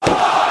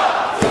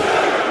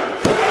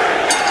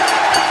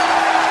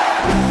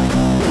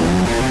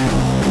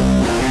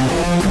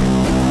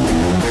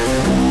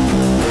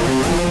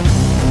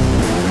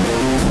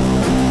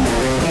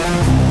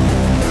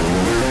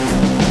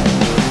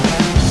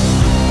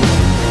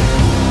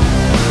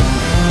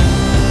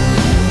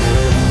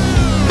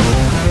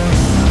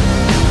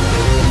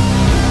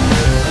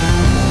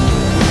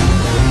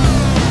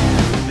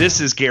This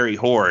is Gary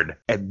Horn,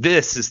 and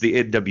this is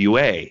the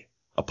NWA,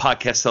 a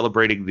podcast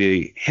celebrating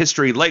the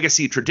history,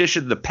 legacy,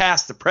 tradition, the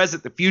past, the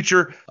present, the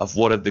future of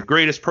one of the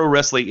greatest pro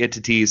wrestling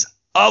entities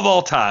of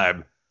all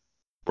time.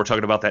 We're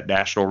talking about that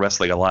National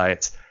Wrestling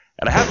Alliance.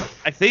 And I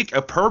have, I think,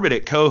 a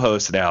permanent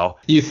co-host now.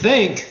 You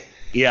think?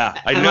 Yeah,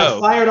 I Am know.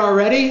 I fired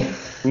already?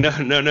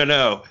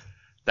 No.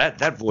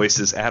 That voice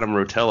is Adam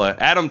Rotella.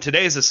 Adam,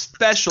 today is a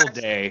special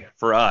day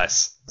for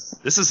us.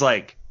 This is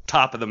like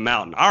top of the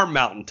mountain, our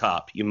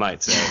mountaintop, you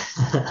might say.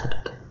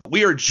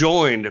 We are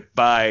joined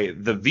by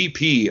the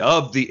VP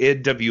of the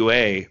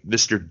NWA,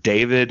 Mr.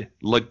 David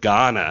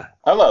Lagana.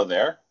 Hello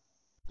there.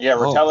 Yeah,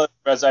 Rotella,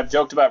 as I've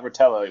joked about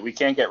Rotella, we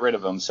can't get rid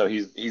of him, so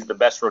he's the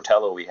best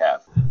Rotella we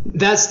have.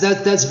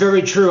 That's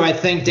very true. I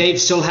think Dave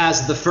still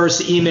has the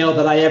first email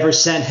that I ever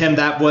sent him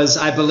that was,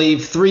 I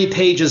believe, 3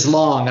 pages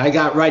long. I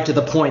got right to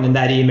the point in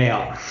that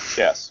email.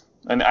 Yes.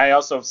 And I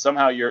also,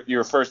 somehow,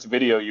 your first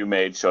video you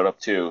made showed up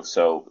too,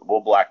 so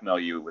we'll blackmail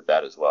you with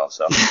that as well.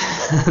 So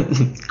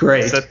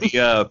Great. Is that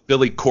the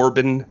Billy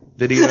Corbin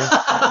video?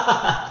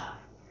 I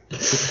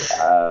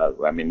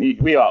mean,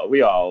 we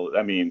all,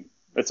 I mean,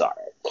 it's all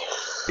right.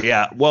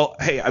 Yeah, well,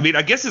 hey, I mean,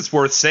 I guess it's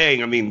worth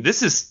saying, I mean,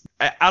 this is,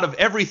 out of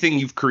everything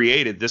you've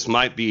created, this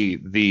might be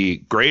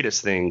the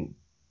greatest thing,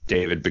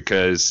 David,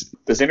 because...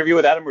 This interview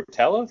with Adam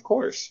Rotella, of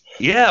course.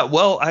 Yeah,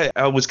 well,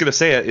 I was going to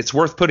say, it's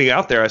worth putting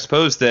out there, I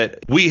suppose, that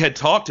we had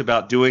talked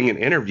about doing an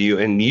interview,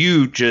 and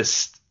you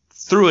just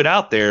threw it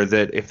out there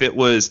that if it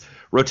was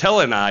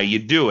Rotella and I,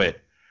 you'd do it.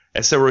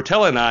 And so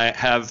Rotella and I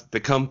have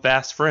become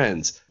fast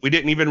friends. We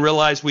didn't even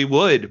realize we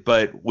would,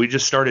 but we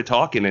just started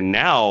talking, and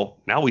now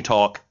we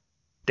talk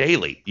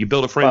daily. You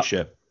build a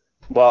friendship.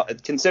 Well,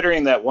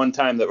 considering that one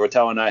time that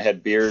Rotella and I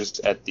had beers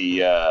at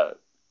the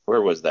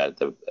where was that?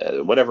 The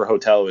whatever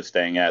hotel I was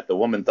staying at, the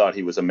woman thought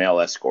he was a male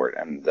escort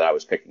and that I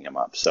was picking him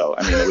up. So,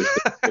 I mean, it was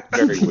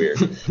very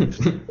weird.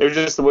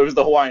 It was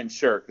the Hawaiian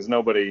shirt because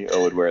nobody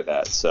would wear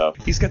that. So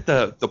he's got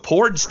the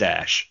porn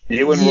stash.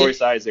 You and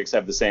Royce Isaacs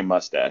have the same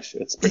mustache.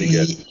 It's pretty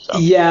good. So.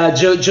 Yeah,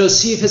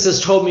 Josephus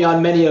has told me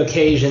on many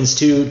occasions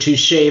to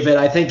shave it.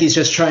 I think he's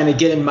just trying to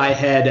get in my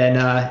head,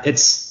 and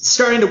it's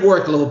starting to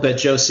work a little bit,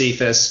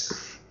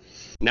 Josephus.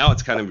 Now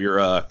it's kind of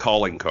your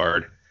calling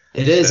card.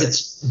 It is.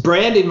 It's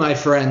branding, my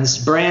friends.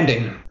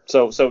 Branding.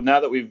 So now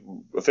that we've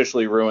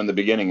officially ruined the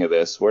beginning of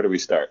this, where do we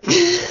start?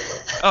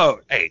 Oh,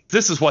 hey,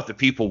 this is what the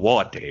people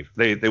want, Dave.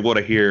 They want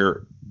to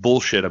hear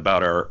bullshit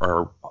about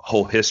our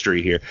whole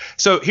history here.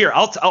 So here,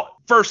 I'll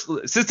first,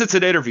 since it's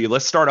an interview,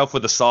 let's start off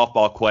with a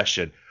softball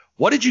question.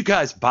 What did you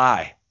guys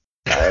buy?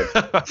 A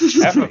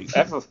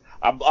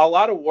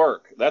lot of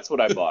work. That's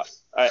what I bought.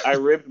 I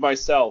ribbed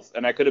myself,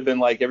 and I could have been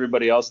like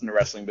everybody else in the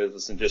wrestling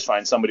business and just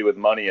find somebody with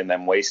money and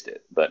then waste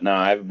it. But no,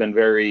 I've been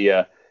very,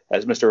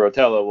 as Mr.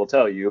 Rotella will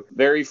tell you,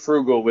 very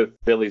frugal with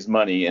Billy's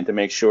money and to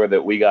make sure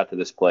that we got to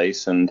this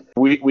place. And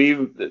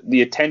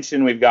the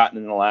attention we've gotten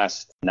in the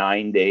last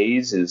 9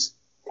 days is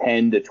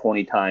 10 to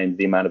 20 times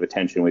the amount of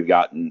attention we've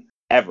gotten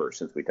ever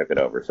since we took it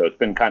over. So it's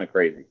been kind of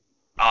crazy.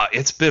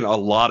 It's been a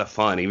lot of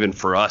fun, even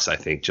for us, I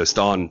think, just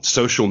on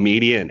social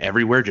media and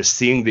everywhere, just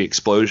seeing the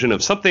explosion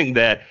of something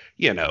that,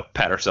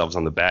 pat ourselves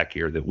on the back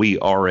here, that we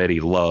already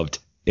loved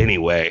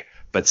anyway,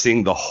 but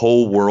seeing the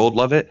whole world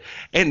love it.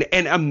 And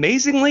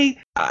amazingly,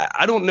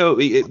 I don't know,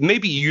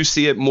 maybe you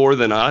see it more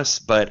than us,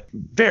 but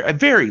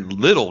very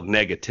little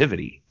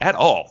negativity at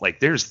all. Like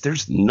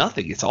there's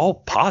nothing. It's all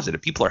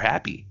positive. People are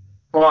happy.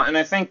 Well, and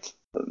I think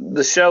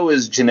the show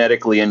is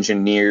genetically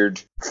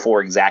engineered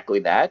for exactly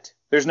that.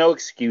 There's no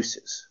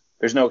excuses.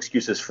 There's no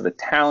excuses for the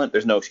talent.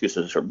 There's no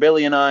excuses for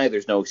Billy and I.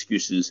 There's no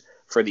excuses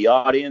for the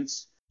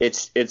audience.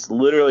 It's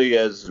literally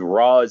as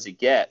raw as it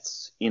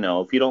gets.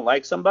 If you don't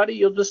like somebody,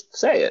 you'll just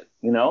say it.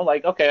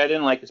 Like, okay, I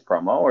didn't like his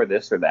promo or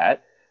this or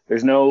that.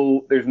 There's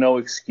no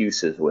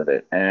excuses with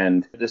it.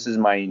 And this is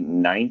my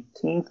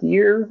 19th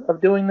year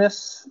of doing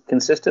this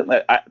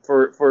consistently.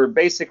 For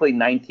basically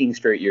 19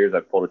 straight years,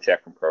 I've pulled a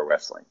check from pro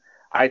wrestling.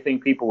 I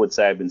think people would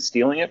say I've been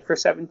stealing it for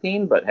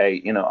 17, but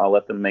hey, I'll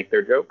let them make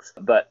their jokes.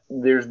 But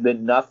there's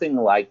been nothing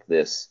like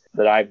this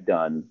that I've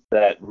done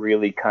that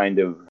really kind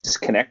of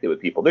just connected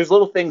with people. There's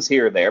little things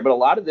here or there, but a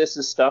lot of this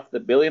is stuff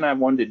that Billy and I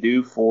wanted to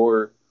do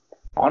for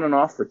on and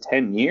off for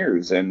 10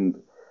 years.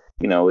 And,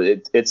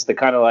 it's the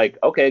kind of like,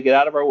 okay, get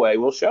out of our way.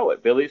 We'll show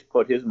it. Billy's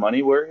put his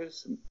money where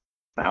his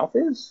mouth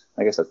is.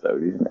 I guess that's the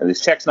reason.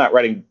 His check's not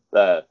writing,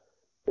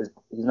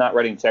 he's not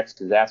writing checks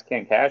because his ass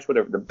can't cash,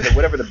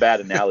 whatever the bad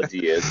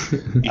analogy is.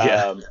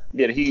 Yeah.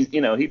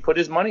 He put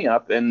his money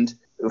up. And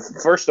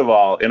first of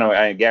all,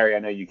 Gary, I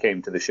know you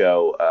came to the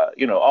show,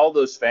 all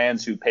those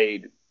fans who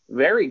paid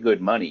very good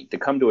money to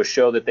come to a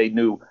show that they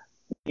knew,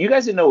 you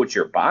guys didn't know what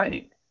you're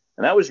buying.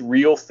 And that was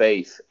real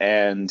faith.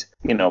 And,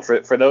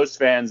 for those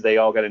fans, they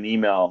all got an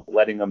email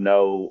letting them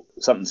know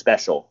something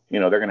special.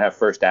 They're going to have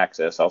first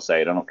access. I'll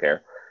say it. I don't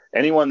care.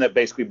 Anyone that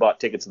basically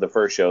bought tickets to the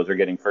first shows are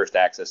getting first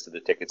access to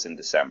the tickets in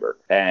December.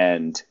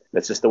 And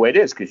that's just the way it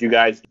is, because you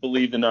guys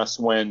believed in us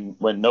when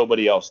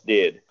nobody else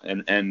did.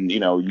 And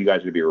you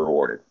guys would be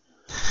rewarded.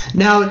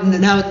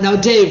 Now,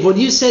 Dave, when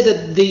you say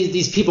that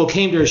these people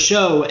came to a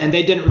show and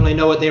they didn't really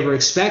know what they were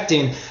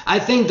expecting, I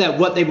think that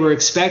what they were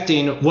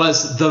expecting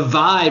was the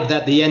vibe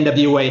that the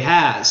NWA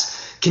has.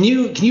 Can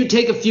you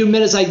take a few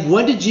minutes? Like,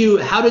 how did you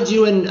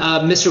and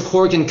Mr.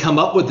 Corgan come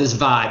up with this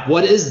vibe?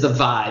 What is the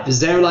vibe? Is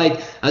there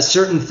like a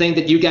certain thing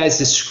that you guys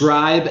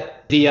describe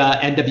the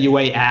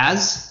NWA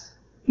as?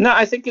 No,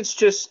 I think it's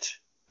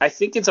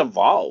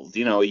evolved.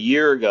 A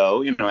year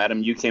ago,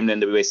 Adam, you came to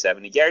NWA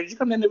 70. Gary, did you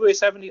come to NWA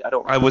 70?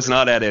 I was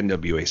not at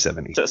NWA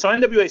 70. So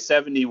NWA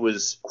 70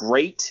 was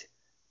great,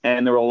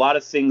 and there were a lot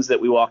of things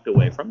that we walked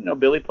away from.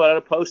 Billy put out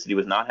a post that he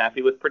was not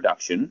happy with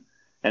production,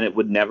 and it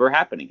would never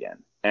happen again.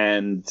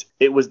 And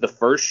it was the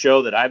first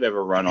show that I've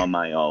ever run on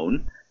my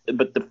own.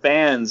 But the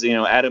fans,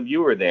 Adam,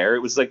 you were there. It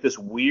was like this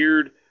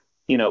weird,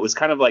 it was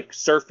kind of like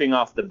surfing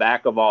off the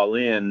back of All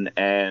In,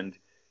 and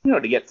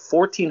to get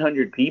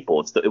 1,400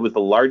 people, it was the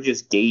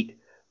largest gate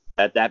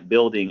at that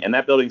building, and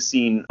that building's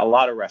seen a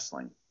lot of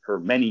wrestling for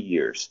many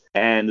years.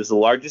 And it was the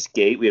largest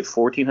gate. We had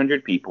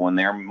 1,400 people in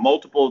there,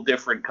 multiple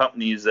different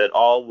companies that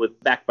all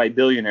backed by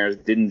billionaires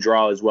didn't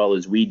draw as well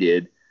as we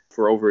did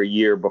for over a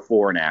year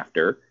before and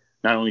after,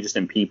 not only just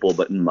in people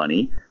but in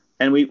money.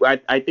 And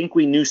I think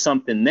we knew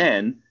something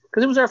then,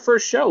 because it was our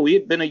first show. We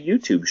had been a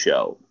YouTube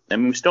show. I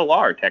mean, we still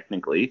are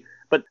technically.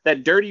 But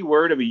that dirty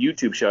word of a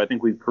YouTube show, I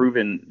think we've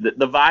proven that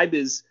the vibe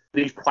is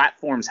these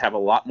platforms have a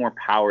lot more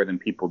power than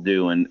people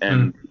do.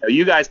 And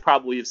you guys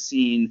probably have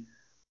seen,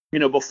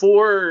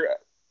 before,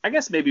 I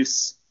guess maybe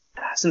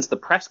since the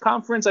press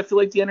conference, I feel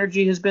like the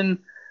energy has been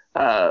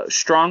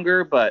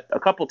stronger. But a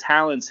couple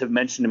talents have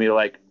mentioned to me,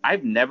 like,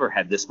 I've never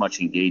had this much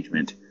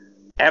engagement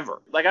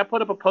ever. Like, I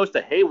put up a post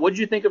that, hey, what'd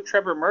you think of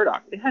Trevor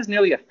Murdoch? It has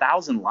nearly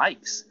 1,000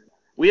 likes.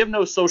 We have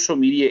no social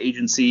media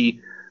agency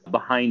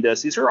behind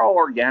us. These are all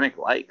organic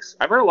likes.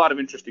 I've heard a lot of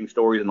interesting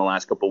stories in the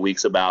last couple of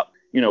weeks about,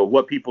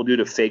 what people do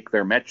to fake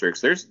their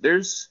metrics. There's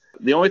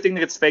the only thing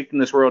that gets faked in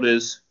this world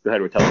is, go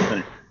ahead, Rotello,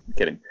 finish. I'm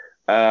kidding.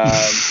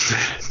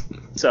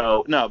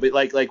 So no, but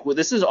like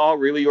this is all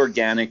really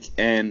organic,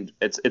 and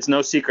it's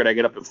no secret. I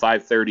get up at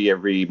 5:30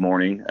 every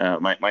morning.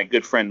 My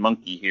good friend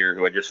Monkey here,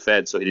 who I just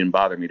fed, so he didn't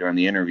bother me during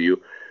the interview,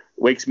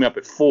 wakes me up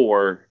at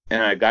 4,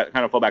 and I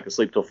kind of fall back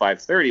asleep till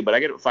 5:30. But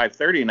I get up at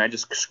 5:30, and I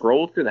just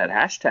scroll through that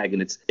hashtag,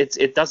 and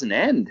it doesn't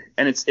end.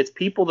 And it's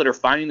people that are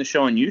finding the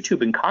show on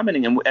YouTube and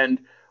commenting. And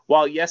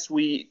while yes,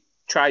 we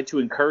tried to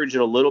encourage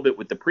it a little bit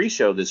with the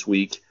pre-show this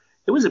week,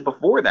 it was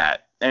before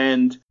that.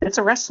 And it's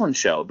a wrestling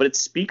show, but it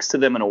speaks to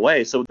them in a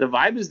way. So the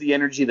vibe is the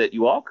energy that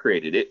you all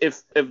created.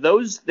 If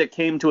those that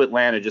came to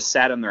Atlanta just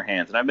sat on their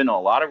hands, and I've been to a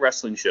lot of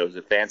wrestling shows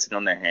that fans sit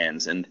on their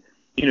hands, and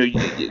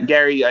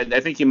Gary, I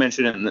think you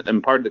mentioned it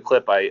in part of the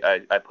clip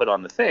I put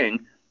on the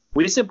thing.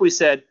 We simply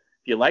said,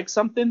 if you like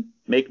something,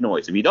 make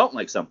noise. If you don't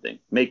like something,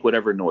 make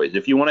whatever noise.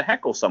 If you want to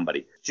heckle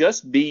somebody,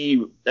 just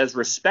be as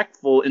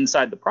respectful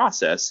inside the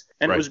process.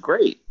 And right. It was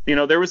great.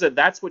 There was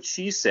That's What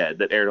She Said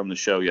that aired on the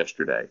show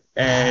yesterday.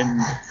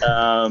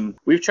 And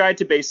we've tried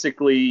to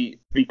basically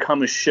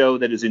become a show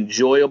that is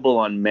enjoyable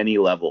on many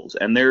levels.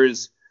 And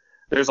there's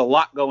a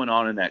lot going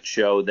on in that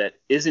show that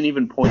isn't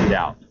even pointed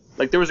out.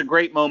 Like, there was a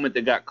great moment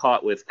that got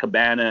caught with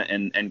Cabana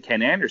and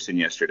Ken Anderson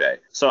yesterday.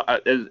 So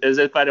as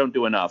if I don't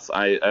do enough,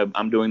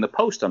 I'm doing the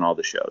post on all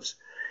the shows.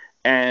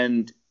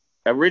 And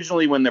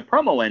originally when the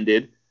promo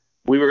ended,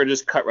 we were going to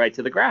just cut right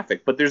to the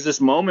graphic. But there's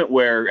this moment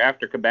where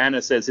after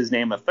Cabana says his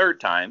name a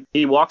third time,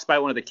 he walks by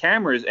one of the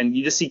cameras and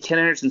you just see Ken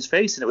Anderson's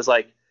face. And it was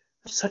like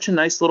such a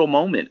nice little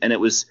moment. And it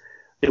was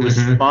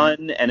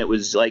fun. And it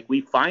was like,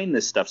 we find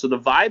this stuff. So the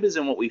vibe is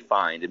in what we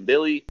find. And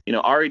Billy,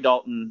 Ari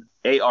Dalton,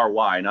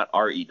 A-R-Y, not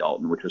R-E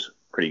Dalton, which was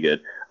pretty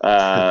good.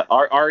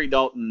 Ari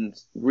Dalton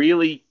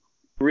really,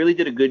 really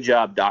did a good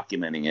job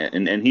documenting it.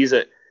 And he's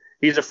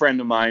a friend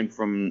of mine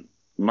from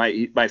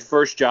my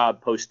first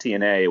job post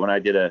TNA when I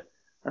did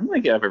I don't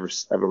think I've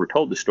ever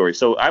told this story.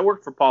 So I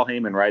worked for Paul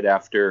Heyman right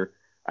after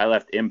I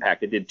left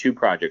Impact. I did 2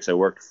 projects. I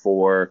worked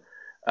for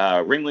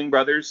Ringling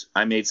Brothers.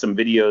 I made some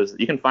videos.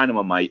 You can find them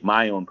on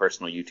my own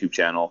personal YouTube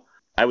channel.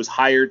 I was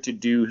hired to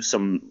do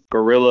some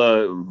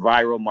guerrilla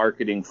viral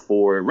marketing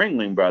for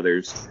Ringling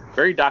Brothers.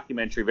 Very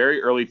documentary,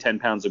 very early 10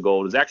 Pounds of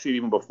Gold. It was actually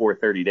even before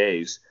 30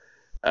 Days,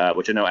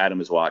 which I know Adam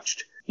has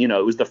watched.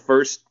 It was the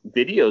first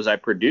videos I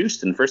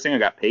produced and first thing I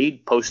got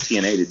paid post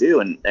TNA to do.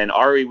 And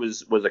Ari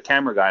was a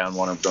camera guy on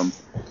one of them.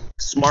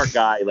 Smart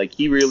guy. Like,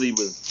 he really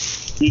was.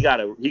 He got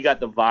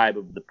the vibe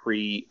of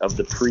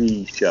the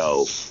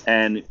pre-show.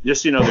 And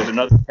just, there's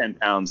another 10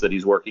 pounds that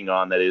he's working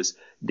on that is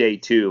day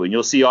 2. And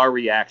you'll see our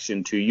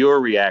reaction to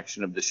your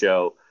reaction of the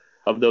show,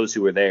 of those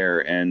who were there.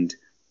 And,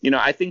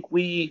 I think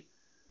we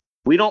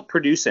don't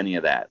produce any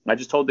of that. I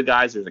just told the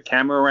guys there's a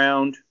camera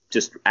around.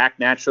 Just act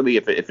naturally.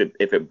 If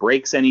it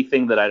breaks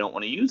anything that I don't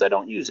want to use, I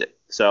don't use it.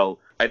 So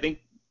I think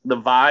the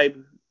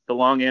vibe, the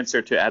long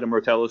answer to Adam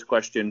Rotello's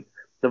question,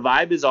 the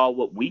vibe is all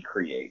what we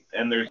create.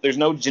 And there's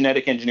no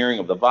genetic engineering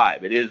of the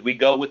vibe. It is, we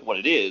go with what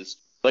it is.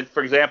 Like,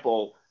 for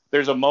example,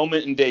 there's a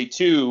moment in day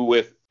 2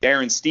 with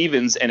Aaron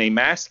Stevens and a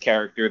masked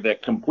character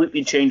that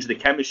completely changed the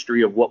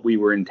chemistry of what we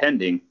were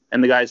intending.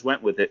 And the guys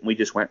went with it, and we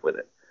just went with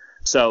it.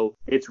 So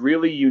it's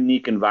really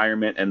unique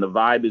environment, and the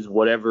vibe is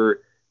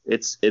whatever.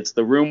 It's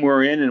the room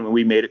we're in, and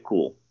we made it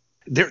cool.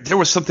 There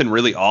was something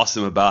really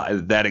awesome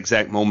about that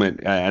exact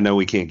moment. I know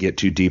we can't get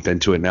too deep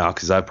into it now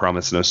because I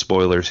promise no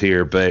spoilers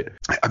here, but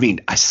I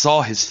mean, I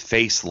saw his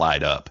face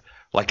light up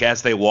like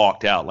as they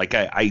walked out. Like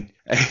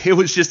it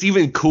was just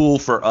even cool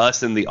for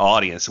us in the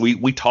audience.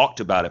 We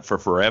talked about it for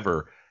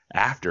forever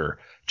after,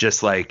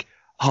 just like,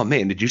 oh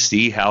man, did you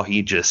see how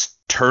he just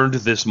turned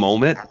this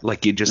moment?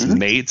 Like it just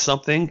made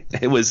something.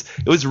 It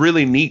was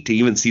really neat to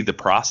even see the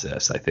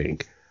process, I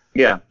think.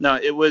 Yeah, no,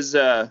 it was,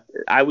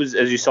 I was,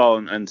 as you saw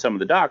in some of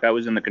the doc, I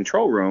was in the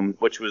control room,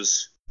 which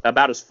was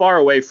about as far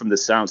away from the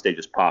soundstage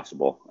as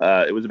possible.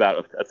 It was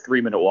about a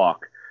 3-minute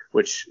walk,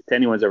 which to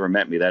anyone's ever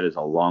met me, that is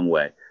a long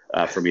way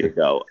for me to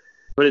go.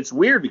 But it's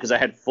weird because I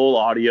had full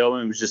audio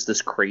and it was just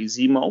this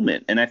crazy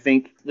moment. And I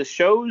think the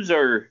shows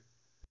are,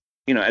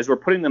 as we're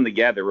putting them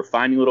together, we're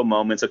finding little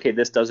moments. Okay,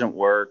 this doesn't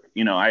work.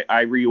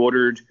 I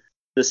reordered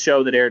the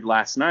show that aired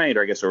last night,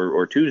 or I guess,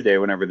 or Tuesday,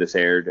 whenever this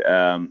aired.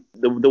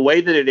 The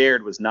way that it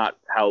aired was not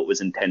how it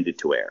was intended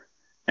to air.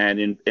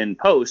 And in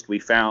post, we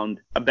found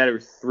a better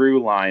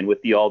through line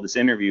with the Aldis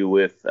interview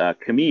with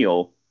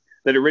Camille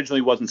that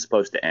originally wasn't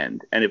supposed to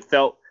end. And it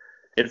felt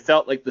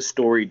like the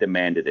story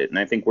demanded it. And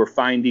I think we're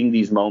finding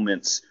these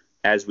moments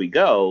as we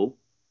go.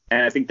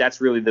 And I think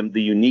that's really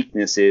the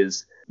uniqueness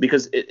is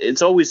because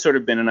it's always sort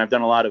of been, and I've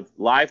done a lot of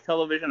live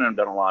television and I've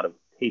done a lot of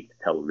taped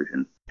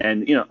television.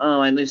 And,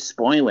 I lose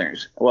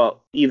spoilers.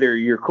 Well, either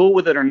you're cool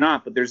with it or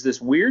not, but there's this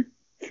weird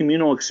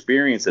communal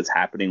experience that's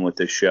happening with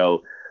this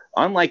show,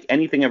 unlike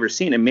anything I've ever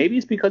seen. And maybe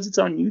it's because it's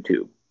on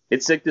YouTube.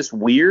 It's like this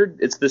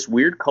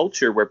weird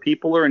culture where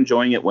people are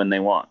enjoying it when they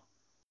want.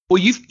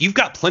 Well, you've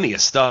got plenty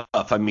of stuff.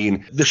 I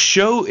mean, the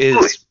show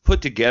is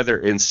put together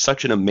in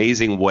such an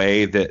amazing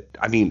way that,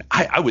 I mean,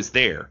 I was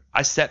there.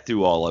 I sat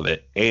through all of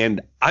it,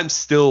 and I'm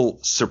still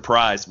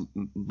surprised.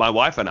 My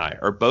wife and I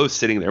are both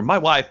sitting there. My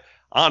wife,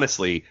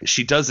 honestly,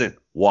 she doesn't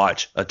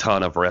watch a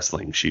ton of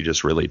wrestling. She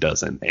just really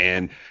doesn't.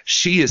 And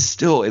she is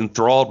still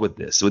enthralled with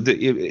this.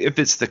 If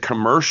it's the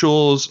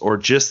commercials or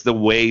just the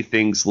way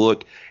things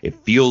look, it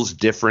feels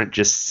different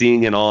just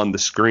seeing it on the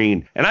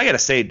screen. And I got to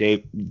say,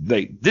 Dave,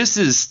 this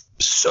is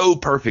so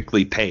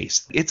perfectly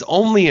paced. It's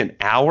only an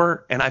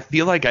hour, and I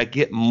feel like I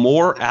get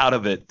more out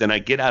of it than I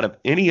get out of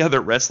any other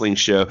wrestling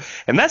show.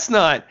 And that's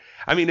not,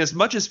 I mean, as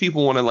much as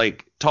people want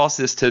to toss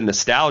this to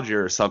nostalgia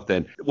or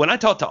something, when I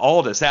talked to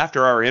Aldis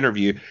after our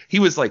interview, he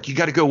was like, you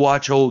got to go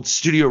watch old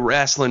studio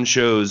wrestling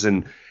shows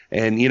and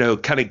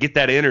kind of get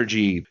that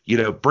energy,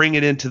 bring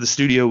it into the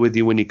studio with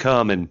you when you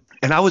come. And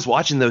I was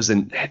watching those,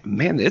 and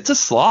man, it's a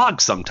slog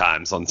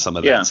sometimes on some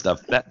of that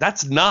stuff.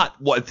 That's not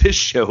what this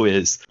show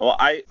is. Well,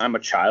 I'm a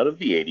child of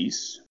the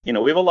 80s. We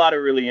have a lot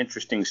of really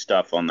interesting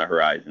stuff on the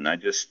horizon. I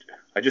just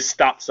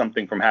stopped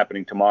something from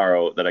happening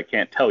tomorrow that I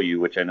can't tell you,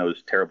 which I know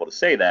is terrible to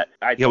say that.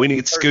 We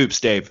need scoops,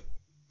 Dave.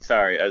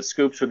 Sorry,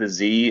 Scoops with a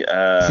Z.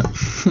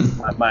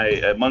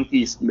 My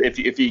Monkey's.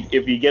 If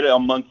you get it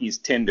on Monkey's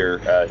Tinder,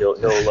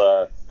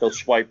 he'll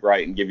swipe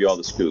right and give you all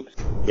the scoops.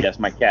 Yes,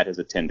 my cat has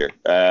a Tinder.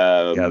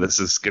 This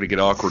is gonna get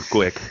awkward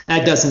quick.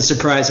 That doesn't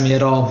surprise me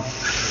at all.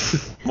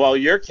 Well,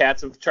 your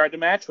cats have tried to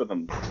match with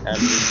him. And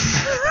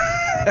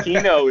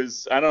Kino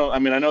is. I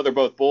know they're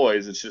both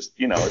boys. It's just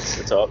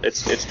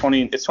it's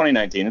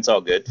 2019. It's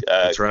all good.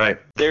 That's right.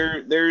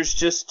 There's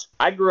just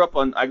I grew up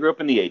in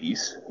the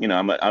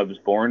 80s. I was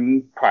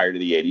born prior to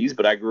the 80s,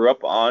 but I grew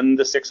up on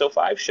the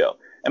 605 show.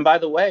 And by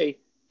the way,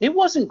 it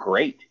wasn't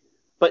great.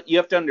 But you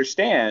have to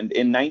understand,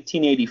 in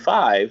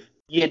 1985,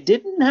 you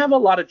didn't have a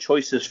lot of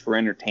choices for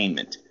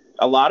entertainment.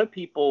 A lot of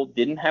people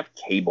didn't have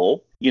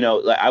cable.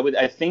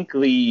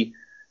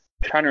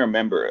 Trying to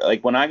remember,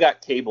 when I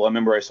got cable, I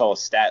remember I saw a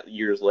stat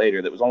years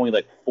later that was only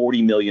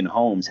 40 million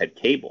homes had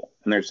cable.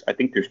 And I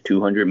think there's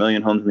 200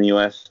 million homes in the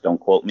U.S. Don't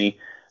quote me.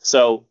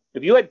 So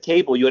if you had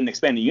cable, you had an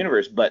expanded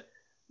universe, but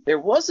there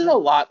wasn't a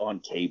lot on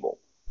cable.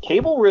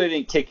 Cable really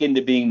didn't kick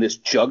into being this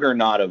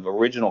juggernaut of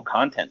original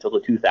content till the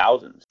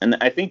 2000s. And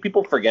I think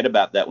people forget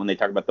about that when they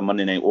talk about the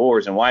Monday Night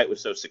Wars and why it was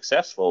so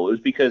successful. It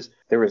was because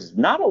there was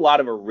not a lot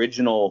of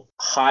original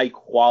high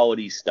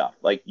quality stuff.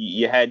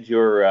 You had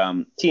your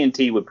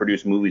TNT would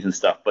produce movies and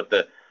stuff, but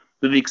the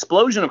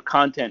explosion of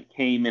content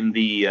came in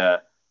the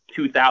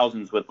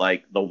 2000s with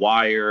The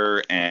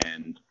Wire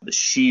and The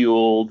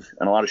Shield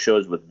and a lot of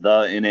shows with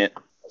in it.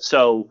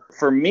 So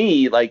for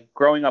me,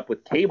 growing up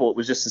with cable, it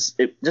was just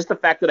the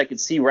fact that I could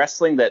see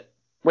wrestling that,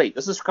 wait,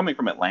 this is coming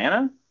from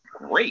Atlanta?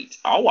 Great,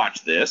 I'll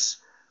watch this.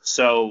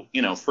 So,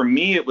 for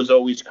me, it was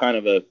always kind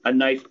of a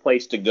nice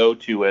place to go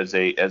to as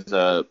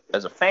a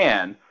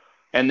fan.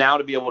 And now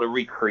to be able to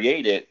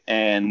recreate it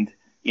and,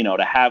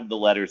 to have the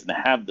letters and to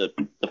have the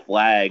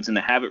flags and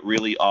to have it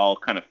really all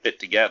kind of fit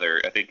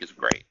together, I think is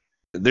great.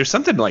 There's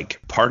something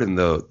pardon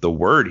the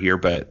word here,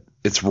 but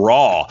it's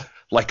raw.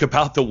 like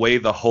about the way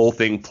the whole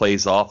thing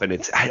plays off.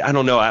 And I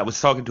don't know. I was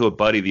talking to a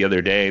buddy the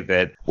other day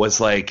that was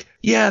like,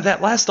 yeah,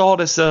 that last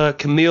Aldis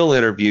Camille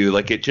interview,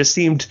 like it just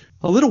seemed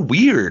a little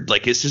weird.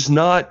 Like it's just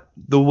not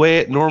the way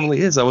it normally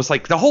is. I was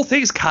like, the whole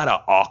thing is kind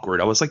of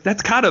awkward. I was like,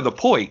 that's kind of the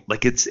point.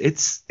 Like it's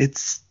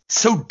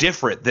so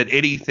different than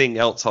anything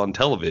else on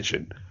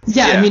television.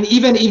 Yeah, I mean,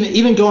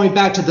 even going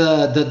back to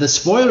the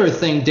spoiler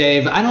thing,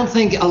 Dave, I don't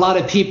think a lot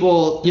of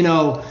people,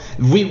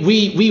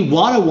 we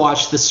want to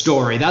watch the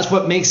story. That's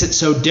what makes it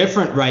so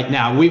different right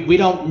now. We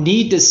don't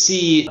need to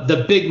see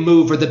the big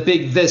move or the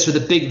big this or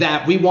the big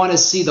that. We want to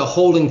see the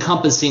whole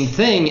encompassing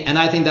thing, and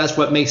I think that's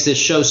what makes this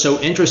show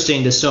so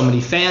interesting to so many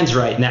fans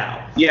right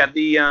now. Yeah,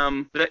 the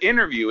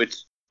interview,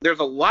 there's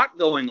a lot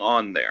going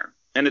on there.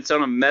 And it's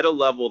on a meta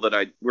level that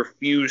I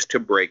refuse to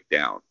break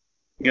down.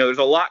 There's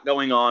a lot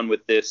going on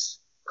with this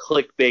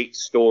clickbait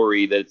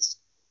story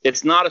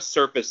it's not a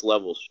surface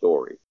level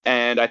story.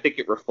 And I think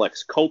it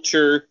reflects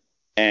culture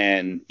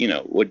and,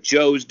 what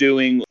Joe's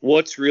doing,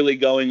 what's really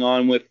going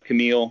on with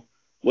Camille,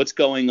 what's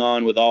going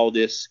on with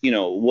Aldis,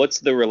 what's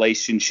the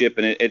relationship.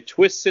 And it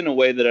twists in a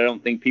way that I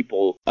don't think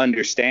people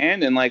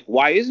understand. And like,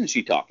 why isn't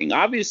she talking?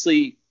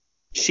 Obviously,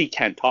 she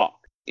can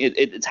talk.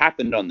 It's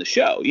happened on the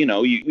show.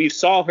 We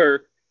saw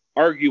her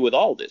argue with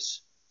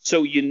Aldis.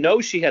 So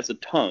she has a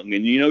tongue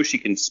and she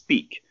can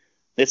speak.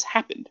 This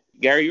happened.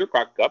 Gary, you were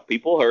cracked up.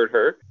 People heard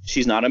her.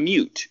 She's not a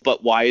mute.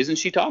 But why isn't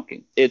she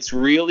talking? It's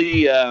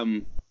really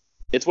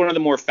it's one of the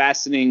more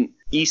fascinating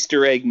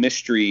Easter egg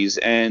mysteries,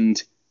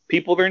 and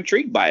people are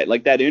intrigued by it.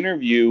 Like that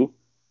interview,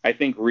 I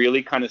think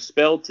really kind of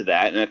spelled to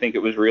that, and I think it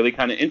was really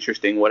kind of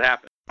interesting what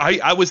happened.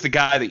 I was the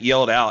guy that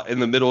yelled out in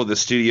the middle of the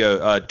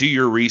studio, do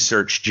your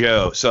research,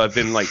 Joe. So I've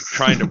been like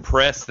trying to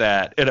press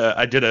that. And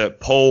I did a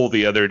poll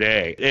the other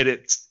day, and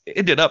it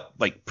ended up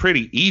like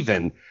pretty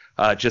even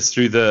just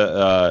through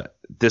the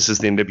This is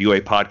the NWA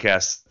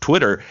podcast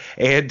Twitter.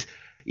 And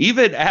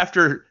even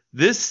after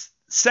this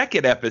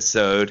second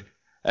episode,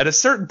 at a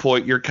certain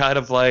point, you're kind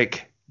of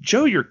like,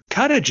 Joe, you're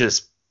kind of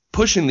just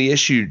pushing the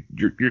issue.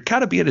 You're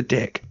kind of being a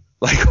dick.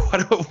 Like,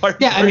 what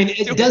yeah, I mean,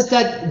 does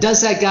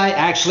that guy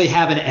actually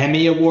have an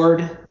Emmy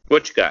award?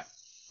 Which guy?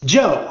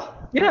 Joe.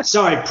 Yeah.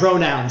 Sorry,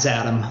 pronouns,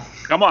 Adam.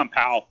 Come on,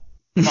 pal.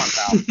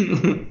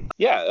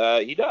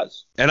 Yeah, he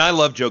does. And I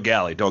love Joe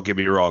Galley. Don't get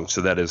me wrong.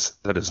 So that is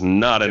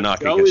not a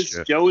knock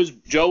against Joe.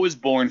 Joe is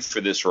born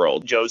for this role.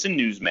 Joe's a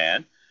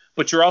newsman,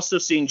 but you're also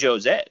seeing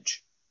Joe's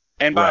edge.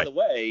 And by the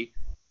way,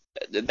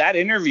 that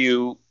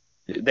interview,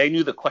 they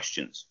knew the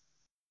questions.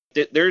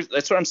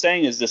 That's what I'm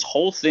saying is this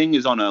whole thing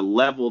is on a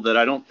level that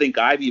I don't think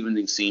I've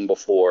even seen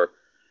before,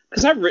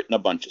 because I've written a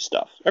bunch of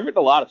stuff. I've written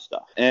a lot of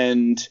stuff.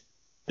 And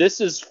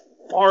this is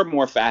far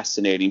more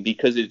fascinating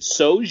because it's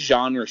so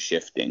genre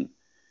shifting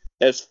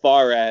as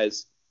far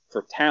as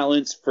for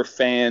talents, for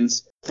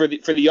fans, for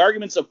the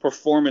arguments of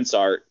performance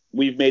art.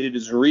 We've made it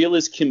as real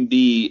as can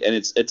be, and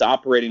it's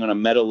operating on a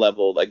meta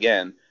level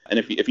again. And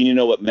if you need to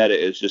know what meta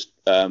is, just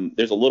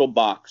there's a little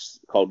box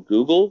called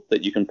Google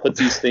that you can put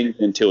these things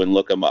into and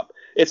look them up.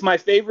 It's my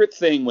favorite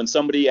thing when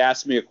somebody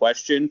asks me a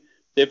question.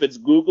 If it's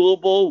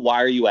Googleable,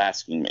 why are you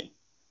asking me?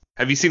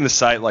 Have you seen the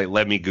site like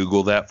Let Me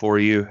Google That For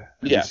You?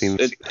 Yes.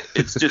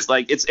 It's just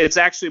like it's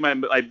actually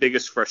my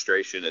biggest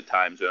frustration at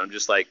times when I'm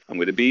just like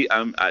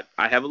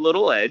I have a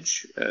little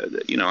edge.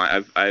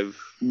 I've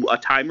a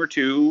time or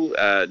two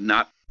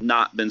not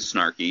been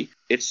snarky.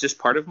 It's just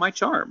part of my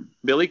charm.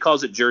 Billy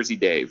calls it Jersey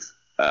Dave.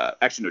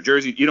 Actually, no,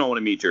 Jersey. You don't want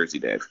to meet Jersey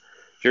Dave.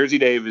 Jersey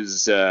Dave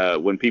is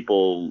when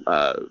people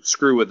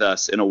screw with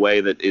us in a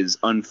way that is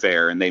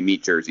unfair, and they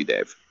meet Jersey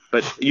Dave.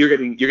 But you're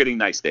getting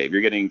nice Dave.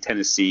 You're getting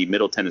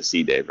Middle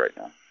Tennessee Dave right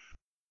now.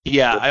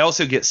 Yeah, I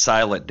also get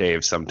silent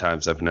Dave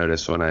sometimes. I've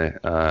noticed when I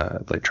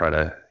try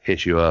to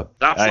hit you up.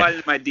 Stop sliding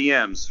in my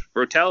DMs.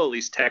 Rotel at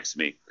least texts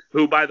me.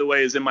 Who, by the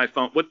way, is in my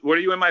phone. What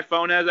are you in my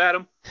phone as,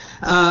 Adam?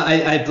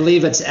 I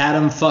believe it's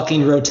Adam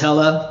fucking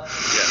Rotella.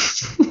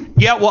 Yeah.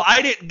 Yeah, well,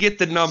 I didn't get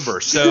the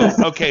number, so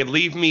okay,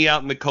 leave me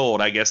out in the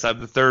cold. I guess I'm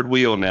the third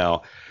wheel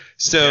now.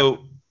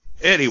 So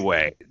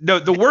anyway, no,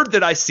 the word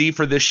that I see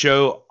for this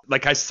show,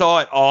 like I saw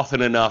it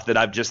often enough that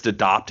I've just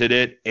adopted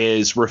it,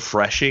 is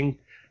refreshing,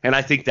 and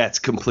I think that's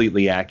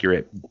completely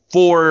accurate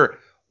for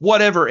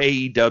whatever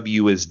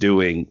AEW is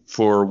doing,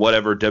 for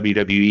whatever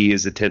WWE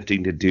is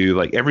attempting to do,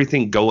 like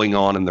everything going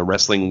on in the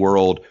wrestling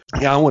world.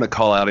 Yeah, I don't want to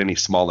call out any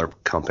smaller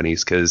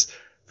companies because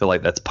feel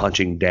like that's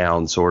punching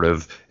down sort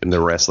of in the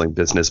wrestling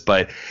business,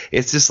 but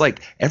it's just like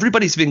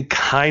everybody's been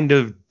kind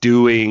of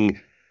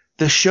doing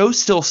the show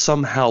still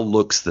somehow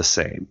looks the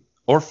same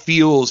or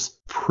feels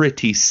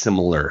pretty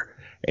similar,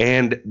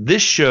 and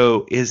this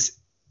show is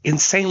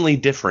insanely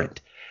different,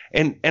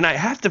 and I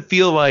have to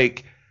feel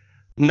like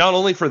not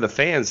only for the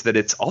fans that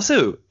it's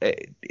also,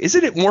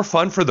 isn't it more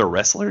fun for the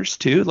wrestlers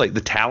too, like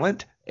the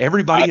talent,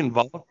 everybody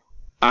involved?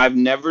 I've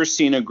never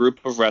seen a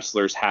group of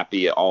wrestlers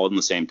happy all in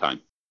the same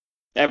time,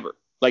 ever.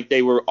 Like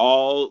they were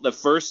all, the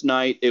first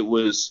night it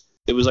was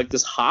like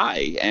this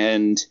high,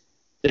 and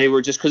they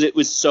were just, because it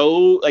was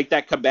so, like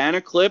that Cabana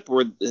clip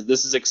where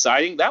this is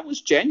exciting, that was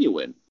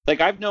genuine. Like,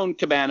 I've known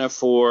Cabana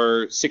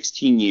for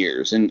 16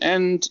 years,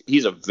 and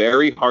he's a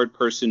very hard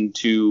person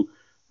to,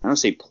 I don't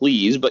say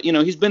please, but,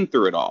 he's been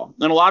through it all.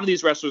 And a lot of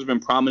these wrestlers have been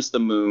promised the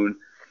moon.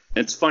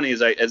 And it's funny,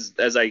 as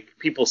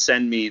people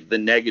send me the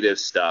negative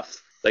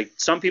stuff, like,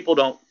 some people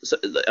don't,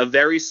 a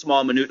very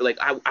small minute, like,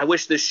 I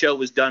wish this show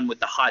was done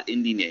with the hot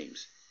indie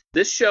names.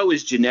 This show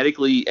is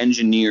genetically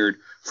engineered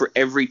for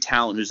every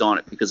talent who's on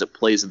it because it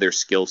plays to their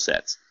skill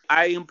sets.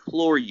 I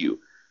implore you,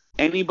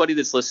 anybody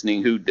that's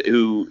listening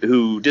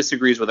who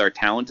disagrees with our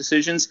talent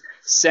decisions,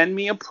 send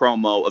me a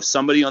promo of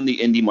somebody on the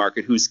indie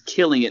market who's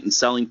killing it and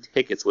selling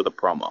tickets with a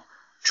promo.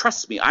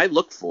 Trust me, I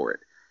look for it.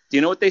 Do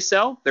you know what they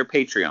sell? Their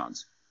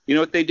Patreons. You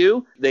know what they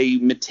do? They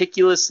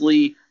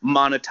meticulously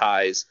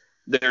monetize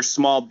their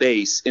small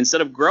base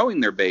instead of growing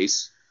their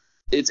base.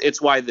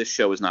 It's why this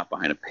show is not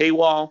behind a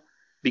paywall,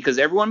 because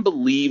everyone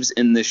believes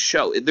in this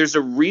show. There's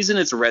a reason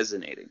it's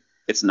resonating.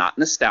 It's not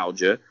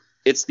nostalgia.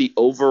 It's the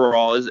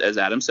overall, as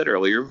Adam said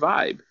earlier,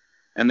 vibe.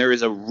 And there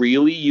is a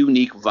really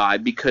unique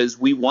vibe because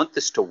we want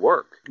this to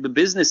work. The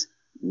business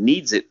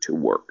needs it to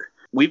work.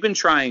 We've been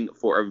trying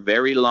for a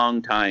very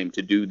long time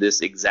to do this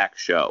exact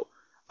show.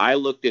 I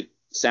looked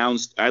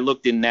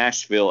in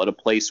Nashville at a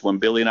place when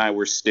Billy and I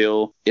were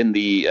still in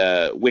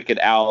the Wicked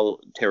Al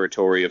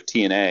territory of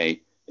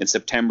TNA in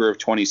September of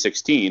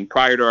 2016,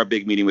 prior to our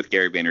big meeting with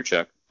Gary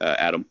Vaynerchuk,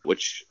 Adam,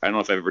 which I don't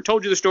know if I've ever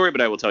told you the story, but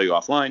I will tell you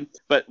offline.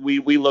 But we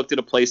looked at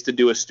a place to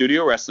do a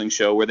studio wrestling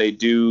show where they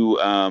do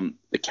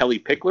the Kelly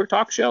Pickler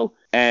talk show.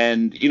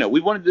 And,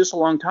 we wanted to do this a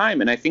long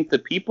time. And I think the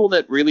people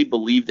that really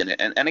believed in it,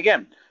 and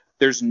again,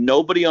 there's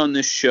nobody on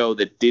this show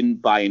that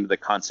didn't buy into the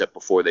concept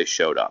before they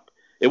showed up.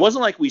 It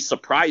wasn't like we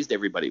surprised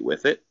everybody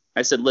with it.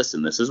 I said,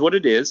 listen, this is what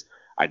it is.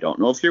 I don't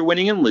know if you're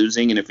winning and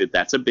losing. And if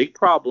that's a big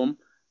problem,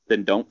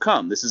 then don't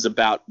come. This is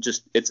about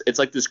just, it's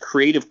like this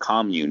creative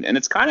commune. And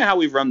it's kind of how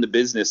we've run the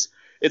business.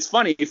 It's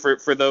funny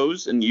for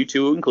those, and you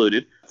two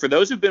included, for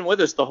those who've been with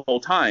us the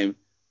whole time,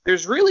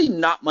 there's really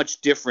not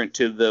much different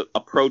to the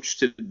approach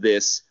to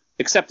this,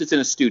 except it's in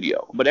a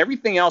studio. But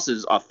everything else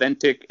is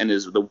authentic and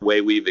is the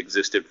way we've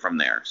existed from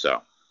there.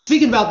 So.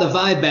 Speaking about the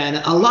vibe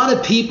band, a lot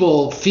of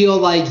people feel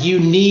like you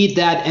need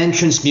that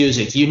entrance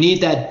music. You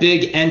need that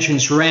big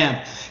entrance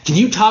ramp. Can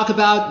you talk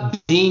about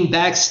being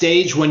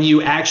backstage when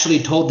you actually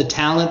told the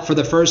talent for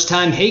the first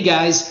time, hey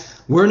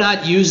guys, we're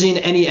not using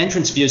any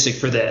entrance music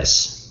for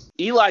this?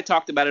 Eli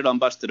talked about it on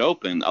Busted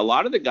Open. A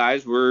lot of the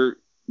guys were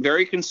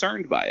very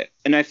concerned by it.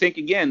 And I think,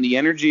 again, the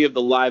energy of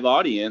the live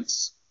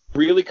audience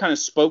really kind of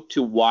spoke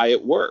to why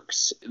it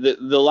works. The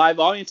live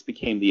audience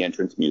became the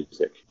entrance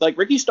music. Like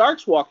Ricky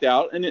Starks walked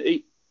out and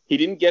he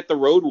didn't get the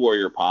Road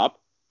Warrior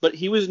pop, but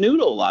he was new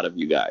to a lot of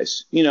you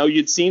guys.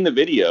 You'd seen the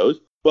videos,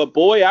 but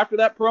boy, after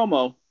that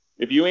promo,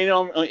 if you ain't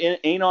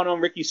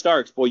on Ricky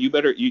Starks, boy,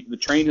 the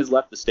train has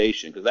left the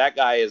station, because that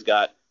guy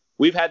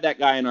we've had that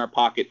guy in our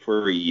pocket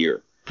for a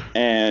year.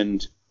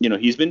 And,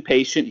 he's been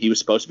patient. He was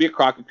supposed to be a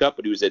Crockett Cup,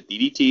 but he was at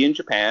DDT in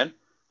Japan.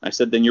 I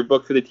said, then you're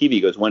booked for the TV.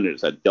 He goes, when did it? I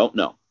said, don't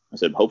know. I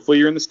said, hopefully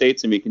you're in the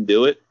States and we can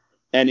do it.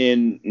 And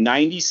in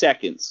 90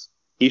 seconds,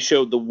 he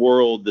showed the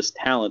world this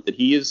talent that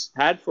he has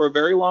had for a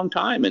very long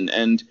time.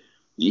 And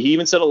he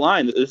even said a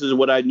line that this is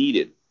what I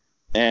needed.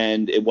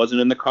 And it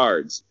wasn't in the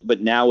cards, but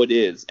now it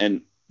is.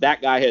 And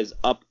that guy has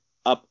up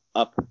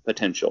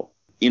potential,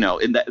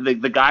 and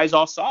the guys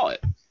all saw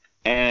it.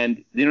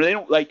 And, they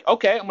don't like,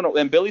 okay,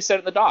 and Billy said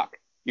in the doc,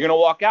 you're going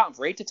to walk out and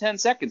for 8 to 10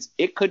 seconds,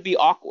 it could be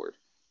awkward.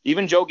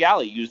 Even Joe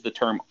Galley used the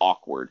term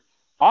awkward.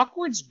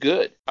 Awkward's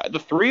good. The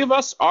three of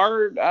us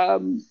are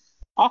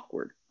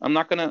awkward. I'm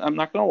not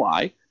gonna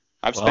lie.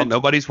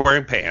 Nobody's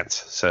wearing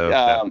pants,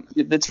 so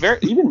that's very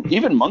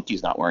even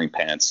Monkey's not wearing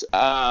pants.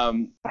 I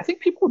think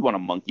people would want a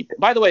monkey.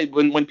 By the way,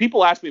 when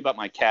people asked me about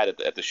my cat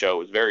at the show, it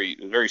was very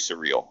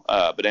surreal.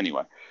 But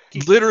anyway,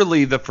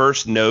 literally the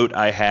first note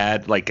I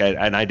had,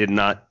 and I did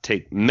not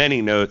take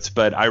many notes,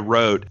 but I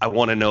wrote, I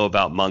want to know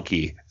about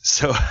Monkey.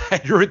 So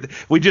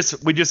we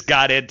just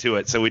got into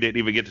it, so we didn't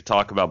even get to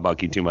talk about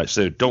Monkey too much.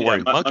 So don't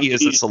worry, Monkey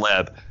is a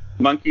celeb.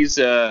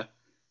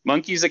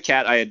 Monkey's a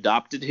cat. I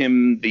adopted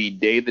him the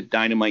day that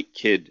Dynamite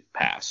Kid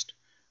passed.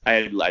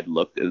 I'd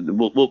looked.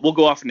 We'll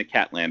go off into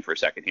Catland for a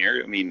second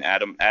here. I mean,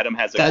 Adam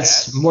has a cat.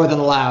 That's more than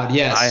allowed.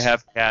 Yes. I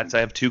have cats. I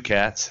have 2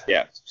 cats.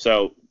 Yeah.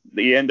 So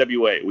the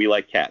NWA, we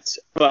like cats.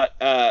 But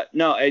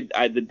no,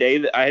 the day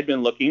that I had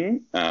been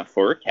looking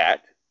for a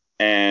cat,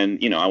 and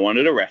I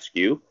wanted a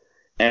rescue,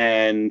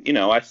 and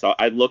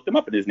I looked him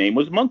up, and his name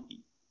was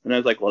Monkey, and I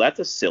was like, well, that's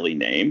a silly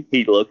name.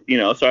 He looked,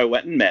 so I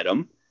went and met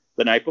him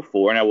the night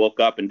before, and I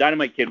woke up, and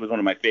Dynamite Kid was one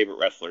of my favorite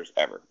wrestlers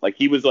ever. Like,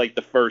 he was like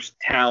the first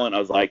talent. I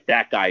was like,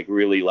 that guy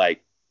really I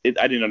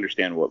didn't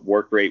understand what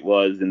work rate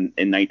was in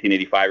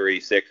 1985 or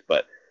 86,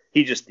 but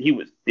he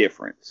was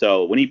different.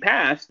 So when he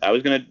passed, I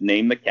was going to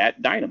name the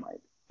cat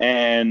Dynamite,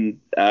 and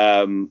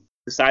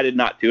decided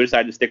not to.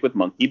 Decided to stick with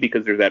Monkey,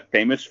 because there's that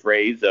famous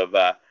phrase of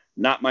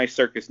not my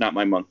circus, not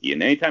my monkey.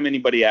 And anytime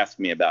anybody asks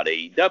me about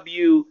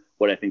AEW,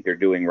 what I think they're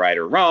doing right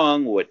or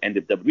wrong, what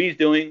NWE's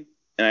doing,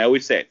 and I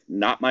always say, it's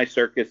not my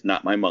circus,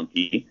 not my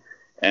monkey.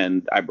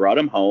 And I brought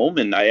him home,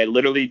 and I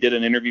literally did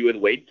an interview with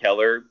Wade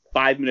Keller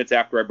 5 minutes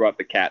after I brought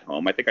the cat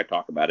home. I think I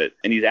talked about it.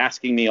 And he's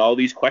asking me all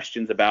these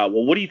questions about,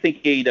 well, what do you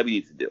think AEW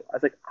needs to do? I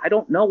was like, I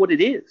don't know what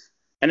it is.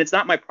 And it's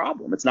not my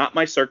problem. It's not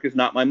my circus,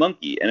 not my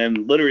monkey. And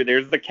then literally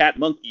there's the cat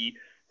monkey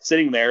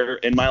sitting there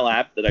in my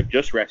lap that I've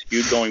just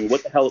rescued going,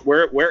 what the hell,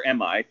 where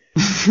am I?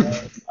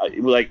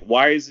 Like,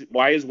 why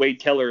is Wade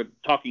Keller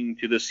talking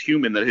to this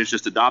human that has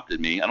just adopted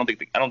me? I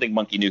don't think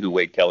Monkey knew who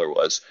Wade Keller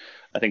was.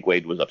 I think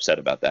Wade was upset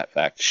about that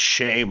fact.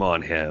 Shame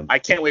on him. I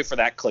can't wait for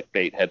that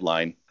clickbait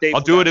headline. I'll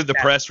do it in the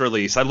press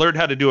release. I learned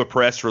how to do a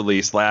press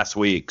release last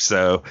week,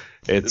 so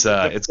it's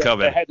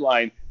coming. The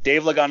headline: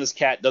 Dave Lagana's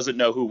cat doesn't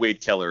know who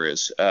Wade Keller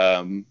is.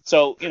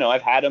 So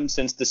I've had him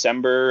since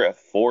December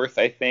 4th,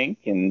 I think,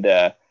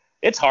 and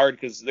it's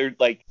hard because they're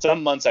like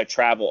some months I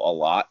travel a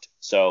lot,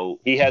 so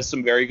he has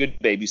some very good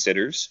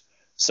babysitters.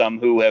 Some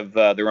who have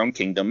their own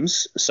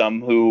kingdoms,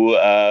 some who've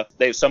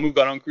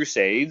gone on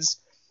crusades,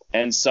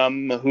 and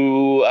some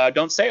who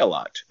don't say a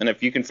lot. And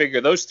if you can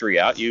figure those three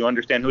out, you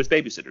understand who his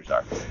babysitters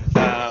are.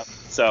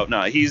 So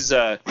no, he's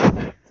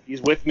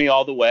with me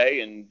all the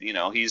way, and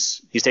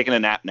he's taking a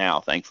nap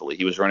now. Thankfully,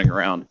 he was running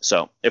around.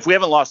 So if we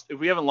haven't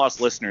lost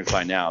listeners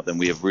by now, then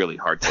we have really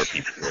hardcore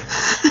people.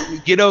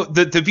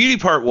 The beauty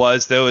part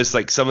was though is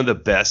like some of the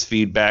best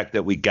feedback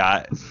that we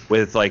got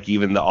with like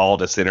even the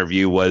Aldis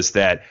interview was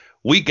that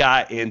we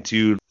got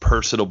into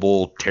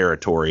personable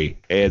territory.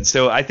 And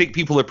so I think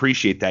people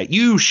appreciate that.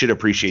 You should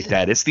appreciate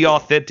that. It's the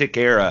authentic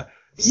era.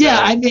 So. Yeah,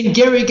 I mean,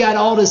 Gary got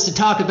Aldis to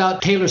talk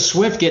about Taylor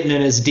Swift getting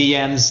in his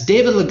DMs.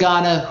 David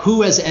Lagana,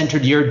 who has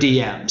entered your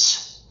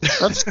DMs?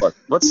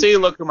 Let's see.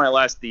 Look who my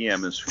last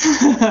DM is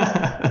from.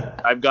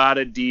 I've got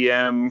a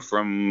DM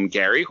from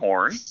Gary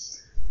Horn.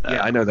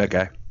 Yeah, I know that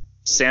guy.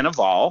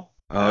 Sandoval.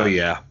 Oh,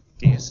 yeah.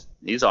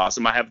 He's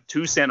awesome. I have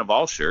 2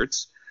 Sandoval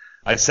shirts.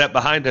 I sat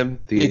behind him.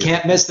 You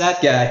can't miss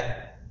that guy.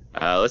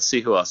 Let's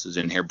see who else is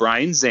in here.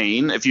 Brian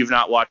Zane. If you've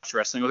not watched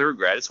Wrestling with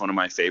Regret, it's one of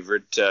my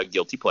favorite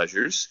guilty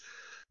pleasures.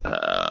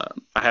 I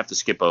have to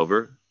skip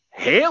over.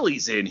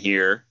 Haley's in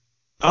here.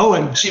 Oh,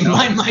 and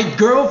my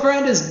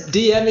girlfriend is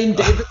DMing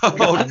David.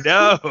 Oh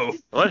no!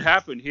 What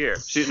happened here?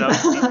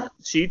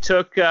 She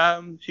took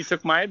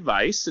my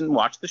advice and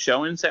watched the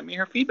show and sent me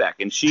her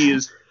feedback. And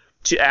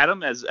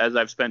Adam, as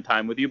I've spent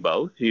time with you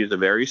both, she is a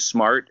very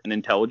smart and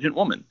intelligent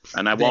woman.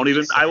 And I won't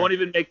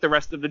even make the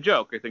rest of the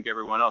joke. I think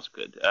everyone else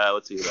could.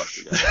 Let's see who else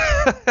we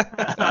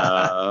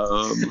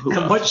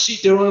got. What's she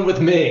doing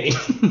with me?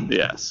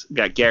 Yes,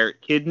 got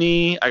Garrett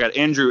Kidney. I got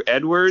Andrew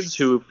Edwards,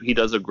 who he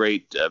does a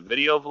great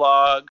video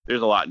vlog.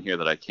 There's a lot in here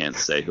that I can't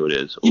say who it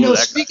is.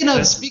 Speaking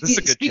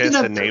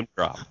of name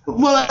drop.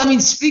 Well, I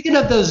mean, speaking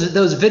of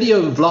those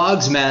video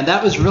vlogs, man,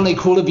 that was really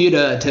cool of you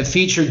to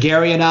feature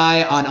Gary and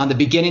I on the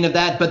beginning of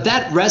that. But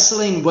that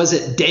wrestling, was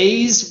it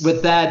Days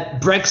with that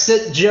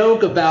Brexit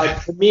joke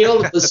about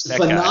Camille was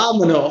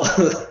phenomenal.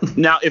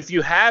 Now, if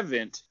you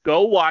haven't,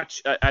 go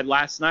watch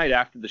last night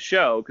after the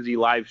show, because he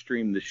live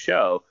streamed the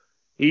show.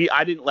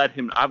 I didn't let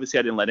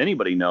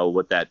anybody know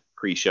what that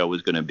pre-show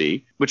was going to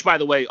be, which, by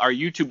the way, our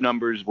YouTube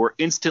numbers were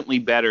instantly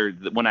better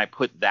when I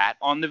put that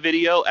on the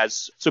video.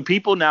 So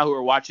people now who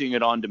are watching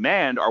it on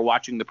demand are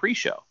watching the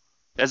pre-show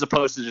as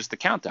opposed to just the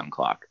countdown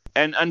clock.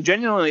 And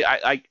genuinely,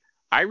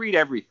 I read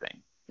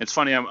everything. It's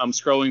funny, I'm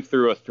scrolling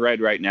through a thread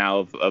right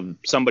now of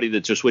somebody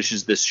that just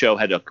wishes this show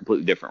had a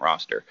completely different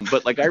roster.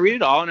 But I read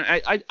it all and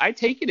I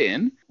take it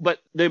in. But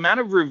the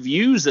amount of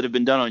reviews that have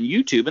been done on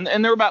YouTube,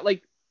 and they're about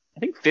I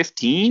think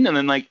 15, and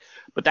then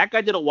but that guy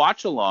did a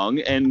watch along,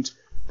 and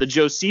the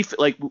Joseph,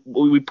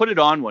 we put it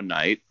on one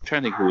night. I'm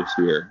trying to think who was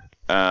here.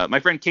 My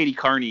friend Katie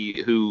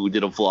Carney, who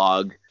did a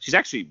vlog. She's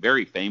actually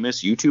very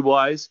famous YouTube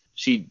wise.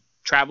 She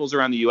travels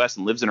around the U.S.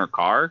 and lives in her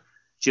car.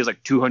 She has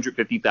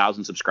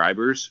 250,000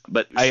 subscribers,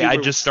 but I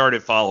just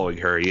started following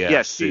her. Yeah.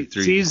 Yeah. She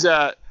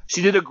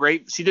did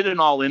an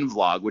all-in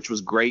vlog, which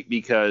was great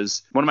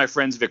because one of my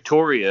friends,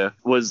 Victoria,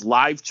 was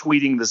live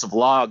tweeting this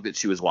vlog that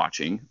she was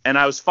watching, and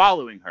I was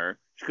following her.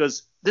 She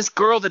goes, "This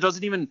girl that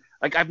doesn't even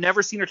I've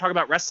never seen her talk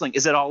about wrestling.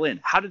 Is it all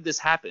in? How did this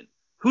happen?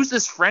 Who's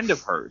this friend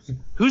of hers?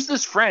 Who's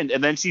this friend?"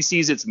 And then she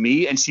sees it's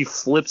me, and she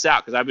flips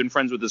out because I've been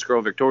friends with this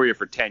girl, Victoria,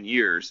 for 10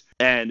 years.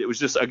 And it was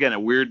just, again, a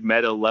weird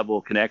meta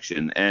level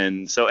connection.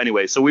 And so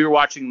anyway, we were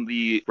watching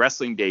the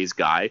Wrestling Days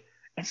guy,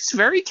 and he's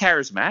very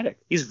charismatic.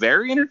 He's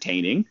very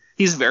entertaining.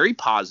 He's very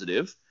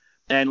positive.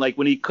 And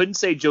when he couldn't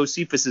say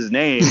Josephus's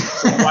name,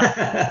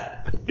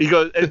 he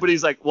goes, but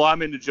he's like, "Well,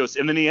 I'm into Joseph."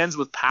 And then he ends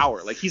with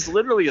power. He's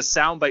literally a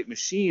soundbite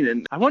machine.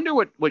 And I wonder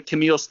what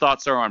Camille's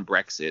thoughts are on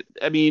Brexit.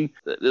 I mean,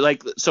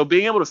 so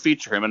being able to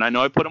feature him, and I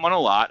know I put him on a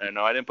lot. I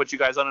know I didn't put you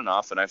guys on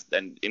enough. And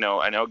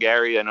I know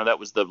Gary, I know that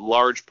was the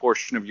large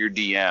portion of your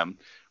DM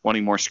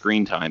wanting more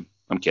screen time.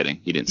 I'm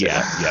kidding. He didn't say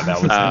that. Yeah,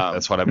 that was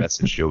that's what I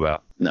messaged you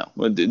about. No,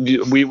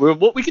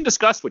 we can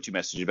discuss what you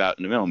messaged about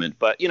in a moment.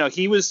 But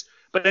he was.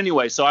 But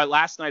anyway, so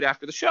last night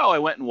after the show, I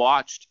went and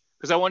watched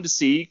because I wanted to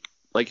see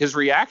his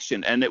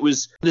reaction, and it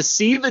was to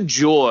see the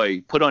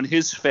joy put on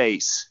his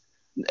face,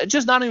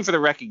 just not even for the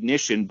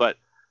recognition, but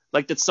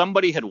like that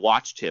somebody had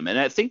watched him. And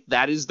I think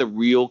that is the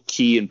real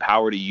key and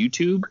power to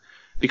YouTube,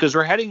 because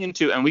we're heading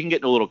into, and we can get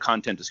into a little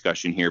content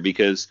discussion here,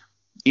 because,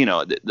 you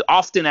know,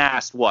 often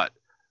asked, when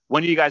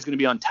are you guys going to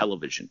be on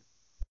television?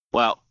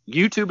 Well,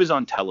 YouTube is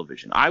on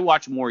television. I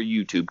watch more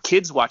YouTube.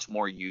 Kids watch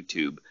more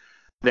YouTube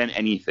than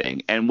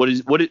anything. And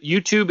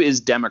YouTube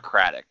is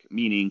democratic,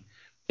 meaning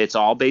it's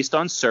all based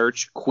on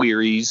search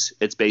queries.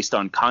 It's based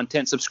on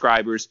content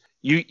subscribers.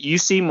 You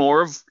see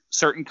more of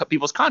certain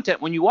people's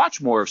content when you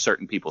watch more of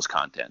certain people's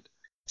content.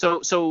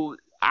 So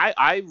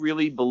I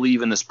really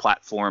believe in this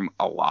platform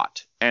a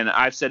lot. And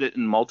I've said it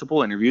in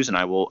multiple interviews, and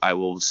I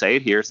will say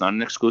it here. It's not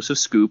an exclusive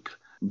scoop,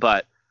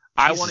 but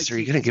I want to. Are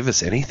you going to give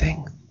us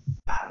anything?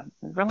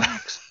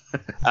 Relax.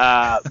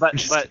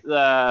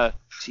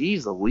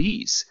 Geez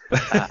Louise.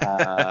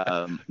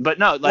 But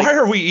no, like, why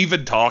are we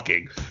even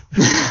talking?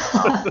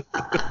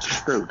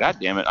 True. God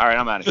damn it. All right,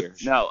 I'm out of here.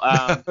 No,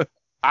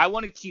 I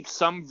want to keep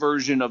some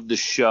version of the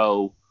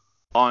show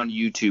on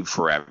YouTube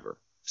forever.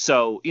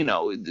 So, you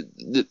know,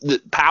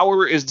 the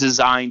Power is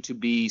designed to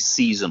be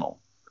seasonal.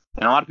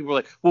 And a lot of people are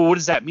like, well, what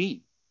does that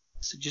mean?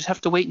 So just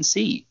have to wait and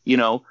see. You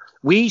know,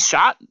 we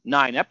shot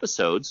 9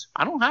 episodes.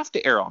 I don't have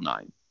to air all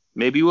 9.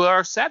 Maybe we'll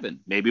air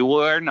 7. Maybe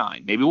we'll air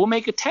 9. Maybe we'll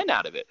make a 10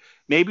 out of it.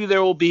 Maybe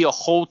there will be a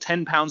whole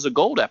 10 pounds of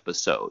gold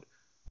episode.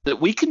 That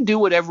we can do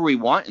whatever we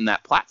want in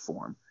that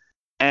platform.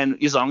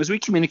 And as long as we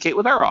communicate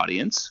with our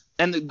audience.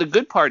 And the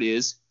good part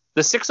is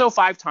the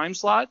 6:05 time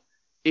slot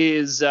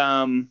is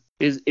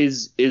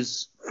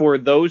for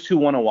those who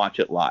want to watch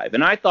it live.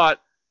 And I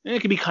thought it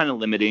could be kind of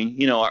limiting.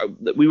 You know,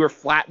 we were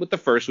flat with the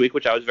first week,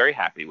 which I was very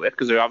happy with,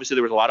 because obviously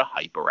there was a lot of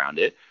hype around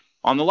it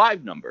on the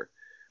live number.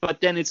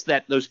 But then it's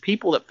that those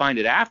people that find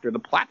it after, the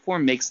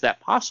platform makes that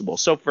possible.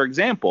 So, for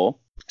example,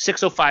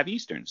 6:05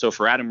 Eastern. So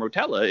for Adam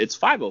Rotella, it's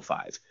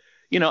 5:05.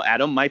 You know,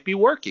 Adam might be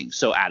working,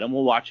 so Adam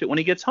will watch it when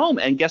he gets home.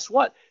 And guess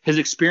what? His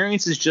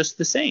experience is just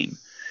the same.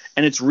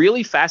 And it's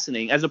really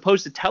fascinating, as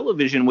opposed to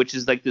television, which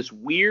is like this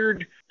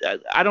weird,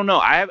 I don't know.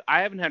 I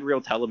haven't had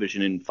real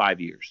television in 5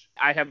 years.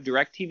 I have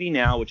DirecTV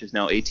Now, which is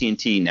now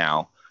AT&T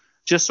Now,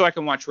 just so I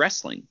can watch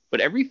wrestling.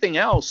 But everything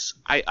else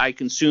I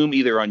consume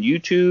either on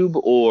YouTube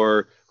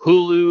or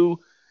Hulu,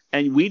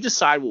 and we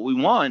decide what we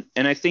want.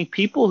 And I think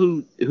people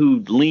who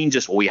lean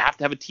just, well, we have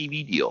to have a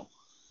TV deal.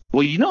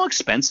 Well, you know how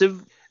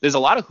expensive? There's a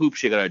lot of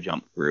hoops you got to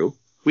jump through.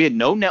 We had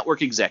no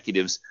network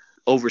executives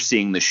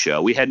overseeing the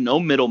show. We had no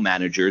middle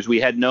managers. We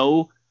had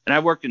no, and I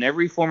worked in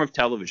every form of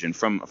television,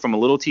 from a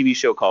little TV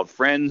show called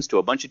Friends to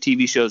a bunch of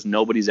TV shows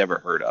nobody's ever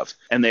heard of.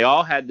 And they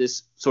all had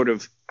this sort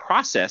of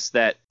process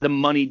that the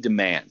money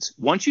demands.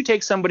 Once you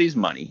take somebody's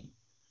money,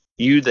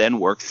 you then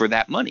work for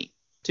that money.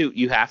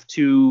 You have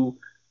to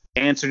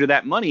answer to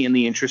that money in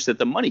the interest that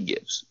the money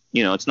gives.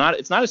 You know, it's not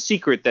a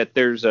secret that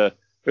there's a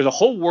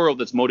whole world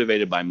that's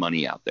motivated by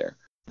money out there.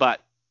 But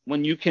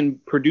when you can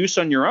produce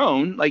on your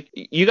own, like,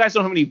 you guys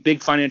don't have any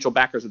big financial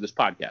backers of this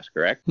podcast,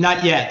 correct?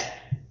 Not yet.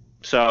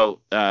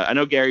 So I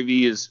know Gary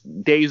Vee is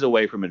days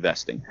away from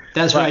investing.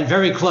 That's right.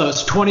 Very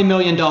close. $20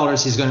 million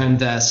he's going to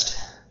invest.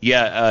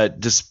 Yeah.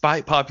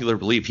 Despite popular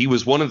belief, he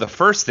was one of the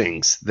first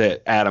things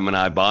that Adam and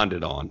I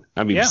bonded on.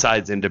 I mean,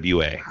 besides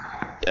NWA.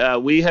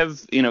 We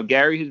have, you know,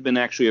 Gary has been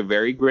actually a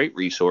very great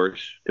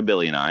resource to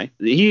Billy and I.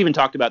 He even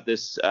talked about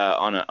this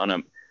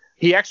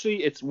he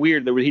actually, it's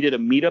weird, he did a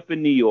meetup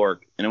in New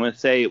York, and I'm going to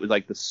say it was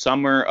like the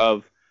summer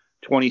of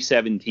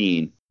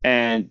 2017.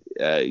 And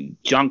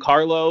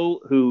Giancarlo,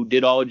 who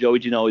did all of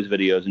Joey Janela's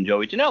videos, and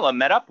Joey Janela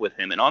met up with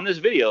him. And on this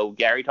video,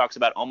 Gary talks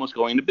about almost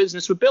going into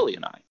business with Billy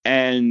and I.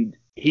 And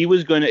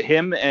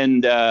him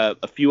and a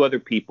few other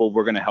people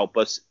were going to help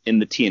us in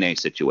the TNA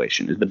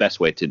situation, is the best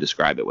way to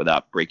describe it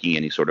without breaking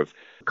any sort of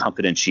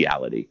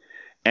confidentiality.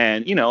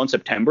 And, you know, on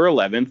September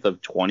 11th of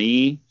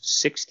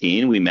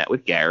 2016, we met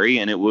with Gary,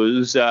 and it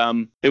was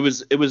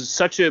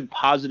such a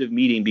positive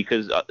meeting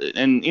because,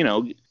 and, you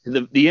know,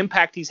 the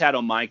impact he's had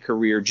on my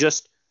career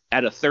just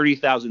at a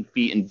 30,000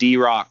 feet, in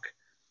D-Rock,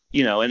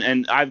 you know,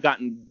 and I've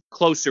gotten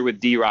closer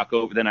with D-Rock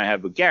than I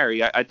have with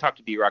Gary. I talk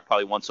to D-Rock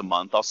probably once a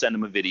month. I'll send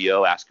him a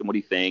video, ask him what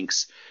he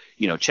thinks,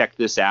 you know, check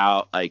this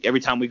out. Like, every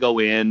time we go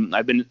in,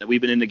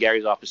 we've been into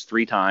Gary's office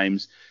 3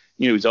 times.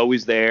 You know, he's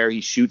always there.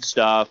 He shoots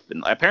stuff.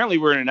 And apparently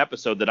we're in an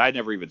episode that I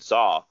never even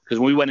saw, because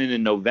when we went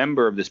in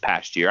November of this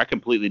past year,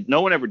 I'm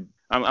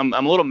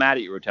a little mad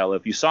at you, Rotella.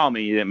 If you saw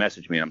me, you didn't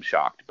message me, and I'm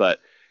shocked.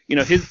 But, you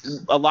know,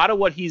 a lot of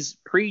what he's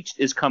preached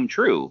is come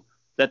true,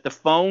 that the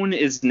phone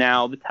is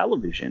now the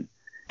television.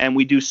 And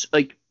we do,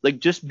 like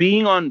just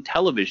being on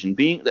television,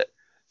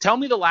 tell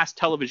me the last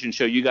television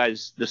show you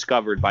guys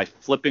discovered by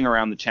flipping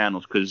around the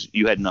channels because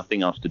you had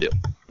nothing else to do.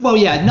 Well,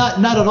 yeah, not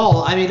at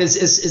all. I mean,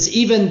 it's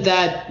even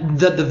that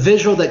the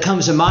visual that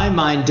comes to my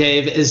mind,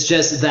 Dave, is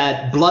just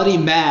that bloody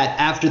mat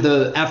after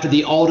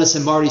the Aldis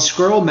and Marty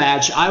Scurll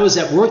match. I was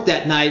at work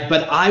that night,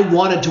 but I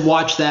wanted to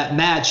watch that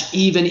match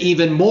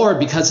even more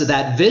because of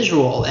that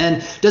visual.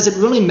 And does it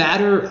really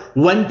matter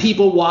when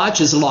people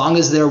watch as long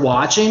as they're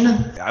watching?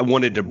 I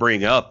wanted to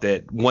bring up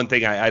that one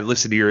thing. I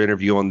listened to your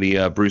interview on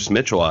the Bruce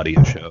Mitchell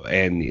audio show,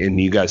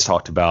 and you guys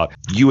talked about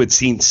you had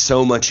seen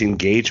so much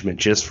engagement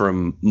just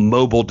from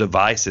mobile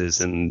devices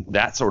and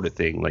that sort of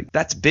thing. Like,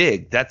 that's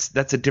big. That's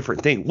a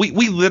different thing.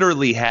 We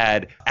literally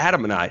had,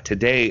 Adam and I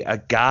today, a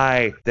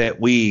guy that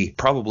we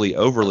probably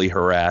overly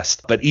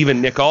harassed, but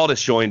even Nick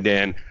Aldis joined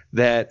in,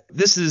 that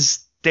this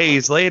is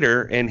days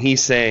later, and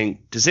he's saying,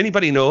 does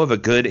anybody know of a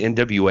good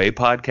NWA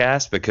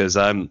podcast? Because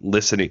I'm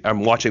watching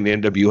the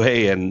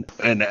NWA,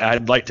 and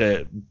I'd like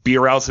to be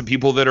around some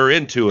people that are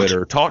into it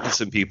or talk to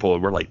some people.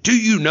 And we're like, do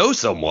you know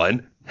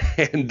someone?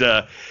 And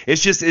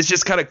it's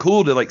just kind of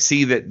cool to like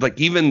see that,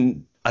 like,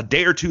 even a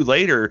day or two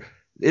later,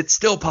 it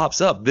still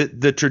pops up.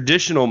 The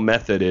traditional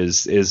method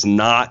is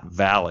not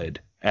valid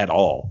at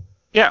all.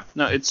 Yeah,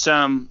 no, it's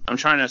I'm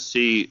trying to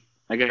see.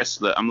 I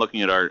guess I'm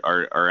looking at our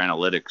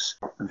analytics.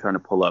 I'm trying to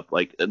pull up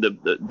like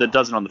that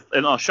doesn't on the,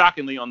 and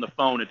shockingly on the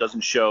phone it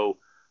doesn't show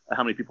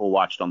how many people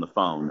watched on the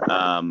phone.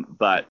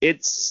 But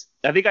it's,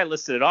 I think I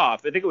listed it off.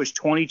 I think it was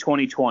 20.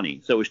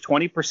 So it was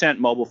 20%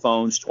 mobile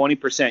phones,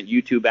 20%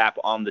 YouTube app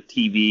on the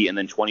TV, and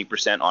then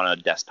 20% on a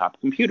desktop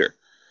computer.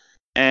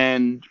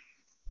 And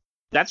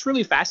that's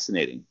really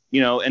fascinating,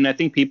 and I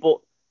think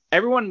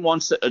everyone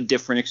wants a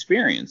different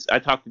experience. I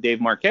talked to Dave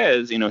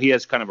Marquez, he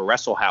has kind of a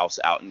wrestle house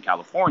out in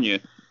California.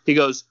 He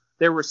goes,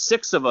 there were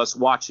 6 of us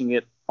watching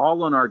it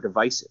all on our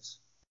devices,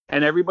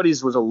 and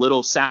everybody's sound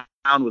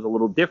was a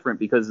little different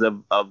because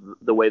of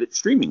the way that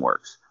streaming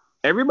works.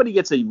 Everybody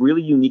gets a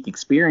really unique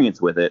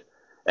experience with it.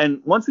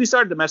 And once we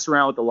started to mess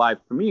around with the live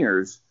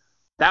premieres,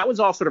 that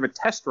was all sort of a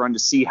test run to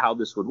see how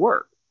this would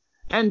work.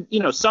 And,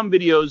 some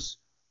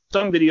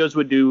videos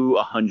would do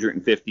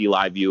 150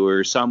 live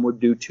viewers. Some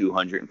would do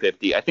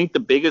 250. I think the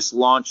biggest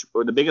launch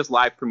or the biggest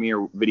live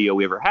premiere video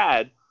we ever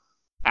had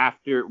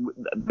after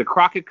the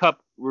Crockett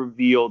Cup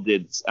reveal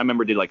did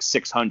like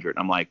 600.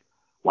 I'm like,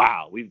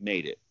 wow, we've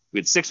made it. We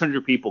had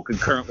 600 people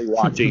concurrently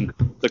watching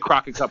the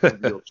Crockett Cup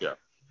reveal show.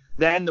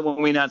 Then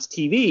when we announced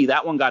TV,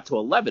 that one got to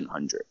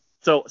 1,100.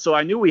 So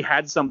I knew we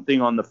had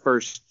something on the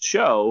first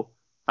show.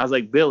 I was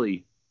like,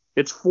 Billy,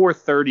 it's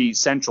 4:30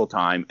 Central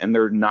Time, and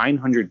there are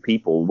 900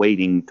 people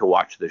waiting to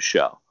watch this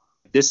show.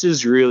 This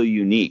is really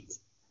unique.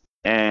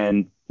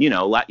 And,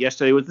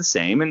 yesterday was the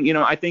same. And,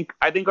 I think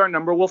our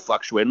number will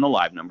fluctuate in the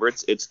live number.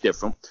 It's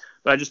different.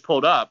 But I just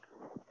pulled up.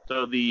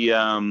 So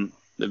the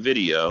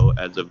video,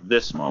 as of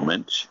this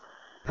moment,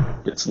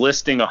 it's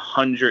listing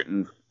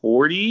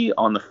 140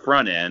 on the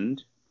front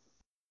end,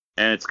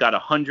 and it's got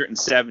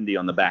 170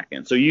 on the back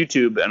end. So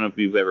YouTube, I don't know if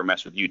you've ever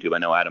messed with YouTube. I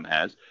know Adam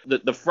has.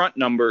 The front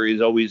number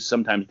is always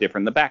sometimes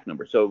different than the back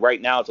number. So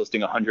right now it's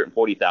listing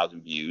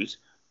 140,000 views,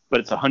 but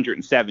it's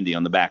 170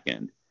 on the back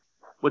end.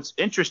 What's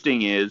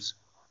interesting is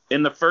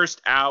in the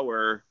first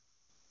hour,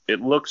 it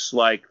looks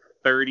like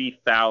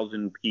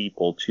 30,000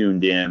 people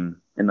tuned in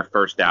the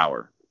first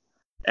hour.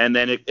 And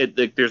then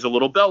there's a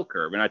little bell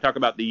curve. And I talk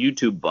about the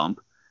YouTube bump.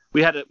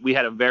 We had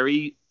a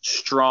very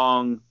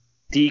strong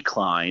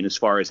decline as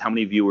far as how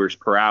many viewers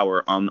per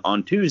hour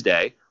on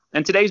Tuesday,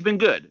 and today's been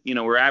good.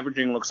 We're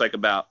averaging, looks like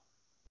about,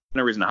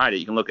 no reason to hide it,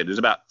 you can look at it, there's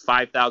about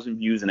 5,000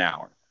 views an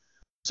hour.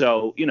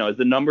 So as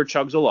the number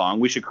chugs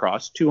along, we should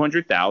cross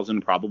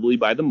 200,000 probably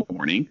by the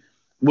morning.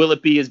 Will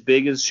it be as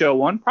big as show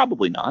 1?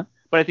 Probably not,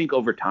 but I think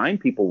over time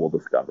people will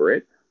discover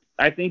it.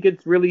 I think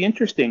it's really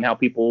interesting how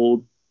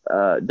people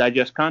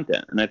digest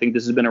content, and I think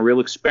this has been a real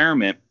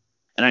experiment.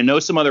 And I know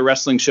some other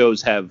wrestling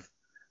shows have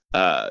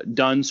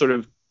done sort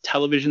of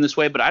television this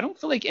way, but I don't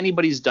feel like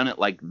anybody's done it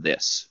like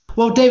this.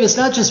 Well, Dave, it's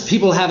not just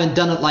people haven't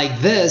done it like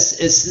this.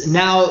 It's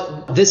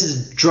now this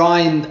is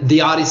drawing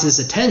the audience's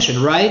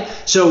attention, right?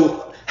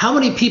 So how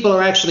many people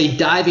are actually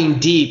diving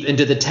deep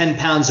into the 10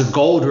 pounds of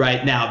gold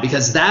right now?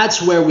 Because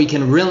that's where we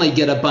can really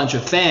get a bunch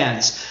of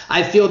fans.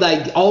 I feel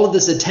like all of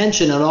this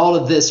attention and all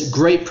of this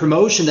great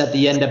promotion that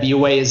the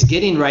NWA is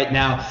getting right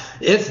now,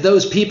 if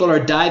those people are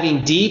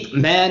diving deep,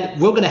 man,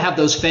 we're going to have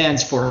those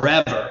fans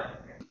forever.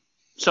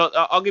 So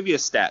I'll give you a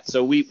stat.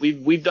 So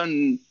we've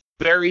done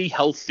very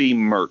healthy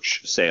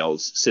merch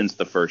sales since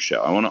the first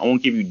show. I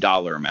won't give you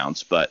dollar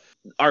amounts, but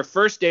our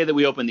first day that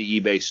we opened the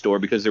eBay store,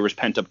 because there was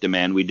pent-up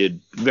demand, we did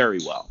very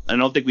well. I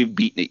don't think we've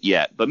beaten it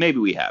yet, but maybe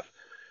we have.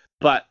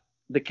 But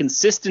the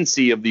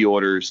consistency of the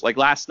orders, like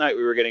last night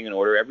we were getting an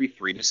order every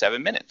 3 to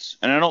 7 minutes.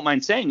 And I don't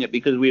mind saying it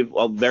because we have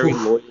a very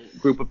loyal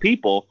group of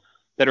people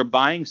that are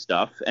buying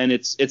stuff, and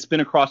it's been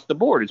across the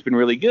board. It's been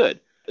really good.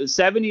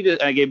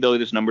 I gave Billy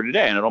this number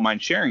today, and I don't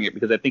mind sharing it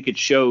because I think it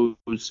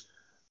shows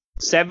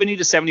 70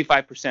 to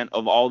 75%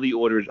 of all the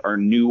orders are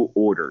new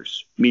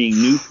orders,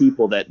 meaning new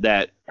people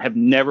that have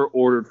never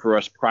ordered for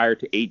us prior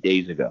to 8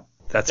 days ago.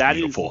 That's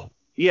beautiful.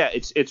 Yeah,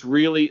 it's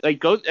really like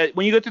go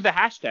when you go through the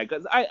hashtag.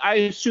 'Cause I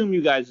assume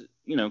you guys,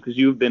 because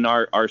you've been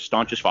our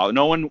staunchest follower.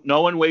 No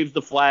one waves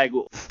the flag.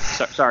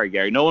 Sorry,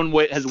 Gary. No one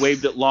has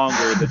waved it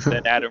longer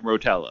than Adam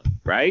Rotella,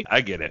 right?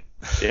 I get it.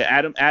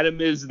 Yeah,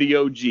 Adam is the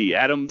OG.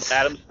 Adam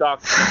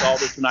stalked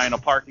Aldous and I in a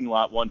parking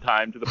lot one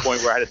time to the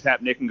point where I had to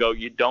tap Nick and go,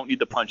 "You don't need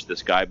to punch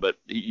this guy, but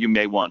you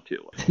may want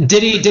to."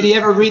 Did he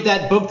ever read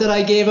that book that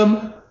I gave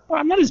him? Well,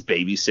 I'm not his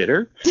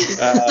babysitter.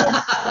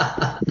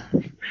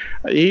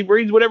 He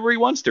reads whatever he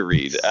wants to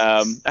read.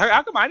 How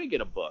come I didn't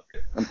get a book?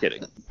 I'm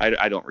kidding.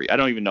 I don't read. I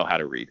don't even know how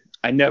to read.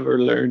 I never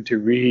learned to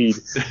read.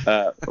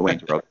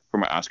 Wayne's World for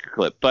my Oscar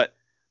clip, but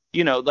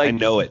I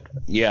know it.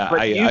 Yeah,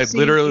 I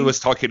literally was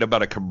talking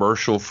about a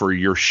commercial for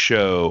your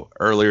show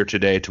earlier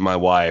today to my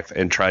wife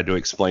and tried to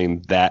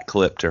explain that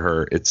clip to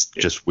her. It's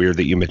just weird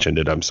that you mentioned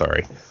it. I'm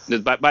sorry.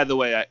 By the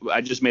way, I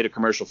just made a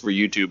commercial for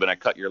YouTube and I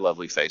cut your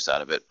lovely face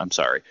out of it. I'm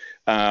sorry.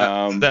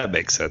 That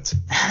makes sense.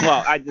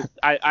 Well,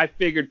 I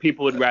figured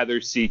people would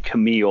rather see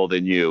Camille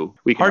than you.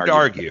 Hard to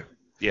argue.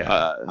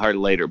 Yeah. Hard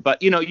later.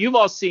 But you've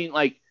all seen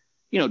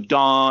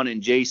Dawn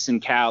and Jason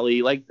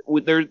Callie. Like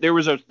there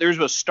was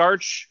a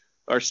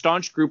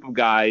staunch group of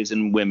guys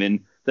and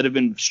women that have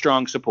been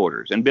strong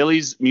supporters, and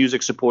Billy's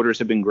music supporters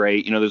have been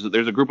great.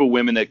 There's a group of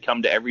women that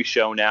come to every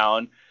show now,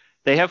 and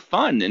they have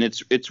fun, and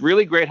it's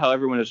really great how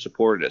everyone has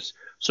supported us.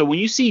 So when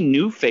you see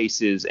new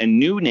faces and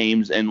new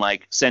names and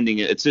sending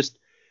it,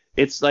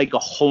 it's like a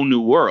whole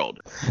new world.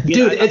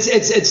 Dude,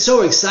 it's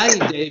so exciting,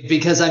 Dave,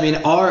 because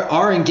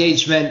our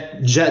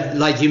engagement,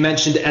 like you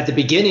mentioned at the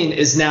beginning,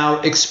 is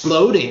now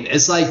exploding.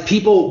 It's like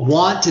people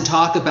want to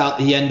talk about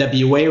the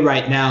NWA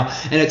right now,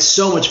 and it's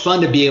so much fun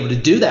to be able to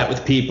do that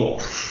with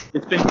people.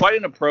 It's been quite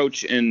an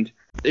approach, and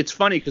it's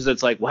funny because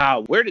it's like,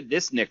 wow, where did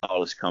this Nick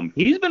Aldis come?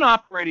 He's been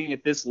operating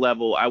at this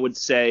level, I would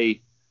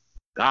say,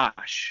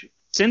 gosh,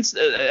 since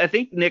I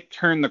think Nick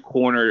turned the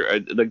corner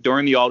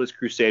during the Aldis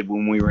Crusade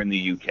when we were in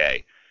the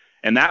UK.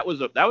 And that was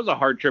a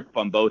hard trip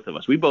on both of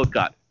us. We both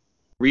got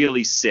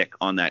really sick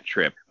on that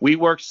trip. We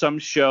worked some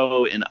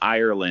show in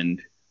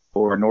Ireland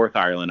or North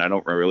Ireland. I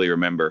don't really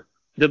remember.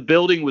 The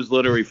building was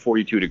literally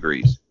 42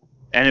 degrees.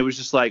 And it was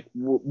just like,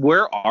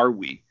 where are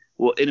we?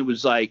 Well, and it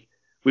was like,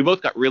 we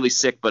both got really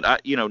sick.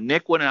 But,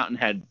 Nick went out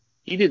and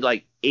he did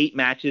 8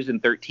 matches in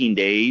 13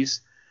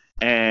 days.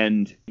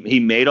 And he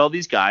made all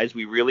these guys.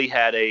 We really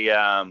had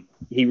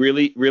he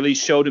really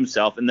showed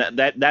himself, and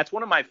that's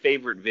one of my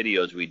favorite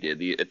videos we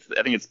did.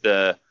 I think it's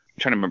I'm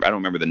trying to remember. I don't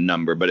remember the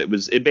number, but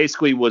it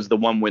basically was the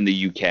one in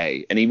the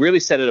UK, and he really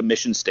set it a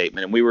mission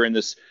statement. And we were in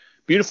this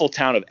beautiful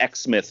town of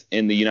Exmouth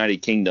in the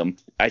United Kingdom.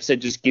 I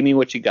said, just give me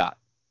what you got.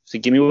 So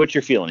give me what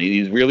you're feeling.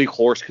 He's really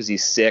hoarse because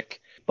he's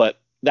sick, but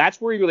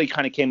that's where he really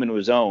kind of came into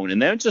his own. And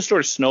then it just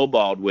sort of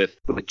snowballed with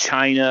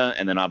China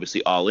and then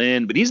obviously All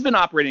In. But he's been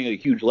operating at a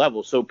huge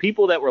level. So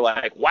people that were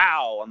like,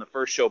 wow, on the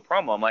first show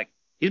promo, I'm like,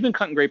 he's been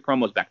cutting great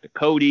promos back to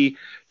Cody,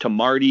 to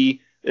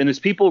Marty. And as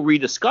people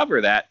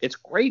rediscover that, it's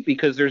great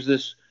because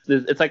there's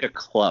it's like a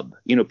club.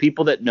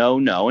 People that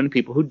know, and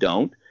people who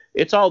don't.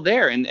 It's all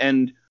there.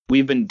 And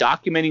we've been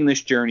documenting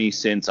this journey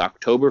since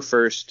October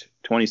 1st,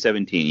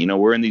 2017.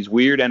 We're in these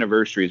weird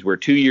anniversaries where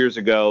 2 years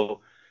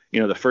ago,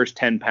 the first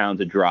 10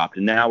 pounds had dropped,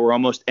 and now we're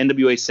almost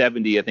NWA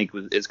 70, I think,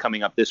 is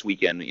coming up this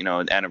weekend,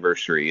 an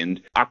anniversary.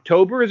 And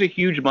October is a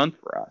huge month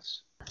for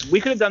us. We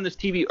could have done this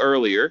TV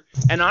earlier,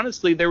 and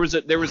honestly, there was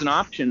an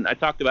option. I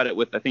talked about it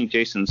with, I think,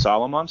 Jason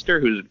Solomonster,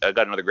 who's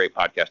got another great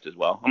podcast as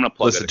well. I'm going to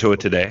plug Listen to it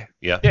today.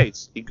 Yeah,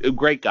 he's a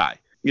great guy.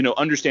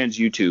 Understands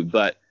YouTube.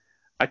 But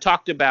I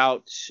talked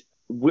about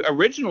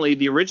originally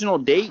the original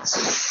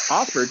dates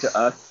offered to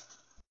us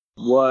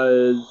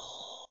was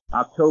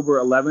October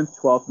 11th,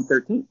 12th, and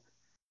 13th.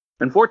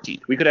 And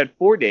 14th. We could have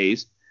 4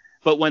 days,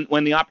 but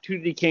when the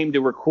opportunity came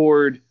to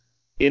record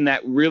in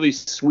that really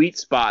sweet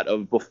spot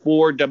of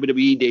before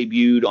WWE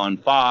debuted on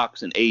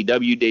Fox and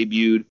AEW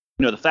debuted,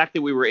 the fact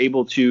that we were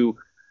able to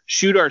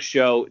shoot our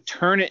show,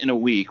 turn it in a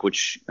week,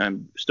 which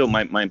I'm still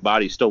my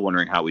body's still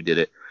wondering how we did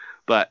it,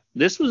 but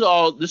this was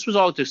all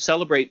to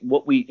celebrate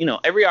what we,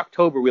 every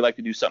October we like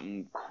to do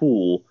something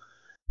cool,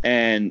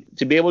 and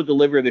to be able to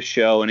deliver the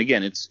show, and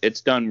again,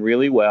 it's done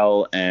really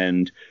well,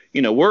 and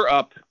we're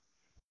up.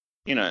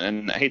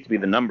 And I hate to be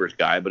the numbers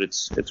guy, but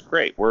it's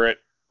great. We're at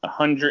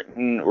 100,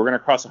 and we're going to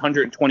cross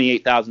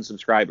 128,000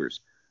 subscribers.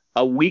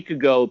 A week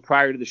ago,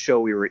 prior to the show,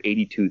 we were at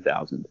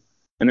 82,000,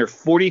 and there are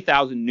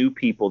 40,000 new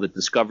people that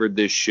discovered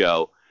this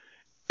show.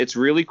 It's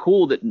really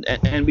cool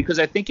and because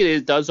I think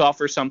it does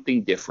offer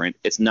something different.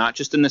 It's not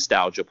just a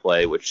nostalgia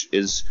play, which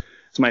it's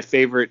my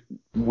favorite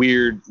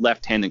weird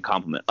left-handed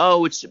compliment.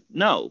 Oh,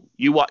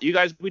 you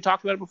guys, we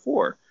talked about it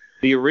before.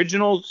 The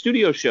original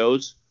studio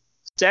shows.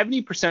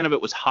 70% of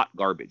it was hot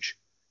garbage.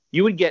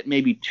 You would get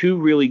maybe 2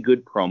 really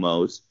good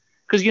promos.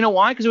 Because you know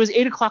why? Because it was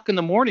 8 o'clock in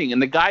the morning,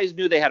 and the guys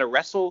knew they had to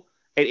wrestle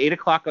at 8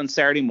 o'clock on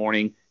Saturday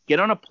morning, get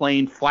on a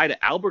plane, fly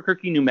to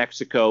Albuquerque, New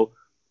Mexico,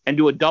 and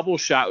do a double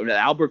shot with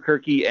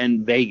Albuquerque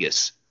and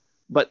Vegas.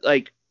 But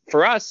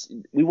for us,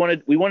 we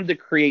wanted to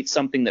create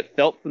something that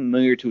felt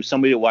familiar to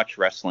somebody to watch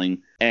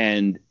wrestling,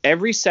 and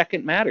every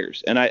second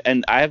matters. And I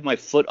have my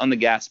foot on the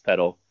gas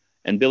pedal,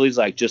 and Billy's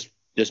like, just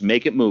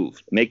make it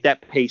move, make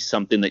that pace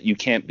something that you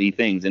can't be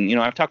things. And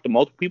I've talked to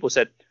multiple people who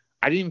said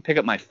I didn't even pick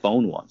up my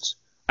phone once.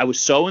 I was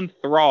so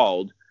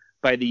enthralled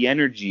by the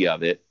energy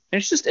of it,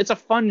 and it's a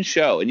fun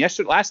show. And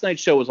last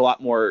night's show was a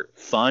lot more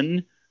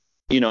fun,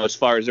 as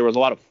far as there was a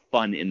lot of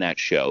fun in that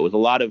show.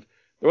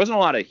 There wasn't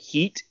a lot of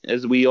heat,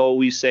 as we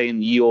always say in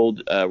the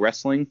old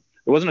wrestling.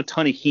 There wasn't a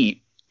ton of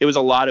heat. It was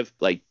a lot of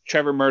like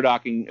Trevor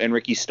Murdoch and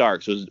Ricky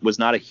Starks was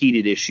not a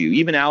heated issue.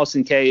 Even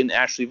Allison Kay and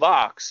Ashley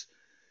Vox,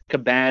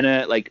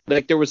 Cabana, like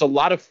there was a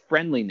lot of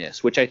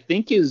friendliness, which I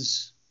think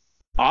is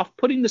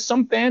off-putting to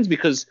some fans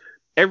because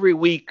every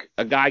week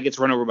a guy gets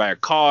run over by a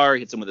car,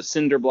 hits him with a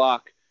cinder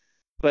block.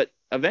 But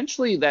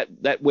eventually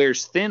that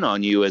wears thin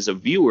on you as a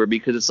viewer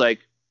because it's like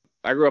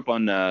I grew up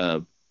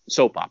on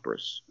soap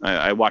operas.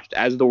 I watched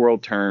As the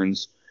World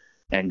Turns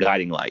and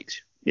Guiding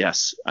Light.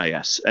 Yes.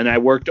 And I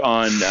worked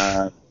on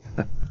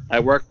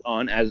what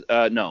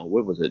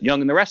was it?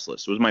 Young and the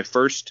Restless. It was my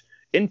first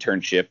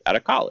internship out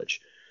of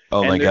college.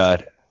 Oh my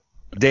God.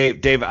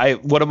 Dave,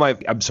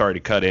 I'm sorry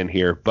to cut in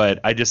here, but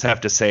I just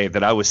have to say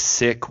that I was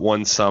sick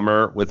one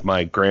summer with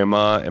my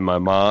grandma and my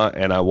ma,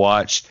 and I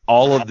watched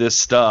all of this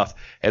stuff.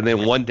 And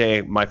then one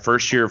day, my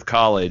first year of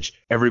college,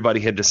 everybody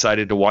had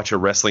decided to watch a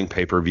wrestling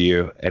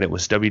pay-per-view, and it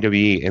was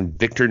WWE, and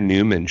Victor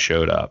Newman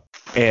showed up.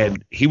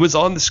 And he was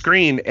on the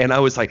screen, and I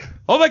was like,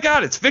 oh my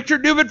God, it's Victor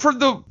Newman from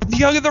the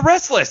Young and the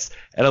Restless.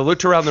 And I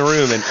looked around the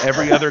room, and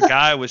every other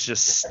guy was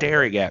just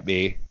staring at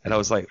me. And I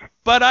was like,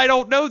 but I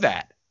don't know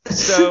that.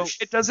 So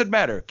it doesn't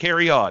matter.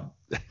 Carry on.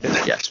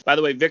 Yes. By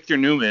the way, Victor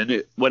Newman,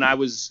 this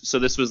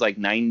was like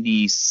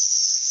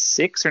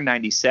 96 or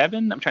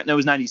 97. It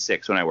was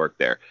 96 when I worked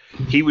there.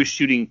 He was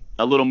shooting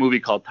a little movie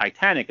called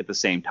Titanic at the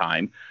same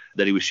time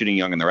that he was shooting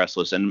Young and the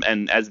Restless.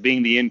 And as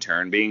being the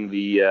intern, being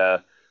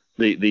the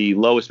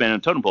lowest man on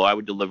the totem pole, I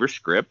would deliver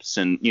scripts,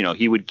 and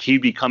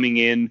he'd be coming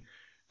in,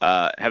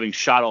 having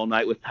shot all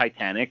night with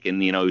Titanic,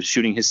 and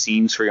shooting his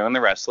scenes for Young and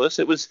the Restless.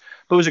 It was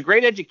a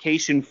great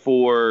education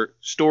for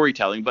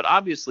storytelling. But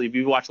obviously, if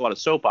you watch a lot of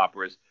soap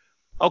operas,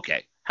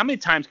 okay, how many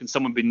times can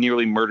someone be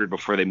nearly murdered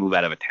before they move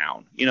out of a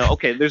town?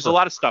 Okay, there's a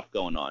lot of stuff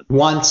going on.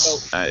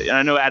 Once. And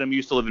I know Adam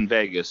used to live in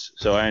Vegas,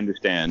 so I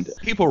understand.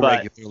 People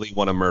regularly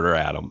want to murder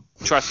Adam.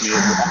 Trust me,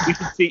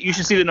 you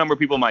should see the number of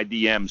people in my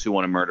DMs who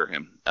want to murder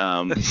him.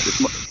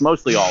 It's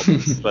mostly all,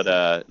 but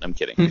I'm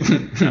kidding,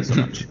 not so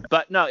much.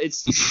 But no,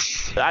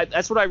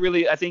 that's what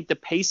I think the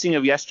pacing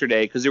of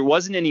yesterday, because there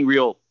wasn't any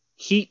real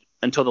heat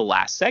until the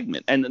last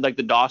segment, and like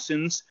the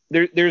Dawsons,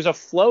 there's a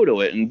flow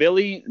to it, and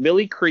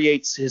Billy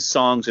creates his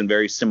songs in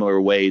very similar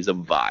ways of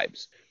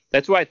vibes.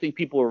 That's why I think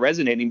people are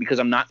resonating, because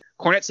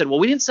Cornette said, well,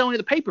 we didn't sell any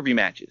of the pay-per-view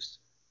matches.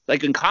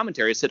 Like in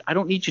commentary, I said, I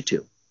don't need you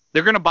to.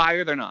 They're going to buy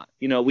or they're not.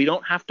 We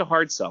don't have to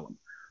hard sell them.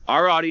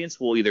 Our audience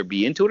will either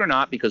be into it or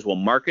not, because we'll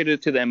market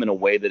it to them in a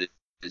way that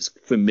is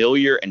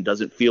familiar and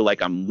doesn't feel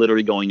like I'm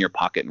literally going in your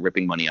pocket and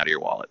ripping money out of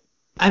your wallet.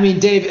 I mean,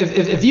 Dave,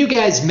 if you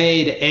guys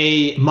made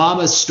a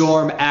Mama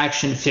Storm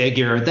action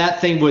figure, that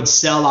thing would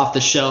sell off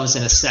the shelves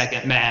in a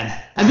second, man.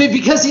 I mean,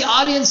 because the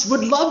audience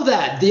would love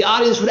that. The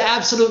audience would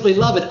absolutely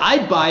love it.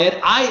 I'd buy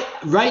it.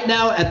 Right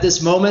now, at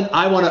this moment,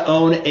 I want to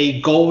own a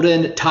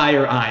golden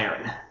tire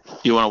iron.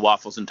 You want a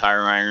Waffles and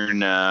Tire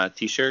Iron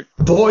t-shirt?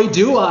 Boy,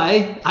 do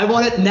I. I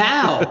want it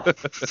now.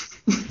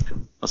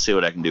 I'll see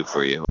what I can do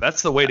for you.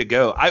 That's the way to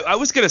go. I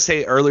was going to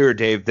say earlier,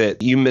 Dave,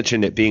 that you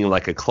mentioned it being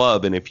like a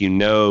club, and if you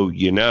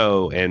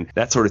know, and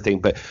that sort of thing.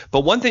 But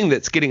one thing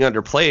that's getting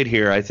underplayed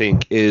here, I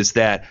think, is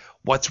that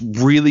what's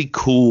really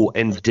cool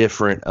and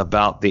different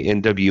about the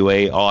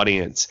NWA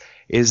audience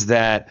is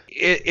that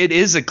it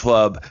is a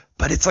club,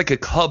 but it's like a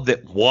club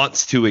that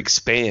wants to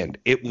expand.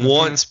 It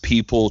wants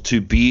people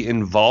to be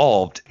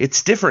involved.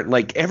 It's different.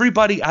 Like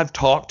everybody I've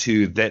talked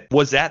to that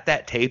was at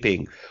that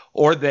taping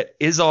or that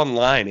is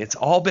online, it's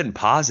all been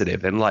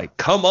positive and like,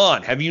 come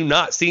on, have you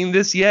not seen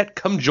this yet?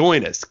 Come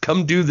join us.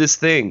 Come do this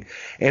thing.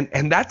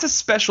 And that's a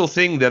special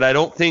thing that I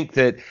don't think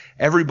that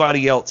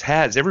everybody else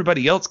has.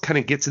 Everybody else kind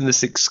of gets in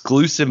this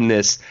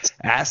exclusiveness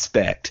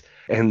aspect.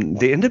 And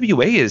the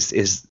NWA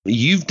is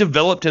you've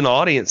developed an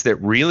audience that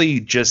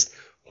really just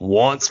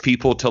wants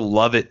people to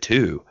love it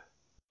too.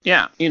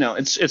 Yeah,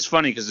 it's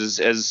funny because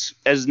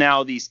as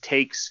now these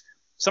takes,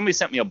 somebody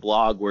sent me a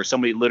blog where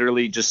somebody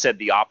literally just said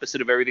the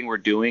opposite of everything we're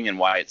doing and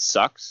why it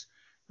sucks.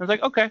 I was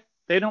like, okay,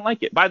 they don't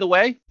like it. By the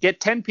way, get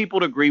 10 people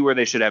to agree where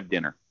they should have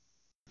dinner.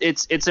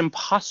 It's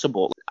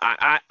impossible.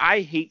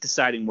 I hate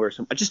deciding where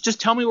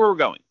just tell me where we're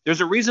going.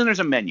 There's a reason there's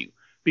a menu.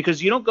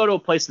 Because you don't go to a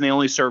place and they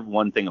only serve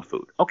one thing of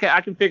food. Okay,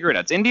 I can figure it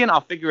out. It's Indian,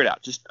 I'll figure it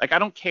out. Just like I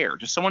don't care.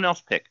 Just someone else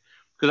pick.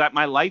 Because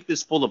my life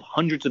is full of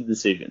hundreds of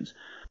decisions.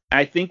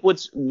 I think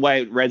why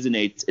it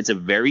resonates, it's a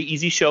very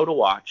easy show to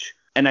watch.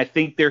 And I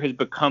think there has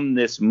become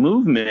this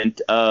movement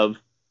of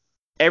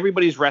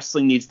everybody's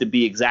wrestling needs to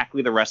be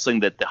exactly the wrestling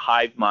that the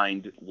hive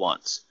mind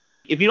wants.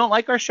 If you don't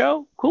like our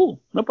show,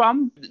 cool, no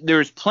problem.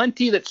 There's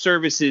plenty that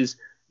services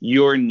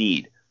your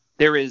need.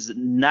 There is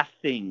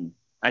nothing.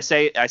 I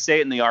say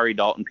it in the Ari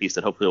Dalton piece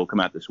that hopefully will come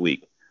out this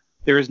week.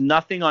 There is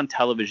nothing on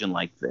television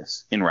like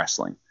this in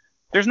wrestling.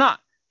 There's not.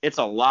 It's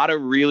a lot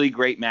of really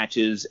great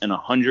matches and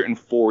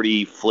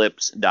 140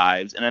 flips,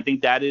 dives, and I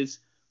think it's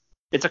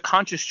a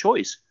conscious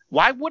choice.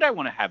 Why would I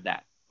want to have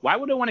that? Why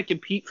would I want to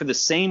compete for the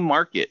same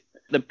market?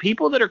 The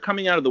people that are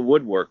coming out of the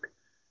woodwork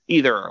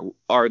either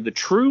are the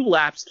true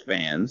lapsed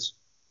fans,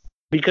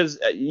 because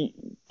all you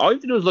have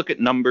to do is look at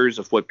numbers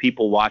of what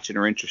people watch and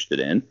are interested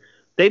in.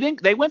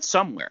 They went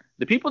somewhere.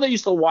 The people that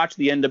used to watch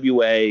the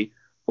NWA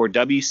or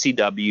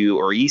WCW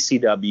or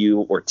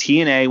ECW or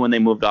TNA when they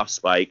moved off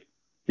Spike,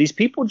 these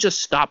people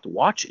just stopped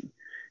watching.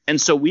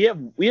 And so we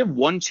have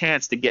one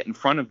chance to get in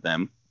front of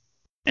them.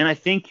 And I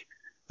think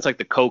it's like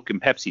the Coke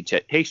and Pepsi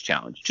taste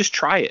challenge. Just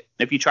try it.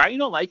 If you try it, you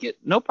don't like it,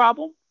 no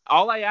problem.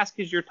 All I ask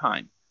is your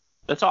time.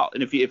 That's all.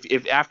 And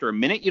if after a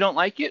minute you don't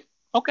like it,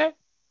 okay.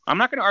 I'm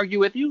not going to argue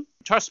with you.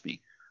 Trust me.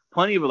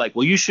 Plenty of it like,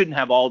 well, you shouldn't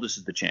have Aldis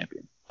as the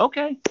champion.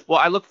 Okay. Well,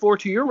 I look forward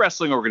to your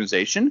wrestling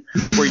organization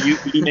where you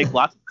make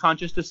lots of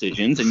conscious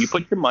decisions and you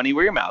put your money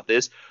where your mouth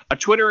is. A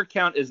Twitter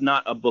account is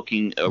not a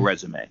booking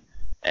resume.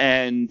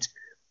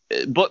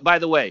 But by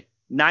the way,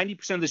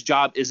 90% of this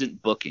job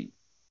isn't booking.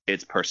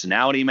 It's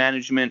personality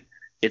management.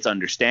 It's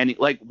understanding.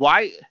 Like,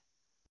 why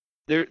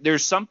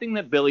there's something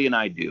that Billy and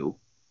I do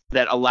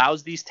that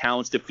allows these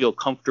talents to feel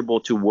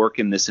comfortable to work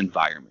in this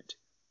environment.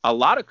 A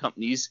lot of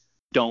companies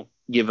don't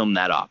give them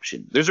that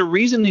option. There's a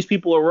reason these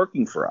people are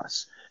working for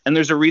us. And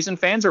there's a reason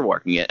fans are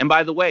working it. And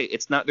by the way,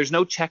 there's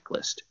no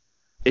checklist.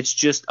 It's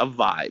just a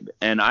vibe.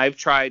 And I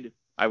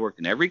worked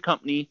in every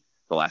company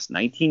the last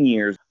 19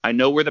 years. I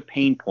know where the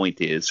pain point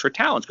is for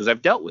talents because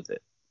I've dealt with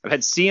it. I've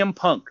had CM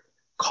Punk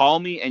call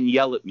me and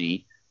yell at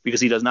me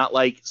because he does not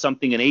like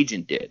something an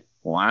agent did.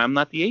 Well, I'm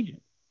not the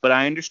agent, but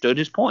I understood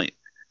his point.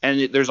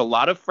 And there's a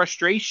lot of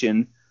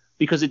frustration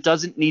because it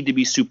doesn't need to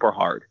be super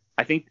hard.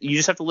 I think you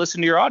just have to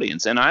listen to your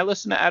audience. And I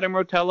listen to Adam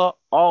Rotella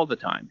all the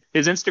time.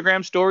 His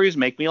Instagram stories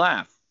make me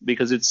laugh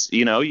because it's,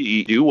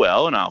 you do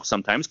well, and I'll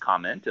sometimes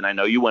comment. And I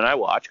know you when I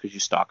watch because you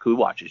stalk who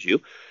watches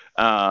you.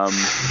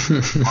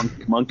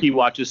 Monkey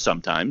watches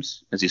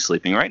sometimes as he's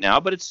sleeping right now,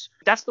 but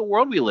that's the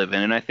world we live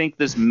in. And I think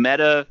this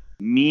meta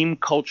meme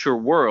culture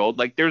world,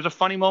 like there's a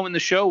funny moment in the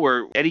show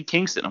where Eddie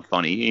Kingston,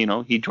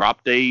 he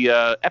dropped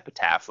a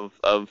epitaph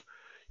of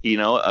he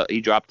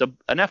dropped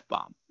an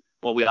F-bomb.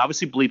 Well, we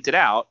obviously bleeped it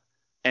out.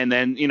 And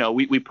then,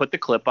 we put the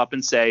clip up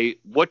and say,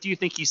 what do you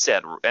think he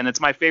said? And it's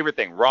my favorite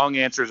thing. Wrong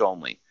answers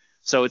only.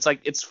 So it's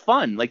like, it's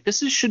fun. Like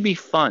should be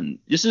fun.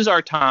 This is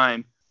our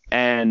time.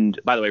 And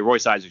by the way,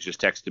 Royce Isaacs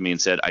just texted me and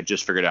said, I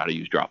just figured out how to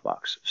use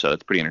Dropbox. So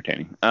that's pretty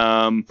entertaining.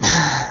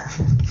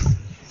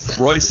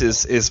 Royce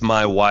is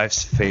my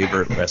wife's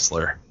favorite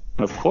wrestler.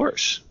 Of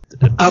course.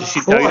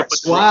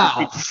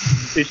 Wow.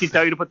 Did she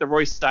tell you to put the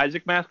Royce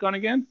Isaac mask on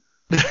again?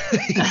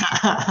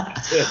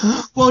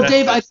 Well,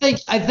 Dave, I think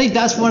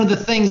that's one of the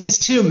things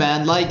too,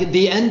 man. Like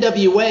the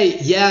NWA,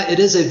 yeah, it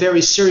is a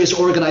very serious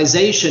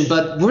organization,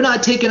 but we're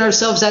not taking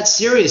ourselves that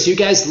serious. You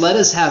guys let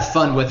us have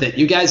fun with it.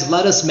 You guys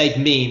let us make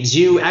memes.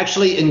 You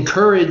actually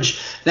encourage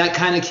that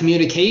kind of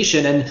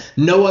communication, and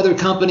no other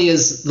company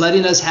is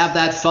letting us have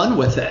that fun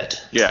with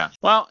it. Yeah.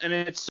 Well, and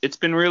it's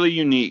been really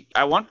unique.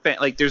 I want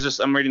there's this.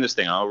 I'm reading this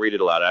thing. I'll read it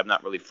aloud. I've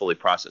not really fully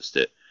processed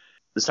it.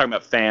 It's talking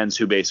about fans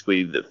who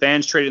the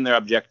fans traded their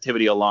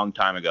objectivity a long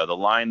time ago. The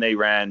line they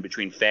ran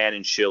between fan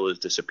and shill has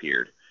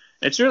disappeared.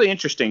 And it's really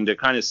interesting to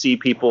kind of see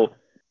people,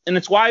 and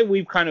it's why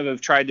we've kind of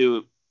have tried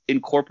to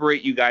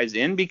incorporate you guys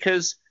in,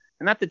 because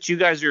not that you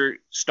guys are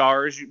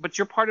stars, but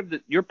you're part of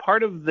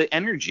the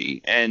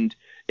energy. And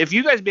if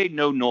you guys made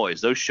no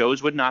noise, those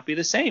shows would not be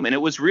the same. And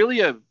it was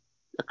really a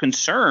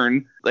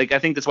concern. Like, I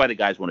think that's why the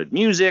guys wanted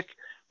music.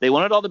 They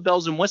wanted all the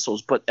bells and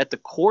whistles, but at the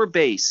core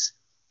base,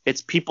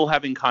 it's people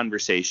having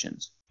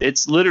conversations.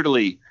 It's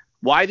literally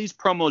why these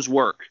promos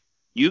work.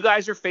 You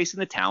guys are facing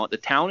the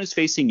talent is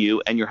facing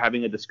you, and you're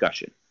having a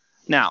discussion.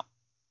 Now,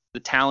 the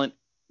talent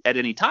at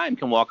any time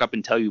can walk up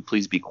and tell you,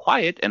 please be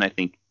quiet, and I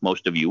think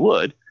most of you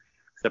would,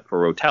 except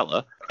for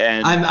Rotella.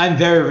 And I'm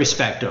very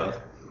respectful.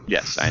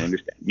 Yes, I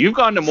understand. You've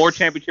gone to more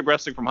Championship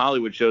Wrestling from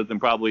Hollywood shows than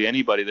probably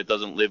anybody that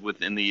doesn't live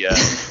within the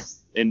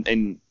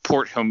in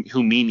Port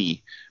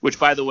Humini, which,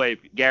 by the way,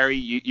 Gary,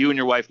 you and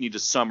your wife need to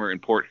summer in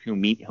Port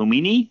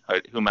Humini.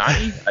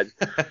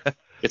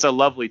 It's a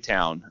lovely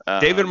town.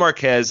 David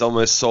Marquez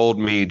almost sold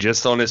me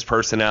just on his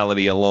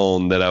personality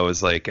alone that I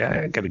was like,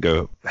 I got to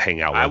go hang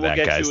out with that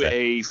guy. I will get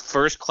you a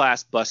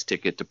first-class bus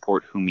ticket to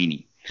Port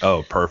Humini.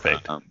 Oh,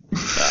 perfect.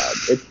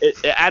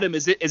 Adam,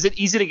 is it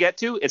easy to get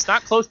to? It's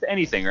not close to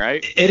anything,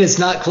 right? It is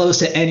not close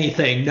to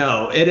anything.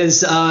 No, it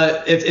is.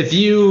 If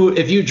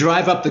you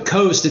drive up the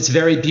coast, it's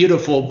very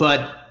beautiful,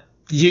 but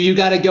you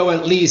got to go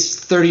at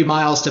least 30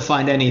 miles to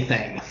find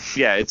anything.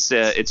 Yeah,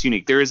 it's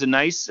unique. There is a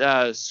nice.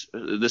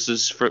 This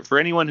is for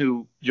anyone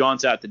who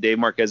jaunts out to Dave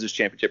Marquez's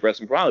Championship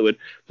Wrestling for Hollywood.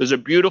 There's a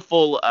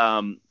beautiful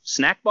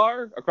snack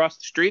bar across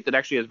the street that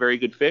actually has very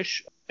good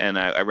fish, and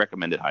I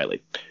recommend it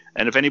highly.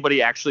 And if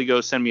anybody actually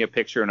goes, send me a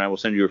picture and I will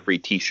send you a free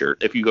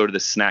T-shirt if you go to the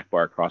snack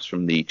bar across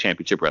from the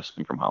Championship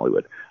Wrestling from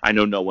Hollywood. I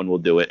know no one will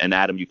do it. And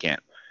Adam, you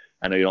can't.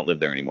 I know you don't live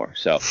there anymore.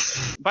 So,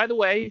 by the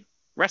way,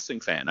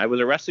 wrestling fan. I was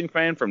a wrestling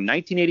fan from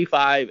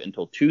 1985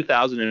 until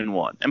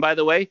 2001. And by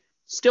the way,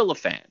 still a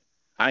fan.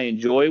 I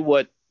enjoy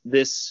what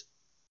this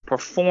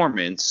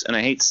performance, and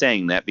I hate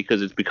saying that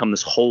because it's become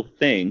this whole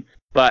thing,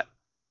 but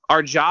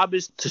our job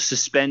is to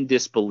suspend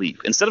disbelief.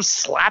 Instead of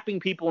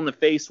slapping people in the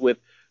face with,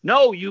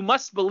 no, you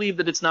must believe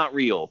that it's not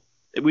real.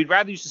 We'd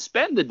rather you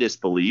suspend the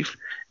disbelief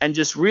and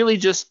just really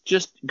just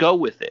go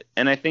with it.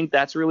 And I think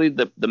that's really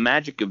the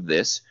magic of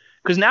this.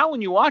 Because now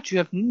when you watch, you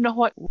have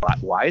no idea.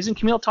 Why isn't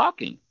Camille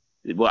talking?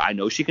 Well, I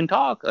know she can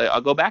talk.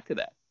 I'll go back to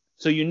that.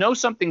 So you know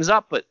something's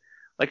up, but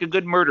like a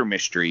good murder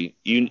mystery,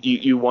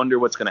 you wonder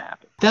what's going to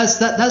happen.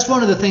 That's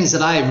one of the things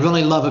that I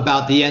really love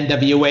about the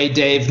NWA,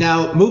 Dave.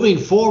 Now, moving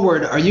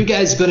forward, are you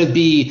guys going to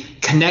be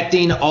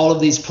connecting all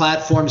of these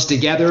platforms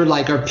together?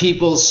 Like, are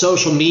people's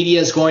social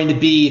medias going to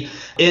be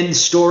in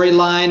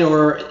storyline,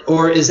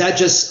 or is that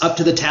just up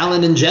to the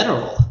talent in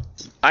general?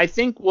 I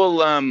think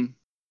we'll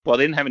well,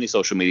 they didn't have any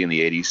social media in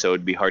the 80s, so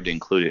it'd be hard to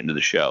include it into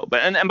the show.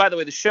 But and by the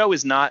way, the show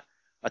is not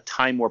a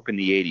time warp in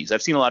the 80s.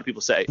 I've seen a lot of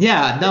people say,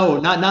 yeah, no,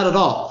 not at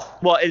all.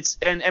 Well, it's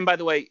and by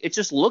the way, it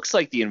just looks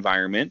like the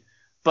environment,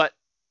 but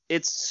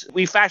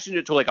we fashioned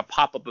it to like a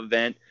pop-up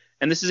event,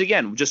 and this is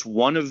again just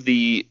one of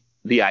the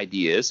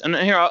ideas. And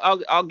here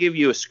I'll give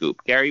you a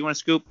scoop. Gary, you want a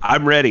scoop?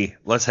 I'm ready.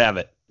 Let's have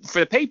it. For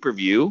the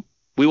pay-per-view,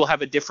 we will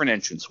have a different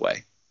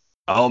entranceway.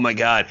 Oh my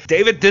God,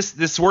 David,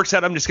 this works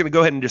out. I'm just going to go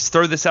ahead and just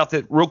throw this out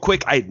there real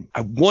quick. I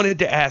wanted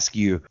to ask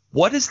you,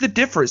 what is the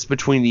difference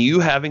between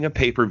you having a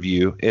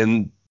pay-per-view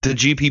and the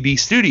GPB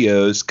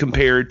studios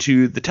compared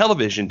to the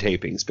television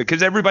tapings?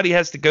 Because everybody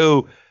has to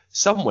go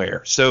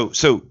somewhere. So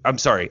I'm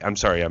sorry.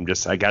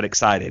 I got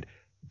excited.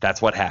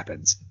 That's what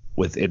happens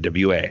with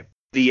NWA.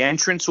 The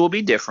entrance will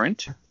be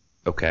different.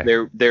 Okay.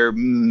 There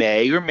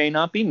may or may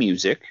not be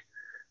music.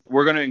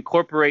 We're going to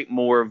incorporate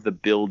more of the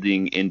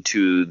building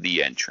into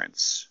the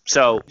entrance.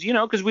 So,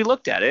 because we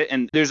looked at it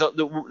and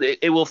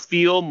it will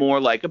feel more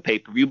like a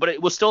pay-per-view, but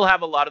it will still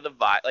have a lot of the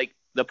vibe. Like,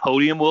 the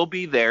podium will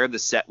be there. The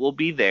set will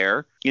be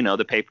there.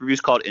 The pay-per-view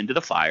is called Into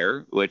the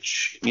Fire,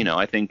 which,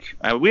 I think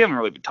we haven't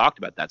really talked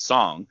about that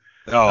song.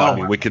 I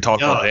mean, we could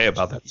talk all day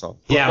about that song.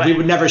 Yeah, we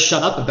would never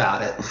shut up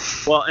about it.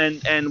 Well,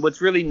 and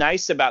what's really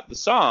nice about the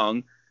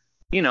song,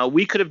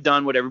 we could have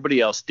done what everybody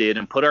else did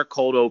and put our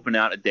cold open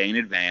out a day in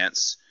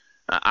advance.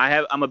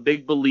 I'm a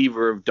big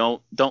believer of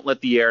don't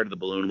let the air to the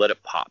balloon, let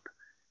it pop.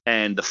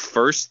 And the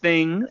first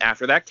thing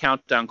after that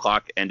countdown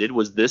clock ended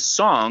was this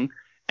song.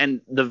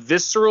 And the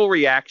visceral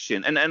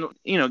reaction, and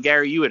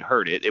Gary, you had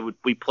heard it.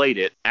 We played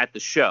it at the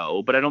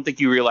show, but I don't think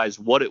you realized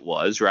what it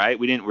was, right?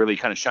 We didn't really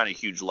kind of shine a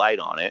huge light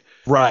on it.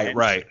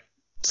 Right.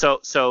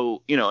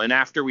 So and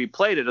after we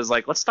played it, I was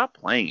like, let's stop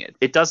playing it.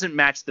 It doesn't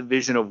match the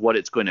vision of what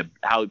it's going to,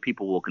 how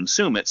people will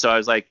consume it. So I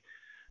was like,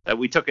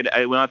 we took it.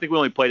 I think we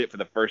only played it for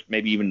the first,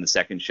 maybe even the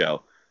second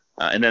show.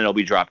 And then it'll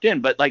be dropped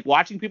in. But like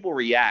watching people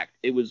react,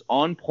 it was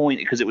on point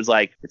because it was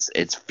like,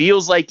 it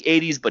feels like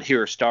 80s, but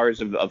here are stars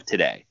of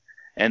today.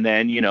 And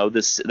then,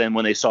 then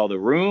when they saw the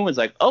room, it's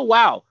like, oh,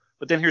 wow.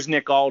 But then here's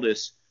Nick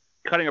Aldis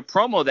cutting a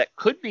promo that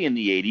could be in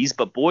the 80s.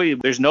 But, boy,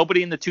 there's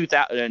nobody in the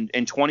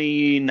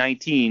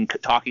 2019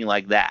 talking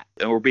like that.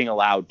 And we're being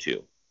allowed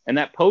to. And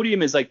that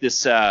podium is like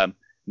this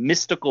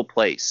mystical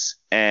place.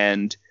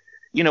 And,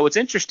 what's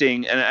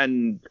interesting,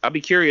 and I'll be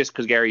curious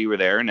because, Gary, you were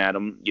there, and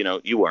Adam,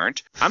 you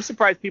weren't. I'm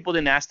surprised people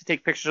didn't ask to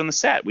take pictures on the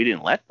set. We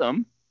didn't let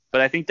them. But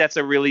I think that's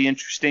a really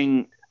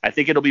interesting – I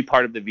think it'll be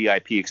part of the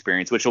VIP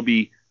experience, which will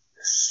be –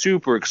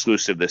 super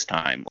exclusive this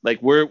time.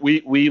 Like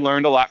we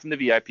learned a lot from the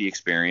VIP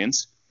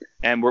experience,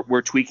 and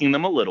we're tweaking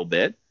them a little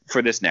bit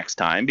for this next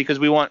time because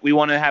we want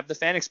to have the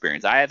fan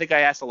experience. I think I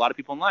asked a lot of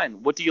people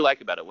online, what do you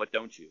like about it? What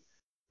don't you?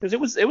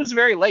 Because it was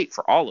very late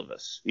for all of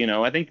us.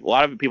 I think a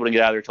lot of people didn't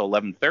get out of there till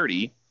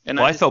 11:30. And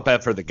I felt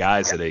bad for the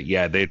guys that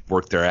they'd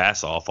worked their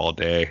ass off all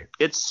day.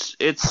 It's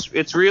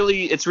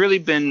really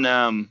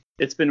been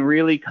it's been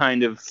really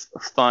kind of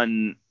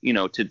fun,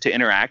 to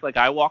interact. Like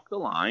I walked the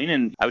line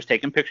and I was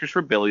taking pictures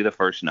for Billy the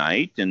first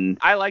night, and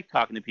I like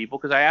talking to people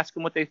because I ask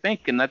them what they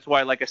think, and that's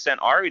why I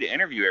sent Ari to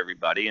interview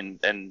everybody,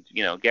 and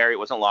Gary, it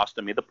wasn't lost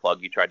on me the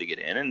plug you tried to get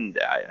in, and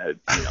it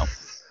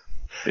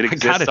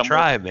exists. I gotta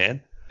try,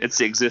 man.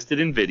 It's existed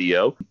in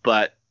video,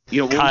 but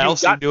Kyle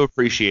seemed to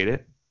appreciate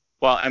it.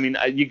 Well, I mean,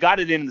 you got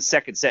it in the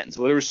second sentence.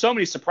 Well, there were so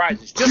many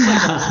surprises, just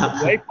like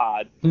the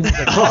Way-Pod.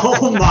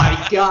 Oh,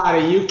 my God.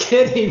 Are you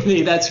kidding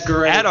me? That's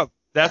great. Adam,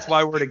 that's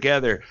why we're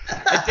together.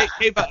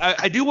 Dave,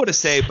 I do want to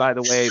say, by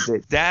the way,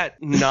 that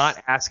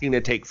not asking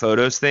to take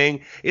photos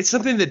thing, it's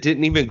something that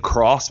didn't even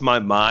cross my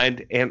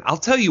mind. And I'll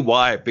tell you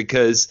why,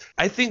 because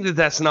I think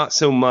that's not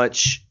so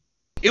much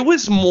 – it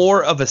was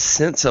more of a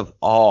sense of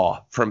awe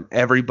from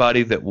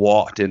everybody that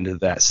walked into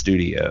that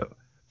studio.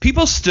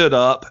 People stood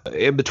up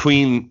in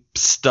between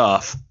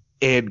stuff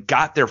and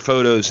got their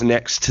photos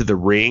next to the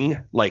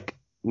ring, like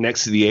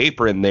next to the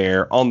apron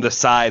there on the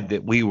side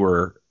that we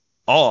were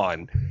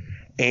on.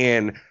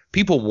 And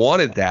people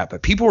wanted that,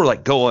 but people were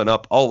like going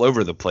up all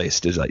over the place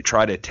to like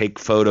try to take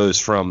photos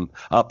from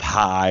up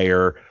high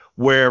or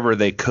wherever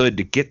they could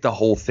to get the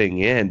whole thing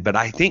in. But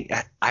I think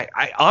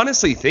I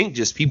honestly think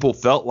just people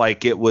felt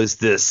like it was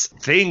this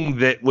thing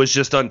that was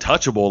just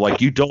untouchable.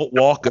 Like you don't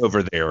walk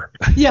over there.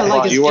 Yeah,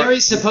 like is Gary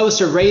supposed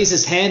to raise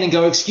his hand and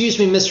go, "Excuse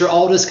me, Mr.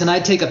 Aldis, can I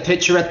take a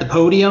picture at the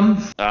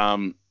podium?"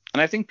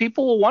 And I think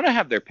people will want to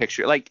have their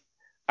picture. Like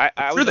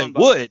I sure they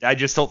would. I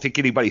just don't think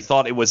anybody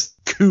thought it was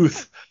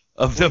couth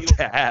of them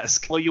to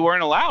ask. Well, you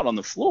weren't allowed on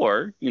the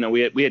floor. You know,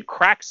 we had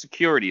crack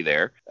security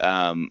there.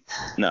 No,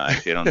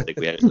 actually, I don't think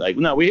we had. Like,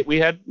 no, we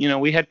had. You know,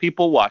 we had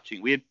people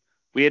watching. We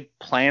had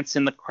plants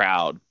in the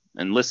crowd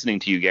and listening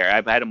to you, Gary.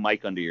 I've had a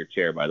mic under your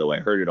chair, by the way. I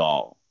heard it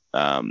all.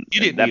 You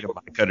didn't need a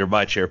mic under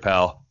my chair,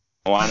 pal.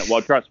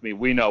 Well, trust me,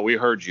 we know. We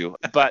heard you.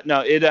 But no,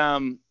 it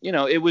you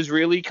know, it was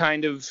really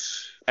kind of.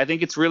 I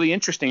think it's really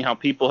interesting how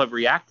people have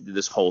reacted to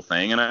this whole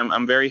thing, and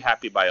I'm very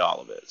happy by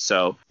all of it.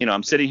 So, you know,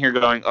 I'm sitting here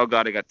going, oh,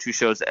 God, I got 2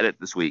 shows to edit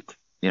this week,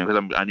 you know,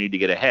 because I need to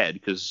get ahead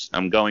because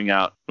I'm going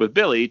out with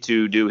Billy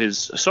to do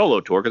his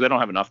solo tour because I don't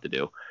have enough to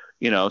do,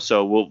 you know,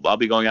 so I'll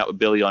be going out with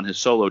Billy on his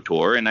solo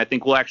tour, and I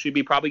think we'll actually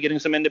be probably getting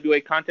some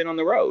NWA content on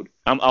the road.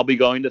 I'll be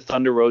going to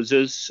Thunder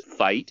Rosa's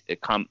fight, the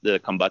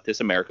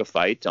Combates America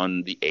fight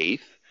on the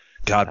 8th.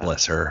 God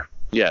bless her.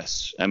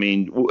 Yes, I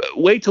mean,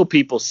 wait till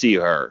people see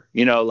her.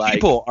 You know, like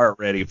people aren't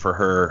ready for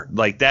her.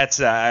 Like that's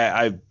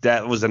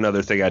that was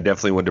another thing I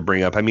definitely wanted to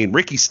bring up. I mean,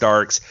 Ricky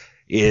Starks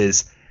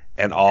is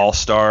an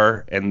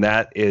all-star, and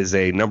that is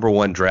a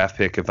 #1 draft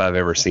pick if I've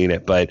ever seen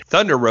it. But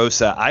Thunder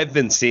Rosa, I've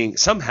been seeing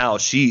somehow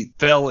she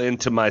fell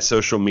into my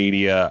social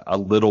media a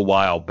little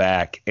while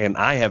back, and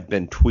I have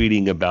been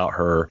tweeting about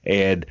her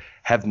and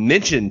have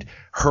mentioned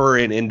her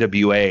in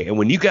NWA. And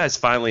when you guys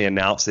finally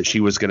announced that she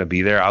was going to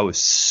be there, I was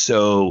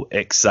so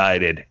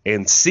excited.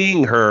 And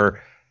seeing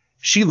her,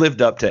 she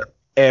lived up to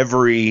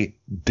every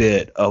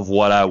bit of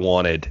what I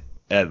wanted.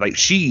 Like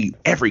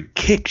every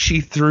kick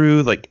she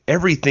threw, like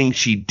everything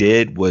she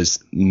did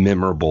was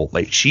memorable.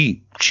 Like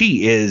she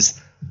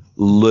is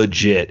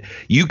legit.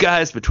 You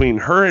guys, between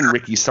her and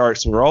Ricky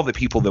Starks, are all the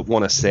people that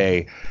want to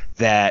say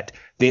that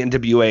the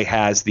NWA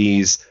has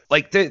these,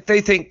 like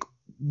they think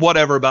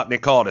whatever about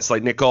Nick Aldis.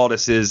 Like Nick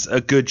Aldis is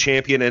a good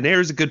champion and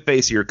there's a good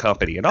face of your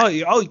company. And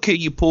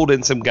you pulled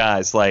in some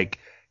guys like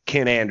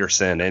Ken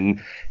Anderson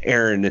and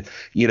Aaron,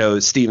 you know,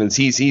 Stevens.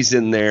 He's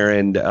in there,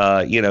 and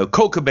you know,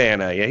 Cole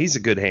Cabana, yeah, he's a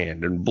good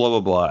hand, and blah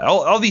blah blah.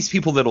 All these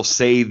people that'll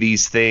say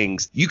these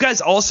things. You guys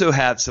also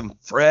have some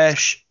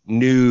fresh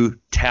new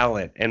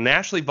talent, and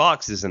Ashley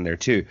Vox is in there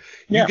too.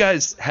 Yeah. You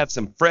guys have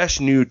some fresh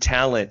new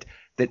talent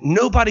that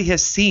nobody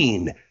has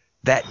seen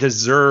that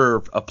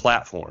deserve a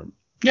platform.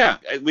 Yeah,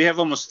 we have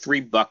almost 3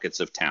 buckets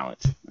of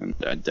talent,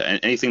 and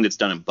anything that's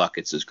done in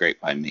buckets is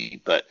great by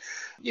me. But,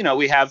 you know,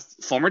 we have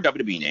former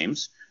WWE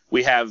names.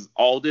 We have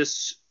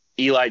Aldis,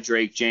 Eli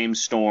Drake,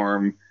 James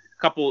Storm,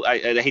 a couple, I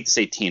hate to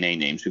say TNA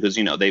names because,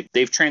 you know,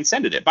 they've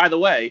transcended it. By the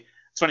way,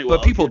 it's funny.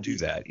 But people do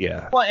that,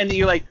 yeah. Well, and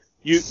you're like,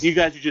 you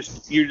guys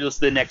you're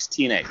just the next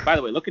TNA. By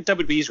the way, look at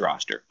WWE's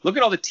roster. Look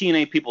at all the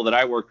TNA people that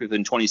I worked with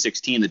in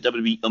 2016 that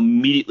WWE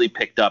immediately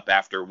picked up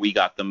after we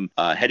got them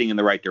heading in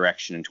the right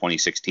direction in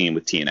 2016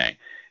 with TNA.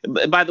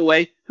 By the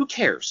way, who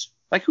cares?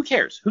 Like, who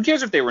cares? Who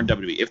cares if they were in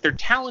WWE? If they're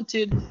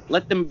talented,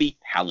 let them be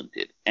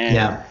talented.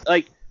 And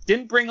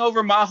didn't bring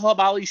over Mahab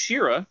Ali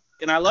Shira,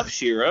 and I love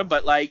Shira,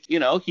 but like, you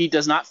know, he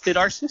does not fit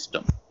our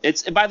system.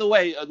 It's, by the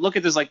way, look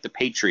at this like the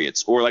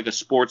Patriots or like a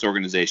sports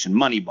organization,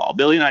 Moneyball.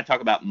 Billy and I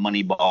talk about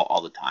Moneyball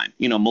all the time.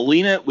 You know,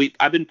 Melina,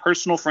 I've been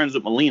personal friends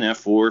with Melina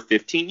for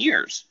 15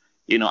 years.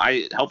 You know,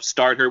 I helped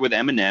start her with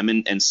Eminem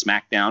and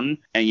SmackDown,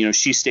 and, you know,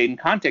 she stayed in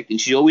contact, and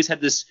she always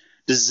had this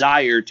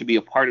desire to be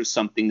a part of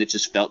something that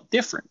just felt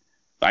different.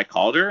 I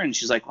called her, and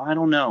she's like, well, I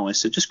don't know. I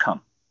said, just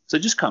come.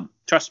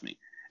 Trust me.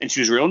 And she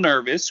was real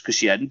nervous because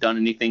she hadn't done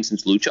anything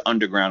since Lucha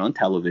Underground on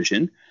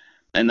television.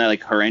 And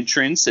like her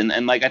entrance,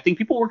 and like I think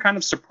people were kind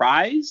of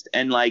surprised,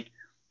 and like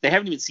they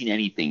haven't even seen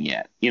anything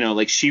yet. You know,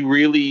 like she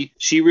really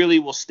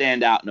will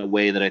stand out in a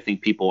way that I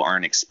think people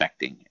aren't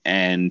expecting.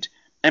 And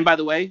by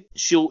the way,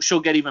 she'll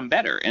get even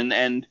better.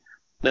 And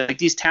like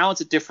these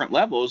talents at different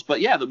levels. But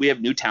yeah, we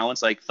have new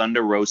talents like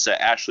Thunder Rosa,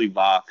 Ashley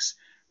Vox,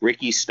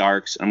 Ricky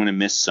Starks. I'm going to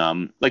miss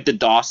some. Like the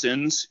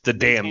Dawsons. The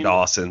damn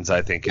Dawsons,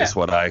 I think, is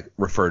what I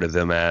refer to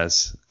them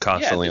as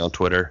constantly on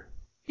Twitter.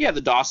 Yeah,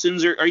 the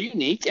Dawsons are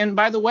unique. And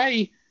by the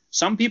way,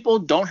 some people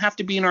don't have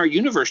to be in our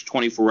universe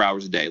 24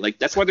 hours a day. Like,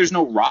 that's why there's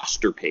no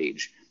roster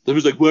page. It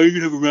was like, why are you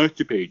going to have a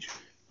roster page?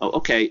 Oh,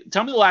 okay.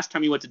 Tell me the last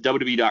time you went to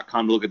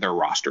WWE.com to look at their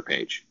roster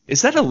page.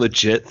 Is that a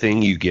legit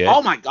thing you get?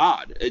 Oh, my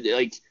God.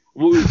 That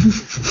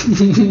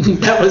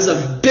was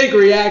a big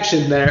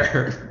reaction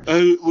there.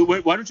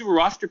 Why don't you have a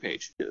roster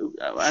page?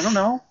 I don't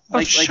know.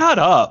 Shut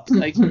up.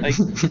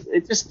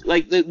 It's just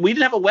like we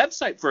didn't have a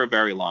website for a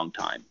very long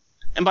time.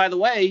 And by the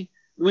way,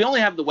 we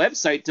only have the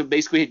website to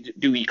basically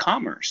do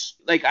e-commerce.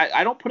 Like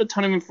I don't put a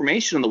ton of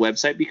information on the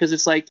website because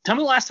it's like, tell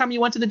me the last time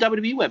you went to the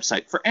WWE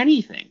website for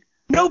anything.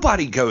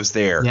 Nobody goes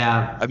there.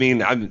 Yeah. I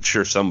mean, I'm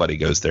sure somebody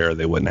goes there.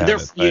 They wouldn't have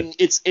it. But.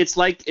 It's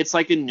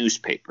like a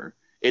newspaper.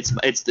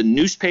 It's the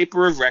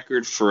newspaper of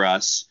record for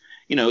us.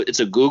 You know, it's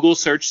a Google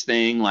search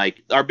thing.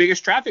 Like our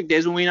biggest traffic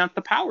days when we went on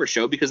the Power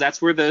Show, because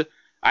that's where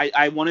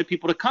I wanted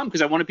people to come,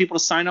 because I wanted people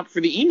to sign up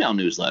for the email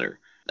newsletter.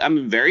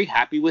 I'm very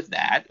happy with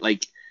that.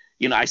 Like,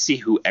 you know, I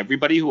see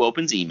everybody who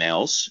opens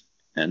emails.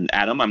 And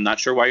Adam, I'm not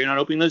sure why you're not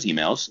opening those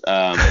emails.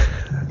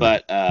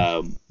 But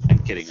I'm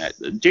kidding.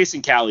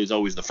 Jason Calley is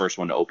always the first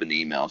one to open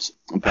the emails.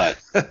 But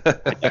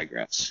I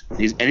digress.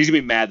 He's gonna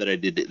be mad that I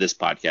did this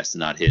podcast and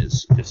not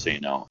his. Just so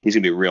you know, he's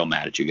gonna be real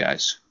mad at you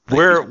guys.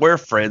 We're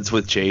friends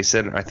with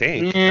Jason, I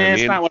think.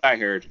 It's not what I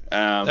heard.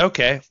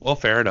 Okay, well,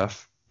 fair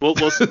enough.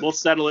 We'll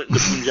settle it in the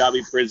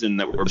Punjabi prison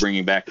that we're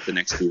bringing back at the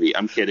next TV.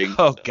 I'm kidding.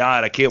 Oh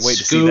God, I can't wait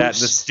to see that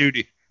in the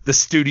studio. The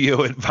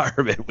studio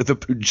environment with a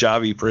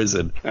Punjabi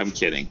prison. I'm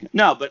kidding.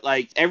 No, but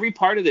like every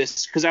part of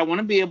this, because I want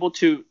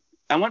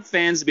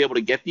fans to be able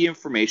to get the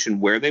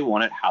information where they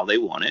want it, how they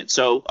want it.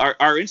 So our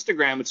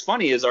Instagram, it's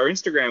funny, is our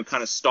Instagram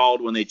kind of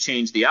stalled when they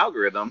changed the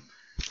algorithm,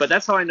 but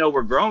that's how I know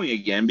we're growing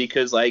again,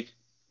 because like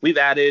we've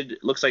added,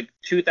 looks like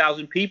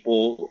 2,000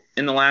 people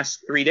in the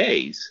last 3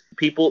 days.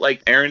 People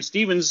like Aaron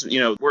Stevens, you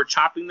know, we're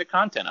chopping the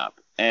content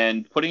up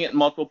and putting it in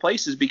multiple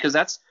places, because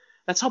that's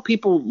how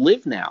people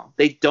live now.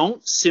 They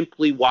don't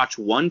simply watch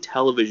one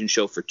television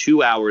show for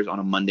 2 hours on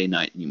a Monday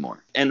night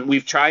anymore. And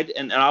we've tried,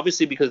 and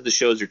obviously because the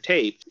shows are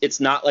taped, it's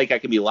not like I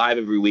can be live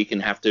every week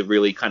and have to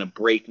really kind of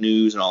break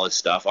news and all this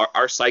stuff.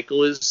 Our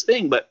cycle is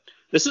thing, but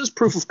this is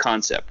proof of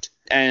concept.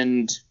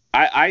 And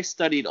I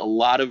studied a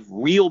lot of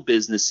real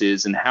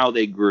businesses and how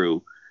they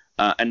grew,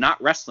 and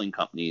not wrestling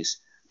companies,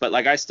 but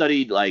like I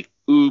studied like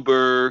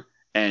Uber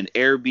and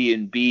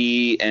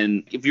Airbnb.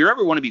 And if you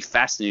ever want to be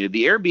fascinated,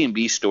 the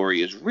Airbnb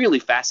story is really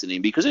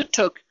fascinating, because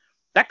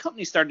that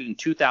company started in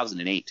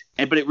 2008.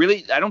 But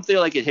I don't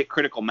feel like it hit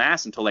critical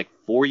mass until like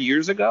 4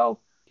 years ago.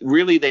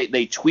 Really,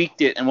 they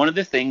tweaked it. And one of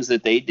the things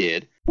that they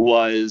did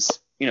was,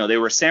 you know, they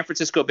were a San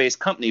Francisco based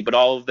company, but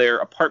all of their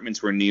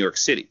apartments were in New York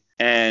City.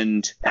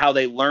 And how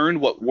they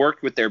learned what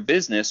worked with their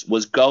business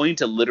was going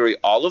to literally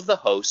all of the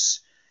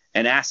hosts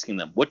and asking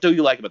them, what do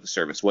you like about the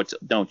service? What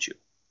don't you?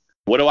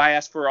 What do I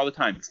ask for all the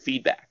time?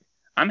 Feedback.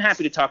 I'm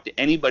happy to talk to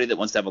anybody that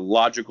wants to have a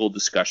logical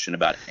discussion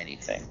about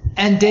anything.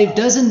 And Dave,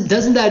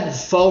 doesn't that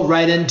fall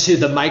right into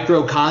the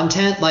micro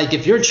content? Like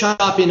if you're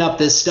chopping up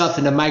this stuff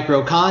into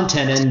micro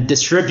content and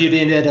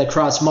distributing it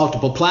across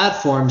multiple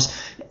platforms,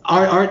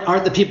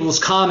 aren't the people's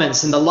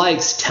comments and the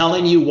likes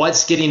telling you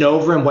what's getting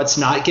over and what's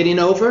not getting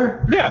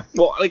over? Yeah.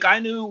 Well, like I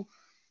know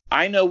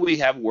we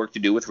have work to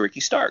do with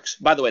Ricky Starks.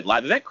 By the way,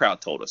 Live Event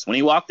Crowd told us when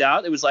he walked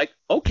out, it was like,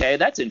 okay,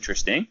 that's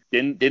interesting.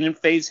 Didn't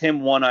phase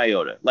him one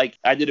iota. Like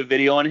I did a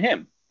video on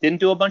him. Didn't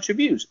do a bunch of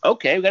views.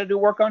 Okay, we got to do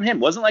work on him.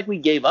 Wasn't like we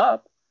gave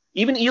up.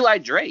 Even Eli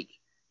Drake.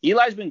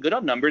 Eli's been good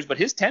on numbers, but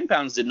his 10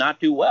 pounds did not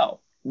do well.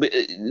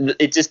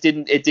 It just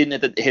didn't hit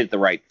at the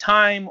right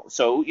time.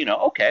 So, you know,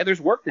 okay,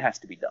 there's work that has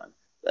to be done.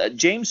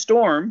 James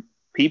Storm,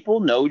 people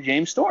know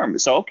James Storm.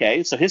 So,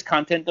 okay, so his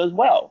content does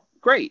well.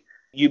 Great.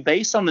 You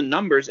base on the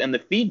numbers and the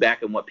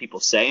feedback and what people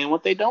say and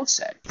what they don't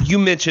say. You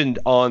mentioned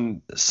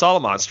on Saw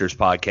Monsters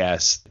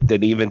podcast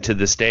that even to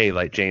this day,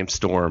 like James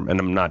Storm, and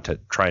I'm not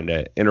trying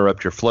to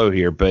interrupt your flow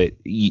here, but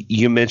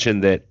you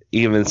mentioned that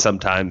even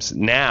sometimes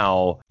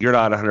now you're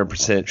not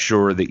 100%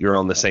 sure that you're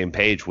on the same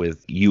page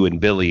with you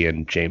and Billy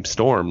and James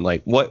Storm.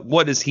 Like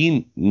what is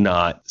he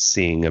not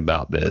seeing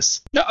about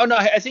this? No,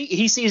 I think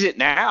he sees it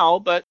now,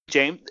 but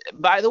James,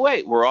 by the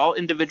way, we're all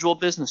individual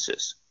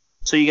businesses.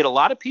 So you get a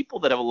lot of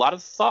people that have a lot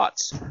of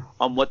thoughts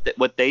on what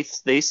they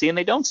see and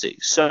they don't see.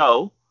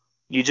 So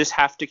you just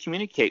have to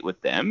communicate with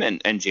them.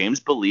 And James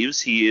believes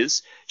he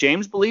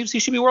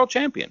should be world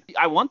champion.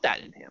 I want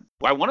that in him.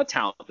 I want a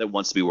talent that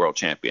wants to be world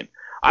champion.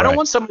 I don't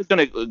want someone who's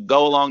going to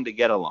go along to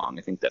get along.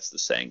 I think that's the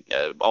saying.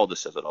 Aldous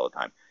says it all the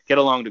time. Get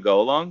along to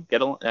go along.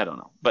 Get along. I don't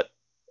know. But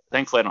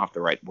thankfully, I don't have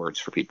the right words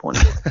for people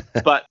anymore.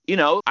 But, you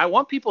know, I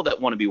want people that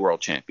want to be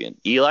world champion.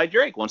 Eli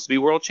Drake wants to be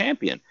world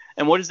champion.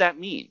 And what does that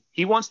mean?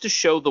 He wants to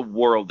show the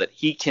world that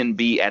he can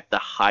be at the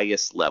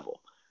highest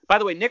level. By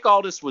the way, Nick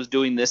Aldis was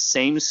doing this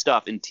same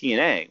stuff in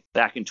TNA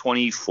back in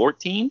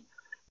 2014,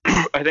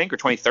 I think, or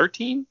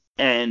 2013.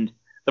 And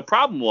the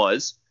problem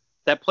was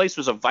that place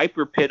was a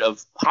viper pit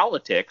of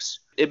politics.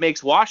 It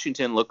makes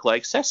Washington look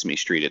like Sesame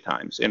Street at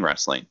times in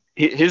wrestling.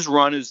 His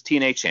run as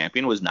TNA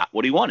champion was not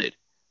what he wanted.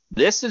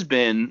 This has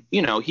been,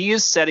 you know, he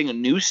is setting a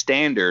new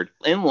standard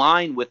in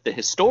line with the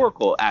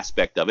historical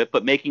aspect of it,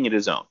 but making it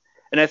his own.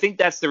 And I think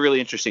that's the really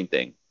interesting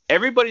thing.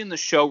 Everybody in the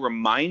show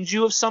reminds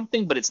you of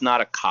something, but it's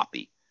not a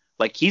copy.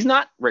 Like, he's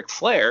not Ric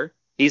Flair.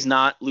 He's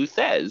not Lou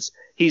Thesz.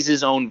 He's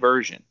his own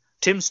version.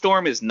 Tim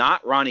Storm is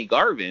not Ronnie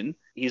Garvin.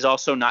 He's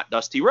also not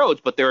Dusty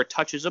Rhodes, but there are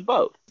touches of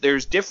both.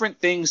 There's different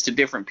things to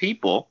different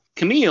people.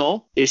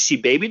 Camille, is she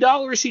Baby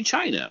Doll or is she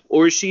Chyna?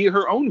 Or is she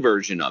her own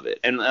version of it?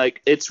 And,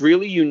 like, it's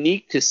really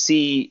unique to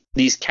see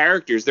these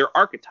characters. They're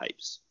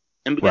archetypes.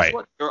 And guess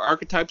what? They're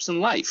archetypes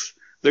in life.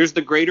 there's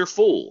the greater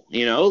fool,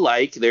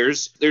 like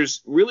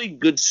there's really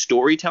good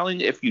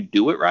storytelling if you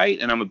do it right.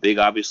 And I'm a big,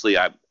 obviously,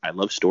 I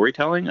love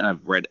storytelling.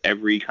 I've read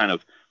every kind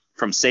of,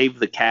 from Save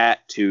the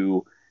Cat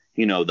to,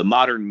 the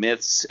modern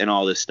myths and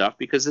all this stuff,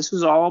 because this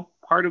is all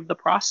part of the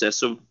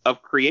process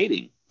of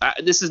creating.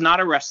 This is not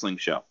a wrestling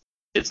show.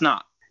 It's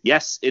not.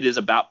 Yes, it is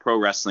about pro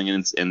wrestling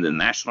and the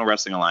National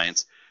Wrestling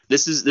Alliance.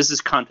 This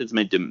is content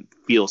meant to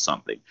feel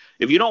something.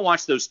 If you don't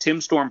watch those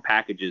Tim Storm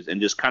packages and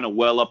just kind of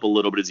well up a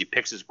little bit as he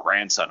picks his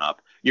grandson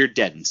up, you're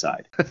dead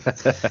inside.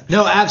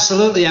 No,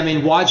 absolutely. I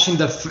mean, watching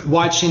the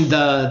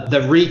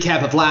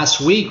recap of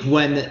last week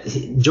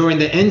during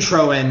the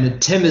intro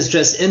and Tim is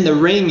just in the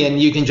ring and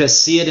you can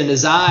just see it in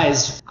his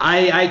eyes.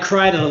 I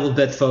cried a little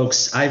bit,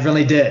 folks. I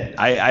really did.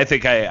 I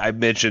think I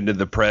mentioned in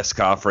the press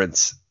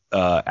conference,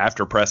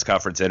 after press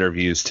conference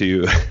interviews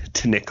to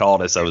Nick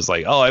Aldis, I was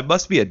like, oh, it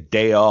must be a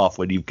day off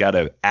when you've got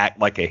to act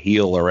like a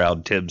heel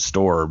around Tim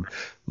Storm.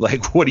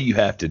 Like, what do you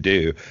have to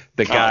do?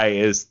 The guy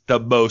is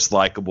the most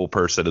likable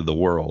person in the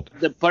world.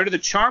 The part of the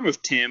charm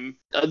of Tim,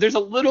 there's a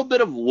little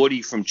bit of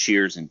Woody from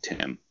Cheers in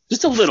Tim.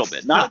 Just a little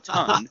bit, not a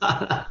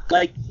ton.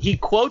 Like, he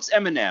quotes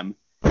Eminem,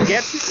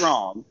 gets it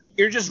wrong.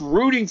 You're just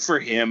rooting for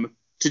him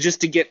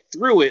to get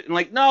through it. And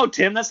like, no,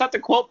 Tim, that's not the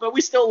quote, but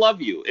we still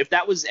love you. If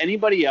that was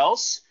anybody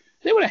else,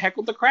 they would have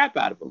heckled the crap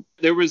out of him.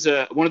 There was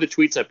one of the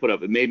tweets I put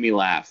up. It made me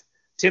laugh.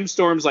 Tim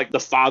Storm's like the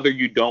father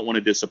you don't want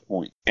to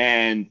disappoint.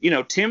 And,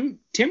 Tim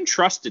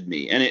trusted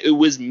me, and it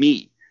was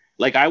me.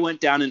 Like, I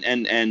went down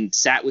and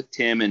sat with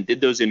Tim and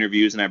did those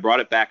interviews, and I brought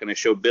it back and I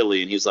showed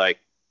Billy, and he's like,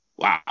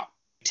 wow.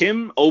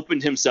 Tim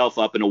opened himself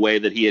up in a way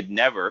that he had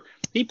never.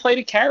 He played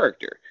a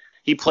character.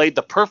 He played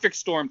the perfect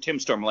storm, Tim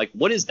Storm. Like,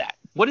 what is that?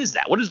 What is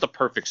that? What is the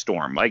perfect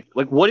storm? Like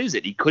what is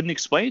it? He couldn't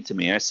explain it to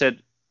me. And I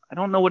said, I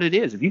don't know what it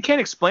is. If you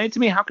can't explain it to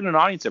me, how can an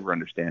audience ever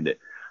understand it?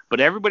 But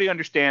everybody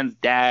understands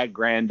dad,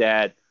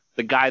 granddad,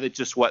 the guy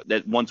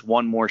that wants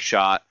one more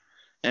shot.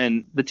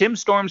 And the Tim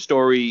Storm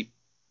story,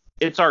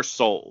 it's our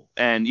soul.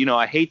 And,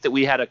 I hate that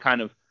we had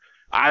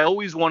I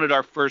always wanted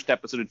our first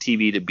episode of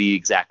TV to be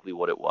exactly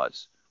what it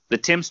was. The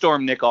Tim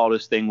Storm, Nick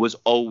Aldis thing was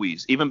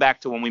always, even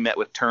back to when we met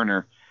with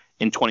Turner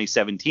in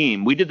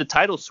 2017, we did the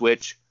title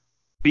switch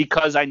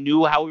because I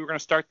knew how we were going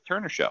to start the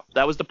Turner show.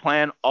 That was the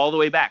plan all the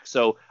way back.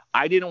 So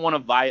I didn't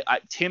want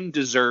to Tim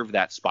deserved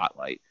that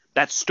spotlight.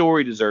 That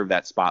story deserved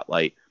that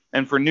spotlight.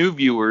 And for new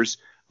viewers,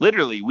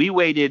 literally, we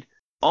waited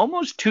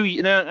almost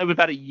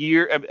about a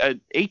year,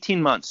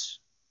 18 months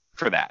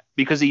for that,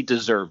 because he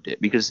deserved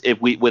it. Because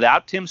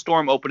without Tim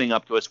Storm opening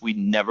up to us, we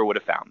never would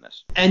have found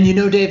this. And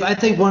Dave, I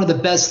think one of the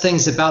best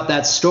things about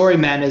that story,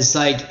 man, is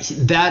like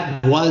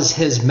that was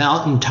his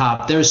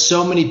mountaintop. There's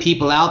so many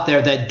people out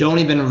there that don't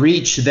even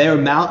reach their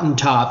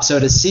mountaintop. So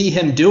to see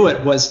him do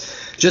it was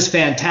just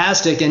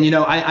fantastic. And,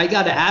 I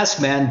got to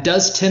ask, man,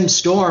 does Tim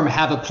Storm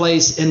have a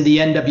place in the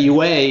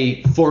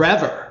NWA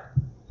forever?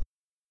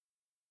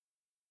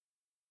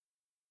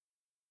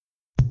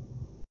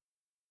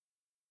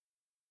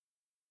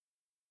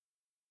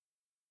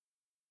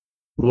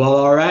 Well,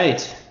 all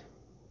right.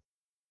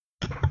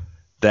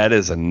 That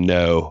is a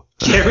no.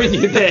 Gary,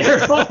 you there?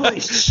 Holy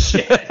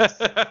shit.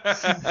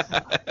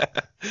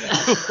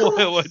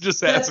 What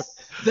just happened?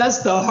 That's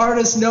the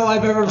hardest no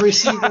I've ever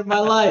received in my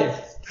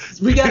life.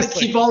 We got to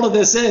keep all of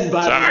this in,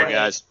 by the way. Sorry,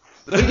 guys.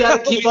 We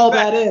got to keep all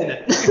that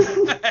in.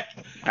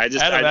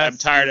 I'm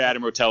tired of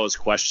Adam Rotella's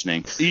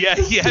questioning. Yeah,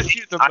 he asked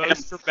you the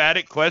most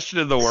dramatic question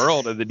in the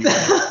world, and then you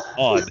went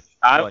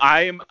on.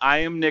 I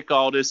am Nick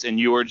Aldis, and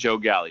you are Joe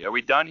Galli. Are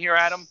we done here,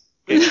 Adam?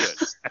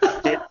 It's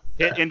good.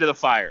 Hit into the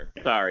fire.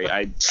 Sorry,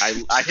 I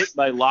hit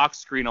my lock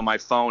screen on my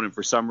phone, and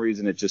for some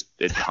reason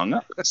it hung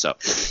up. So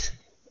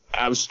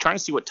I was trying to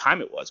see what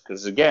time it was,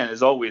 because again,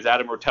 as always,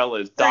 Adam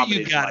Rotella is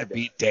dominating. You gotta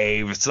beat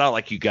Dave. It's not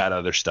like you got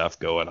other stuff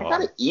going on. I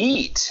gotta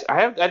eat.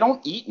 I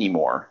don't eat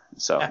anymore,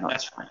 so no,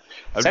 that's fine.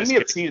 Send me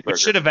a cheeseburger. We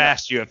should have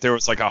asked you if there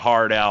was like a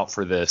hard out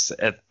for this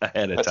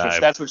ahead of time.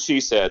 That's what she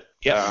said.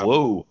 Yeah.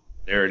 Whoa.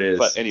 There it is.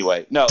 But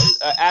anyway, no,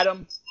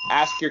 Adam,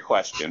 ask your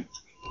question.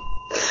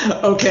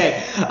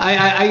 Okay,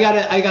 I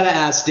gotta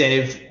ask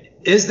Dave.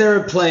 Is there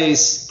a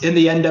place in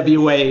the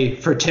NWA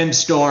for Tim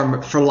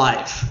Storm for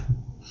life?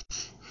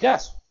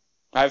 Yes,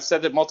 I've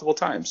said it multiple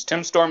times.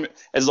 Tim Storm,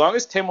 as long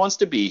as Tim wants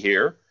to be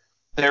here,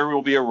 there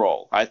will be a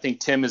role. I think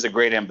Tim is a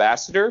great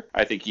ambassador.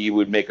 I think he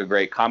would make a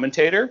great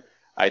commentator.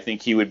 I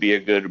think he would be a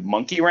good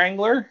monkey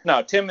wrangler.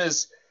 No,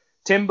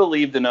 Tim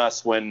believed in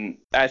us when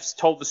I've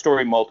told the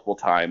story multiple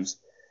times.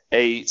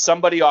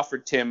 Somebody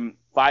offered Tim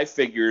 5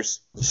 figures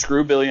to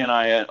screw Billy and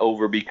I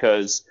over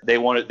because they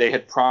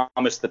had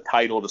promised the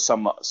title to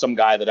some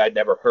guy that I'd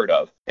never heard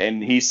of,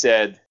 and he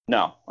said,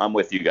 "No, I'm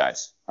with you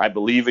guys. I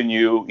believe in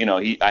you."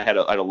 I had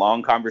a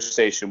long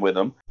conversation with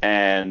him,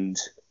 and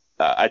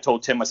I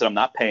told Tim, I said, "I'm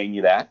not paying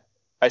you that."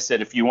 I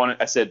said, "If you want it,"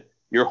 I said,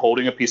 "You're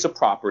holding a piece of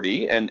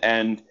property,"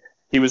 and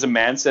he was a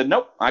man, said,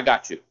 "Nope, I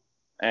got you."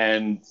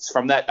 And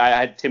from that, I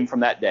had Tim from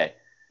that day.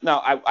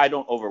 Now, I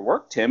don't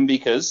overwork Tim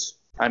because,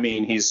 I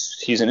mean,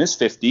 he's in his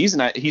 50s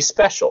and he's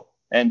special.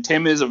 And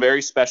Tim is a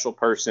very special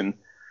person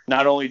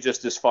not only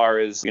just as far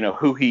as,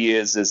 who he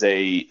is as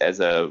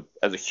a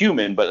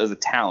human, but as a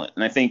talent.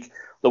 And I think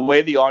the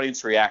way the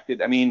audience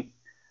reacted, I mean,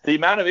 the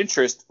amount of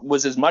interest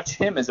was as much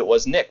him as it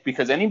was Nick,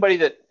 because anybody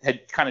that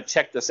had kind of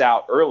checked us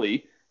out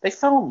early, they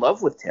fell in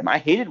love with Tim. I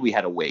hated we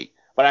had to wait,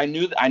 but I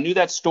knew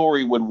that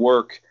story would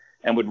work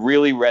and would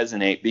really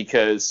resonate,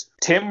 because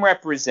Tim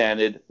was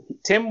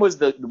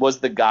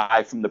the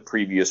guy from the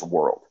previous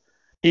world.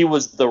 He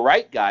was the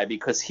right guy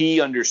because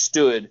he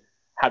understood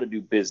how to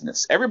do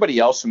business. Everybody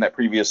else from that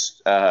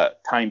previous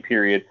time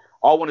period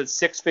all wanted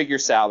 6-figure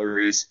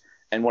salaries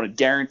and wanted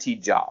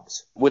guaranteed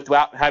jobs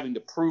without having to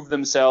prove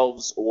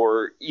themselves,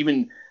 or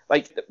even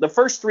like the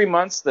first 3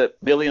 months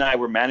that Billy and I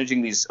were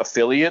managing these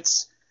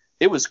affiliates,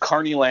 it was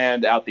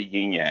Carneyland out the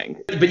yin yang.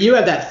 But you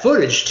have that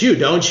footage too,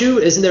 don't you?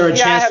 Isn't there a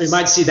chance we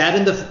might see that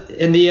in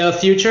the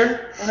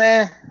future?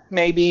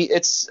 Maybe.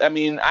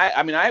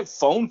 I have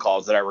phone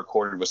calls that I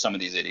recorded with some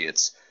of these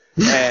idiots,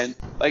 and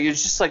like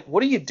it's just like,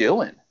 what are you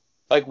doing?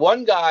 Like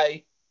one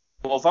guy,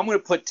 well, if I'm going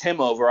to put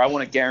Tim over, I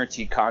want a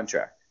guaranteed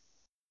contract.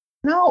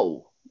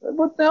 No.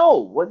 What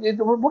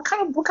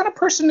kind of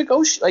person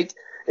negotiate? Like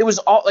it was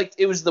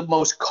the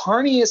most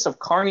carniest of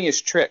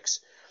carniest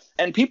tricks,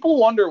 and people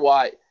wonder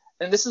why.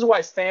 And this is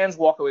why fans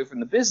walk away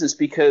from the business,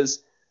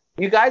 because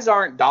you guys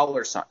aren't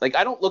dollar signs. Like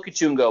I don't look at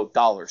you and go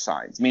dollar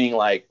signs, meaning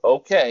like,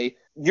 okay,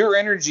 your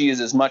energy is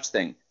as much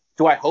thing.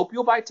 Do I hope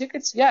you'll buy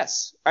tickets?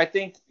 Yes.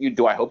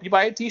 Do I hope you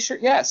buy a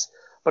T-shirt? Yes.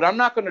 But I'm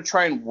not going to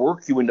try and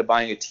work you into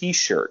buying a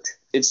T-shirt.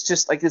 It's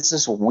just like it's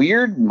this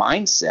weird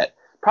mindset.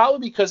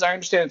 Probably because I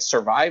understand it's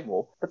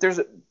survival, but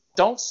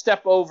don't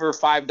step over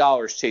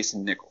 $5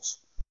 chasing nickels.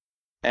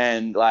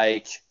 And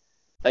like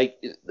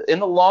in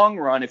the long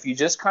run, if you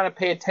just kind of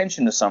pay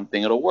attention to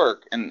something, it'll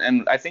work.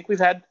 And I think we've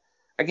had,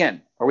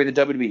 again, are we the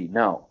WWE?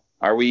 No.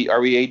 Are we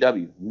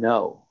AW?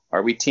 No.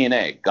 Are we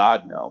TNA?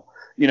 God, no.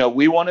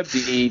 We want to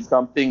be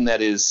something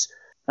that is,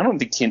 I don't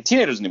think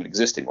TNA doesn't even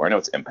exist anymore. I know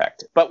it's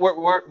Impact, but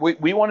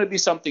we want to be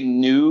something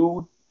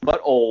new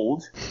but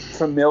old,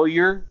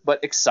 familiar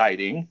but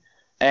exciting,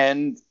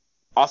 and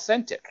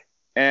authentic.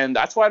 And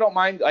that's why I don't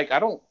mind.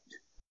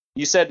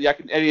 You said I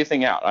could edit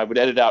anything out. I would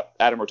edit out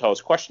Adam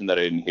Rotell's question that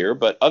I didn't hear.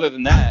 But other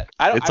than that,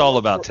 it's all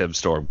about Tim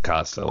Storm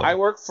constantly. I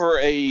work for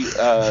a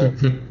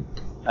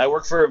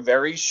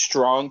very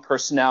strong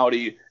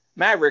personality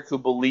maverick who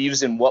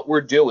believes in what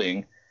we're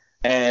doing.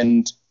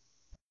 And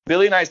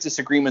Billy and I's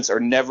disagreements are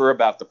never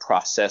about the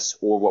process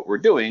or what we're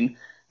doing.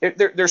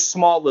 They're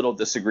small little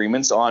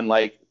disagreements on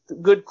like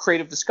good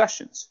creative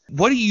discussions.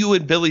 What do you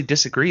and Billy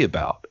disagree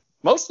about?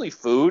 Mostly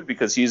food,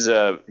 because he's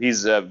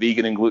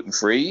vegan and gluten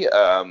free.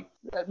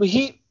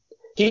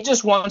 He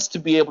just wants to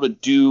be able to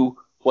do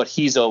what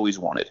he's always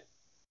wanted,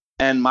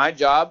 and my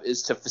job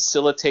is to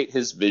facilitate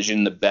his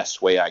vision the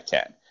best way I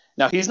can.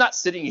 Now he's not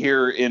sitting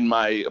here in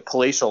my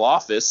palatial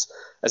office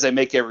as I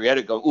make every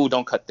edit go, ooh,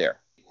 don't cut there.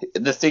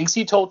 The things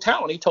he told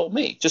talent, he told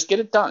me, just get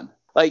it done.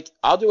 Like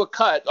I'll do a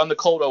cut on the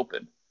cold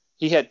open.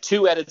 He had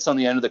 2 edits on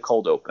the end of the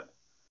cold open,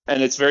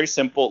 and it's very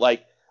simple.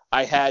 Like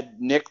I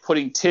had Nick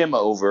putting Tim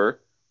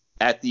over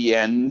at the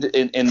end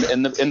in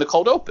the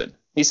cold open.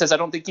 He says, I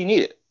don't think you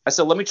need it. I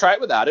said, let me try it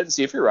without it and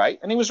see if you're right.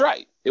 And he was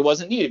right. It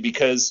wasn't needed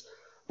because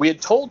we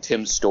had told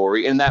Tim's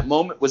story, and that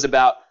moment was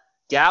about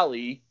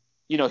Gally.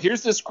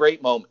 Here's this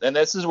great moment, and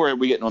this is where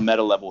we get into a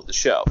meta level with the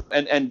show.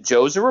 And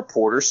Joe's a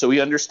reporter, so he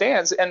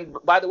understands. And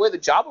by the way, the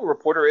job of a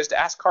reporter is to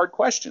ask hard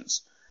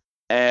questions.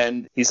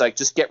 And he's like,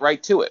 just get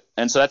right to it.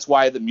 And so that's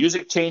why the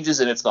music changes,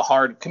 and it's the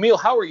hard, Camille,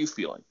 how are you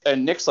feeling?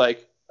 And Nick's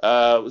like,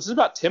 this is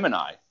about Tim and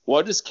I.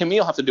 What does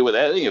Camille have to do with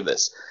any of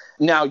this?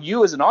 Now,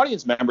 you as an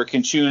audience member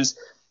can choose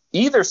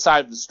either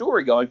side of the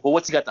story going, well,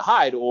 what's he got to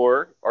hide?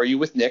 Or are you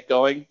with Nick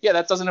going, yeah,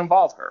 that doesn't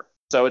involve her.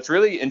 So it's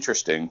really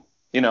interesting,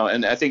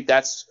 and I think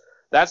that's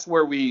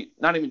where we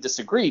not even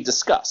disagree,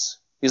 discuss.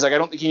 He's like, I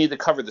don't think you need to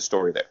cover the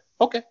story there.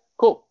 Okay,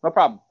 cool. No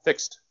problem.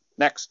 Fixed.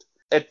 Next.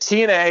 At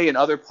TNA and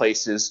other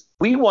places,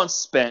 we once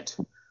spent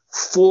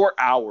 4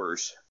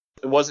 hours.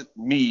 It wasn't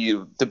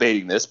me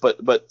debating this,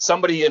 but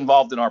somebody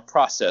involved in our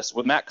process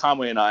with Matt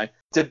Conway and I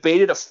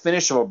debated a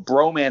finish of a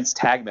bromance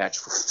tag match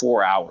for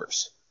 4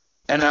 hours.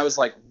 And I was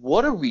like,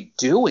 what are we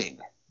doing?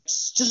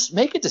 Just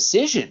make a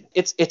decision.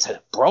 It's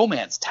a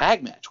bromance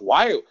tag match.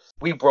 Why?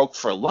 We broke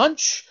for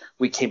lunch.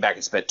 We came back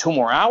and spent 2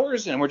 more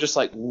hours. And we're just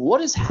like,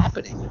 what is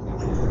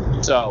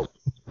happening? So,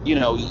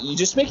 you're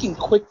just making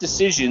quick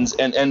decisions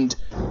and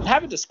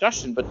have a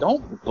discussion, but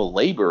don't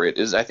belabor it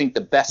is, I think,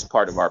 the best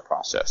part of our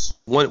process.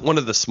 One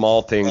of the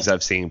small things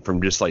I've seen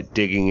from just like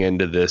digging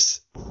into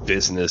this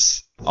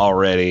business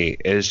already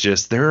is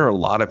just there are a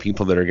lot of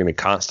people that are going to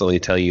constantly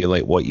tell you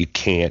like what you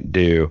can't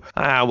do.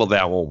 Well,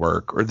 that won't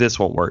work or this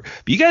won't work.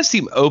 But you guys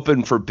seem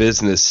open for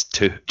business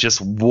to just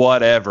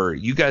whatever.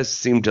 You guys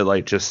seem to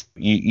like just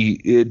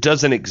it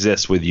doesn't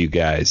exist with you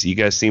guys. You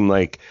guys seem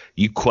like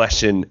you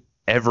question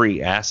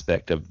every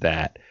aspect of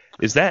that.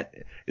 Is that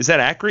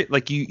accurate?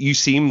 Like you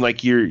seem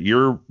like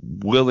you're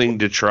willing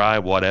to try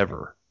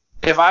whatever.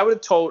 If I would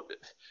have told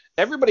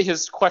everybody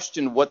has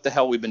questioned what the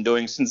hell we've been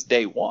doing since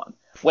day one.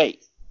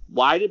 Wait,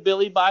 why did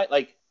Billy buy?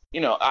 Like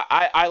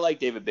I like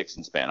David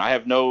Bixenspan. I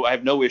have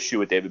no issue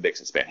with David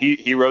Bixenspan.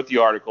 He wrote the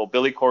article.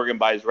 Billy Corgan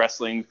buys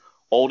wrestling's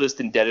oldest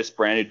and deadest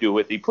brand to do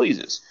what he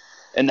pleases.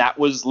 And that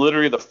was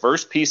literally the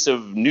first piece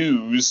of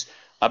news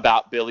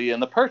about Billy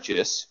and the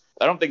purchase.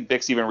 I don't think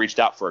Bix even reached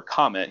out for a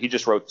comment. He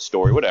just wrote the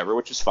story, whatever,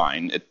 which is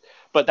fine.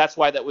 But that's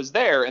why that was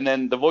there. And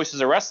then the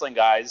Voices of Wrestling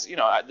guys,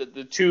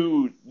 the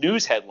two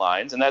news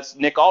headlines, and that's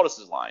Nick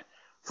Aldis's line,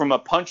 from a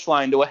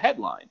punchline to a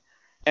headline.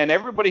 And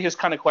everybody has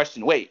kind of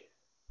questioned, wait,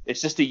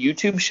 it's just a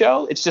YouTube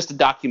show? It's just a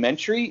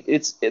documentary?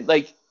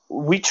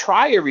 We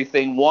try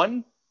everything.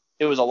 One,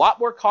 it was a lot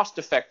more cost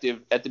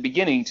effective at the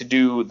beginning to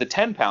do the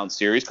 10-pound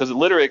series because it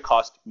literally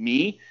cost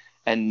me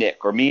and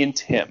Nick, or me and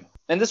Tim.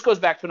 And this goes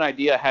back to an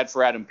idea I had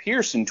for Adam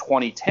Pearce in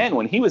 2010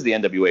 when he was the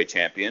NWA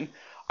champion.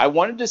 I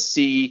wanted to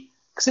see,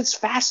 because it's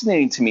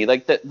fascinating to me,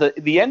 like the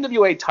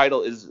NWA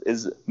title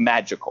is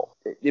magical.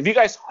 If you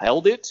guys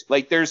held it,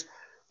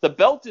 the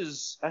belt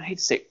is, I hate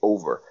to say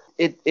over.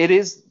 It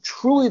is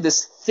truly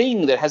this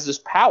thing that has this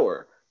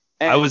power.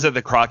 And I was at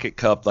the Crockett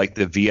Cup, like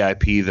the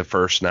VIP, the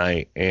first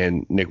night,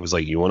 and Nick was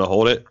like, "You want to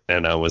hold it?"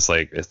 And I was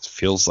like, "It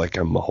feels like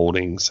I'm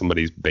holding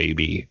somebody's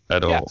baby. I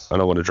don't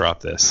want to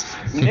drop this."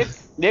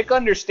 Nick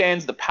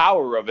understands the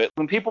power of it.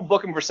 When people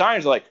book him for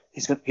signings, they're like,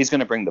 he's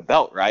gonna bring the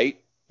belt, right?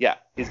 Yeah,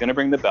 he's gonna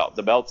bring the belt.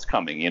 The belt's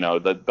coming.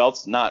 The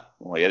belt's not,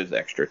 well, it is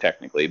extra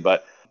technically,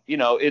 but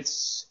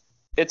it's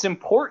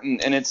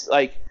important, and it's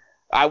like,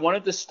 I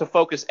wanted this to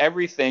focus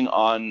everything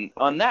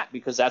on that,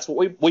 because that's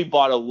what we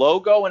bought, a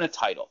logo and a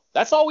title.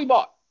 That's all we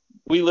bought.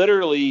 We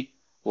literally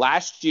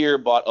last year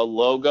bought a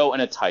logo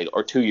and a title,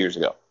 or 2 years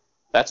ago.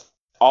 That's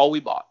all we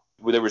bought.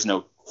 There was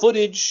no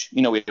footage.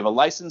 We have a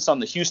license on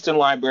the Houston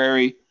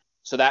Library.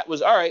 So that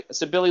was all right. I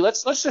said, Billy,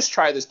 let's just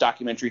try this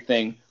documentary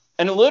thing.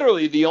 And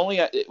literally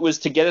it was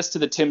to get us to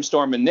the Tim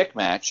Storm and Nick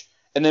match,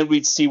 and then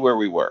we'd see where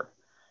we were.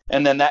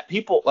 And then that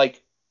people, I'm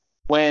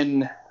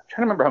trying to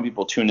remember how many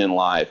people tuned in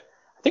live.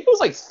 I think it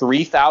was like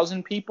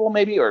 3,000 people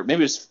maybe, or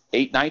maybe it was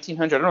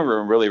 1,900. I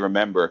don't really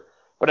remember.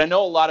 But I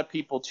know a lot of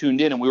people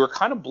tuned in, and we were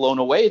kind of blown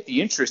away at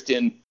the interest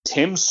in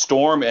Tim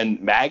Storm and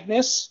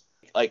Magnus,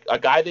 like a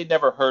guy they'd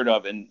never heard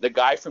of, and the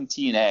guy from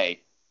TNA,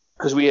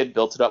 because we had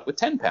built it up with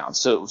 10 pounds.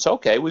 So it was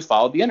okay. We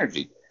followed the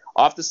energy.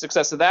 Off the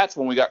success of that's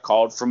when we got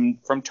called from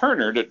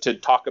Turner to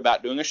talk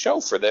about doing a show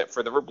for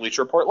the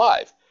Bleacher Report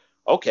Live.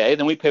 Okay,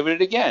 then we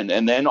pivoted again,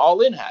 and then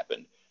All In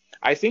happened.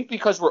 I think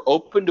because we're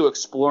open to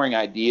exploring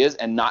ideas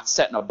and not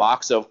set in a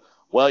box of,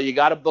 well, you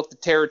got to book the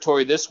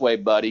territory this way,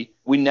 buddy.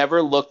 We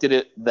never looked at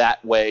it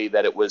that way,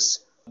 that it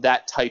was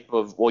that type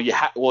of,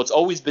 it's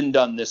always been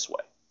done this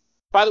way.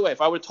 By the way, if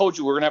I would have told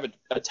you we're going to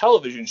have a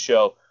television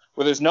show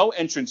where there's no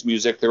entrance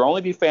music, there'll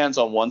only be fans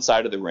on one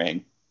side of the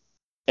ring,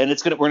 and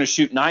we're going to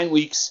shoot 9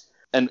 weeks,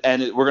 and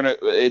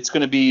it's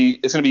going to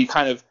be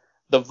kind of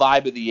the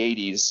vibe of the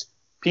 80s.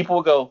 People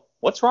will go,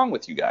 "What's wrong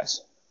with you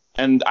guys?"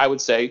 And I would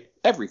say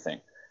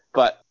everything.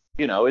 But,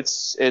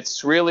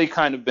 it's really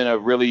kind of been a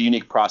really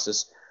unique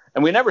process.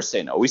 And we never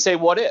say no. We say,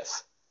 what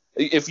if?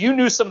 If you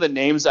knew some of the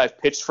names I've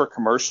pitched for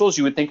commercials,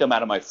 you would think I'm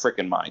out of my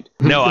freaking mind.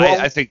 No,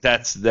 I think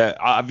that's that.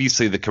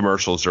 Obviously, the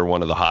commercials are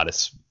one of the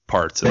hottest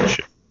parts of the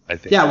show, I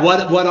think. Yeah,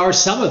 what are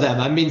some of them?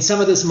 I mean,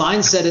 some of this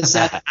mindset is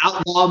that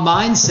outlaw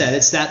mindset.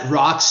 It's that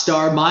rock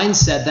star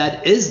mindset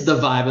that is the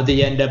vibe of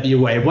the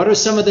NWA. What are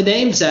some of the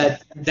names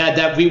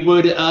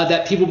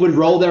that people would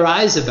roll their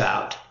eyes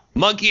about?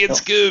 Monkey and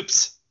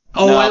Scoops.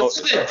 Oh, no. I love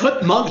it.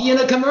 Put Monkey in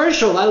a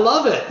commercial. I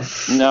love it.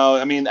 No,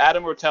 I mean,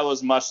 Adam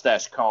Rotella's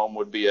mustache comb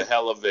would be a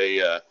hell of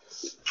a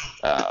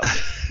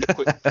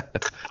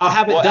I'll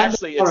have it done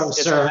tomorrow,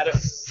 sir.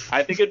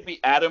 I think it'd be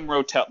Adam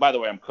Rotella. By the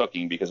way, I'm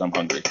cooking because I'm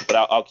hungry, but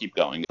I'll keep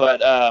going.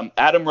 But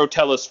Adam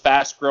Rotella's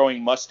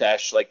fast-growing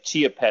mustache, like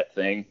Chia Pet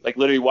thing, like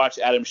literally watch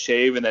Adam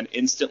shave and then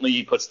instantly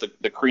he puts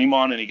the cream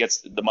on and he gets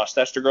the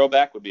mustache to grow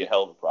back, would be a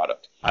hell of a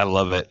product. I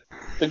love it.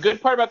 The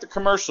good part about the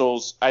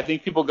commercials, I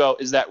think people go,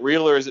 is that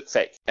real or is it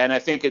fake? And I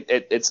think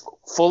it's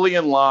fully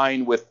in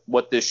line with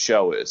what this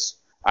show is.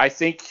 I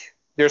think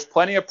there's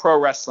plenty of pro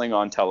wrestling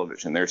on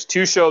television. There's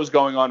 2 shows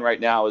going on right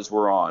now as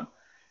we're on.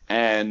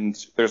 And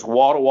there's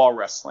wall-to-wall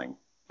wrestling.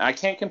 And I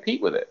can't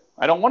compete with it.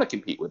 I don't want to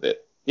compete with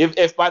it.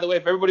 If by the way,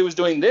 if everybody was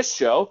doing this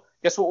show,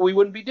 guess what we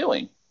wouldn't be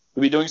doing?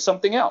 We'd be doing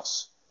something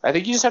else. I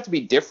think you just have to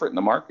be different in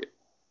the market.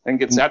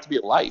 And it's have to be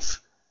a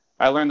life.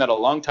 I learned that a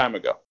long time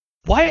ago.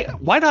 Why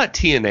not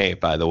TNA,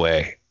 by the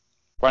way?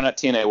 Why not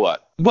TNA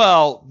what?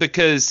 Well,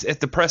 because at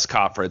the press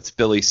conference,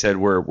 Billy said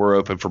we're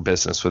open for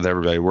business with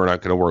everybody. We're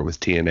not going to work with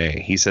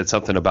TNA. He said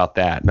something about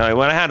that. Now,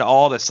 when I had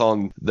all this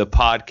on the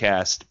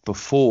podcast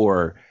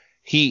before,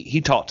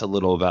 he talked a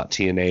little about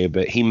TNA,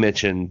 but he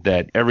mentioned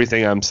that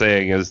everything I'm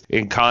saying is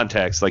in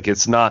context. Like,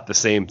 it's not the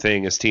same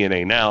thing as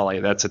TNA now.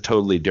 Like, that's a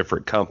totally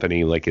different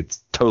company. Like,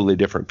 it's totally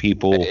different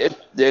people.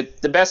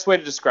 The best way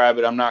to describe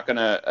it, I'm not going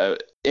to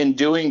in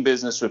doing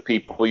business with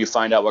people, you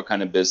find out what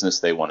kind of business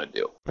they want to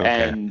do.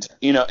 Okay. And,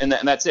 and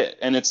that's it.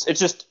 And it's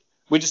just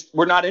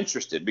we're not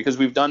interested because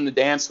we've done the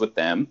dance with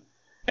them.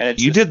 And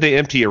you did the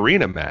empty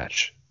arena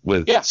match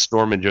with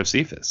Storm and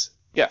Josephus.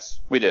 Yes,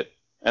 we did.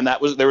 And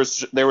there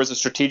was a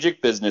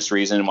strategic business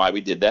reason why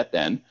we did that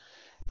then.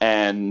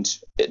 And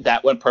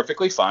that went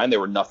perfectly fine. They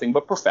were nothing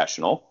but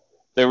professional.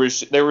 There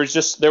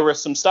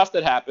was some stuff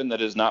that happened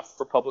that is not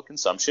for public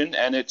consumption,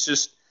 and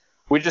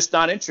we're just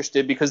not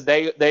interested because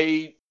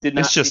they did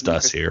not. It's just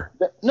us here.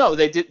 No,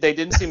 they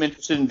didn't seem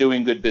interested in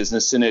doing good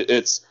business, and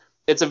it's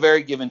a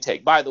very give and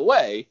take. By the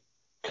way,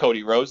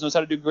 Cody Rhodes knows how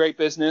to do great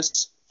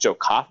business. Joe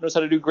Koff knows how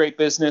to do great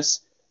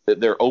business. That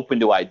they're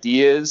open to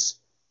ideas,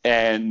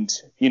 and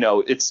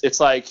it's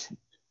like,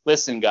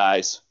 listen,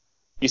 guys,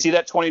 you see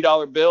that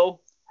 $20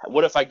 bill?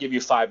 What if I give you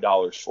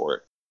 $5 for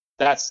it?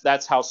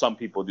 That's how some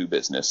people do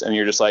business, and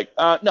you're just like,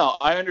 no,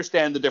 I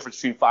understand the difference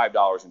between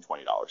 $5 and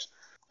 $20.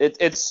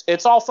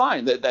 It's all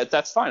fine.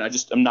 That's fine.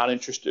 I'm not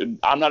interested.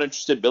 I'm not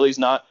interested. Billy's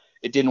not.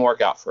 It didn't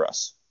work out for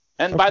us.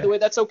 And by the way,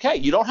 that's okay.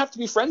 You don't have to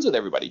be friends with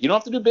everybody. You don't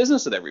have to do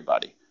business with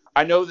everybody.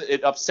 I know that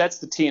it upsets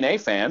the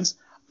TNA fans.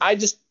 I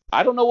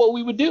don't know what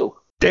we would do.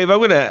 Dave,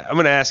 I'm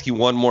gonna ask you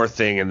one more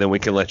thing, and then we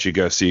can let you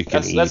go so you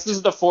can eat. This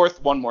is the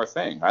fourth one more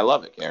thing. I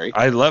love it, Gary.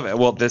 I love it.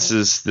 Well, this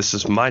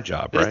is my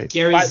job, right?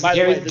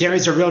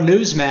 Gary's a real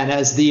newsman,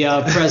 as the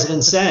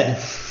president said.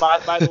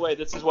 By the way,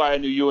 this is why I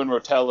knew you and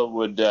Rotella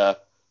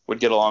would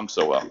get along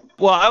so well.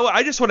 Well,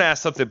 I just want to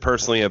ask something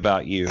personally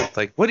about you.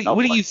 Like, what do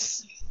you?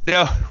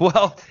 No,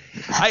 well,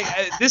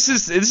 this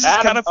is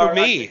Adam, kind of for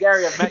me.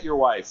 Gary, I've met your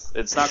wife.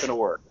 It's not going to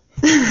work.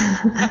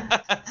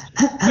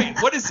 Wait,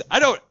 what is? I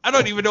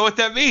don't even know what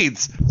that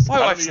means. My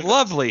wife's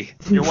lovely.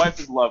 Your wife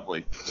is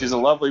lovely. She's a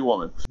lovely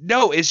woman.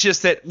 No, it's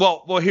just that.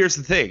 Well, here's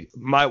the thing.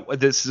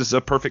 This is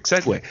a perfect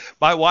segue.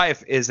 My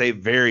wife is a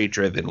very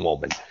driven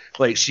woman.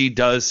 Like, she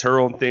does her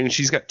own thing.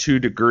 She's got 2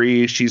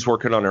 degrees. She's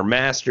working on her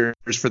master's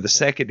for the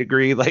 2nd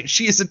degree. Like,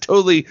 she's a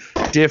totally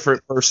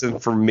different person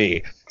from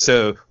me.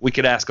 So we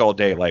could ask all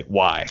day, like,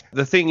 why?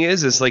 The thing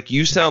is like,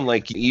 you sound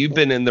like you've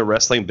been in the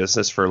wrestling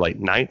business for like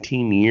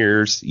 19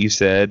 years, you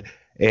said.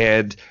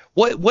 And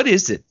what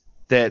is it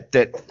that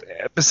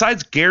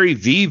besides Gary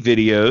V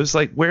videos,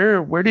 like,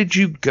 where did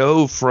you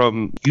go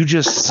from? You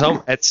just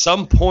at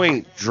some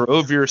point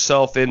drove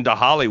yourself into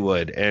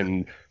Hollywood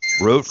and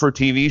wrote for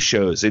TV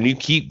shows, and you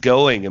keep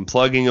going and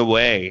plugging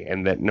away,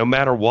 and that no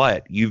matter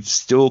what, you've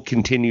still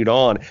continued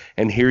on,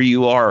 and here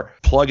you are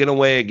plugging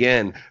away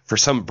again for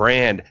some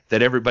brand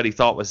that everybody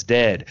thought was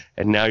dead,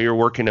 and now you're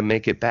working to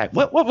make it back.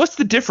 What's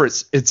the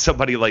difference in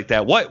somebody like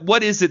that?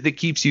 What is it that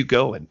keeps you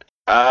going?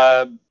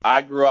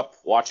 I grew up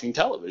watching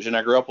television.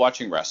 I grew up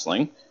watching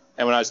wrestling,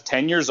 and when I was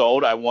 10 years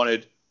old, I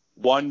wanted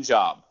one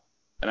job,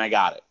 and I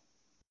got it.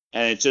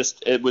 And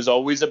it was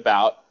always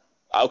about,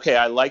 okay,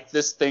 I like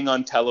this thing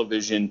on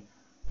television,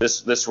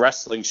 this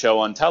wrestling show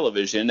on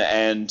television,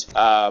 and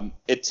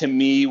it to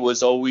me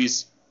was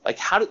always like,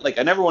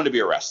 I never wanted to be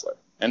a wrestler.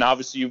 And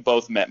obviously you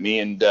both met me,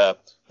 and the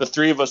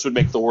 3 of us would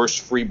make the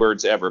worst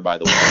Freebirds ever, by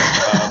the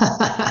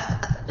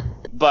way.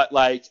 But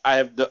like, I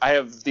have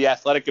the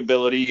athletic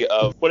ability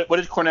of what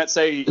did Cornette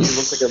say? He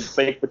looks like a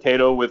baked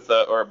potato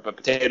or a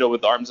potato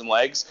with arms and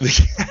legs.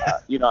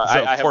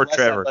 I have less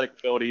athletic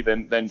ability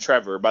than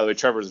Trevor. By the way,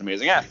 Trevor's an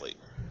amazing athlete.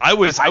 I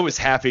was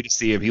happy to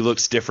see him. He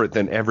looks different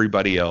than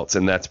everybody else,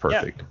 and that's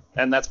perfect.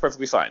 Yeah, and that's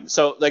perfectly fine.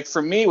 So, like,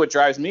 for me, what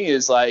drives me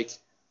is, like,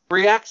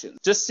 reaction.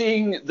 Just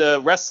seeing the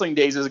Wrestling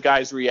Days as a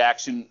guy's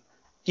reaction,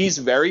 he's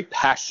very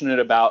passionate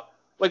about,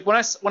 like, when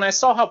I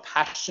saw how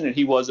passionate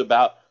he was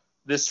about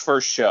this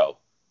first show,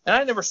 and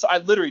I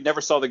literally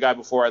never saw the guy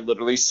before. I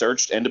literally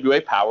searched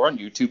NWA Power on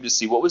YouTube to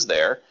see what was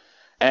there,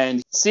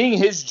 and seeing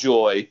his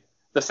joy,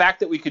 the fact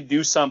that we could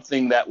do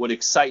something that would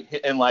excite him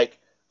and, like,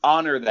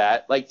 honor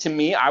that, like, to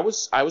me, I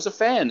was a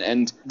fan.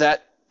 And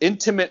that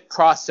intimate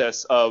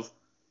process of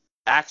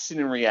action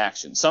and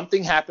reaction,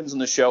 something happens on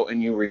the show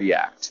and you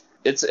react,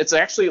 it's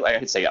actually, like, I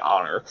could say,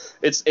 honor.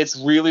 It's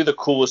really the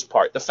coolest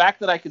part. The fact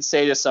that I could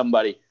say to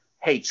somebody,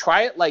 hey,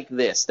 try it like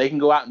this, they can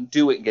go out and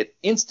do it and get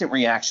instant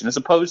reaction, as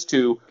opposed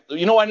to, why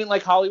I didn't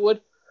like Hollywood?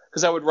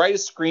 Because I would write a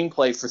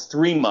screenplay for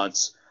 3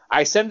 months,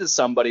 I send it to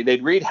somebody,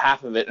 they'd read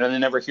half of it, and I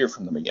never hear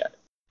from them again.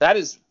 That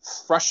is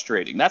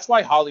frustrating. That's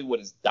why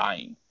Hollywood is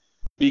dying.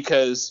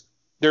 Because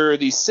there are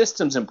these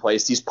systems in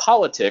place, these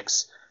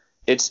politics.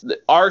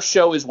 Our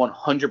show is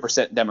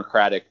 100%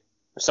 democratic.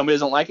 If somebody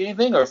doesn't like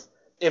anything, or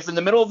if in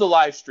the middle of the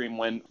live stream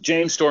when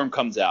James Storm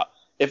comes out,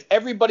 if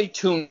everybody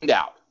tuned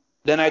out,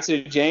 then I'd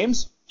say,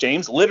 James,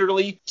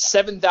 literally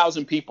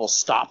 7,000 people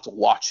stopped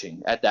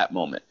watching at that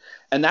moment.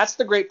 And that's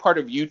the great part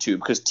of YouTube,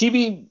 because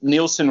TV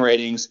Nielsen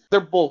ratings, they're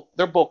bull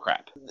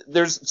crap.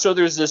 There's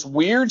this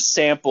weird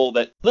sample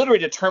that literally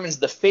determines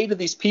the fate of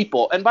these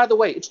people. And by the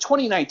way, it's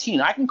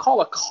 2019. I can call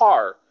a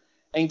car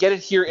and get it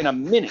here in a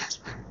minute.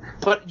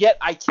 But yet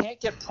I can't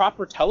get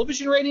proper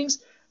television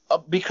ratings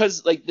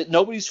because, like,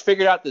 nobody's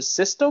figured out the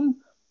system.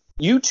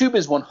 YouTube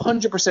is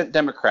 100%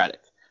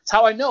 democratic. It's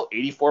how I know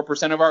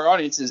 84% of our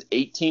audience is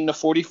 18 to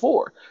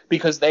 44,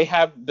 because they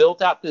have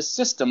built out this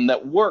system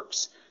that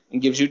works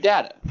and gives you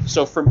data.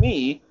 So for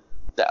me,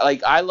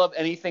 like, I love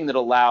anything that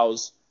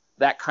allows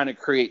that kind of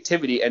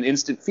creativity and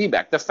instant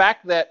feedback. The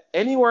fact that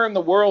anywhere in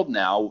the world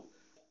now,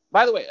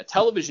 by the way, a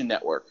television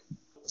network,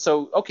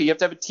 okay, you have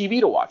to have a TV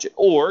to watch it,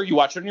 or you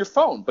watch it on your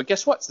phone. But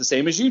guess what? It's the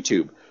same as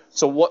YouTube.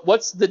 So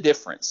what's the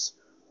difference?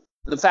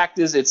 The fact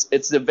is,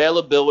 it's the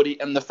availability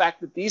and the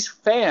fact that these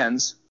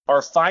fans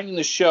are finding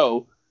the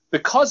show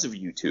because of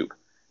YouTube,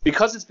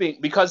 because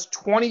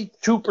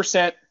 22%,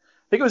 I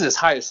think it was as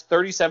high as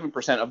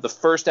 37% of the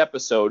first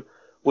episode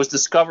was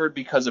discovered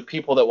because of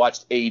people that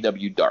watched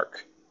AEW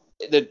Dark.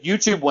 That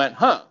YouTube went,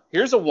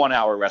 here's a 1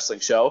 hour wrestling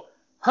show.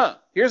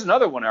 Here's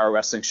another 1 hour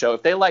wrestling show.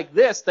 If they like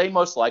this, they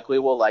most likely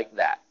will like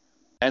that.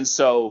 And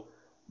so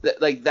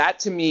that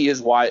to me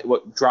is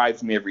what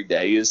drives me every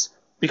day, is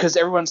because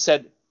everyone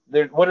said,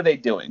 what are they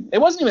doing? It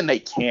wasn't even they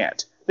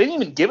can't. They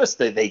didn't even give us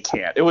the they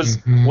can't. It was,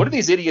 what are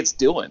these idiots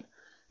doing?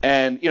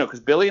 And, because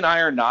Billy and I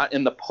are not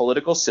in the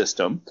political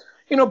system.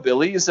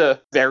 Billy is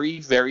a very,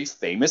 very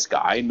famous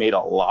guy and made a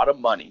lot of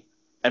money.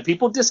 And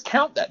people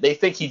discount that. They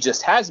think he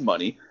just has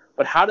money.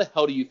 But how the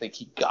hell do you think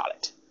he got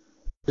it?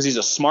 Because he's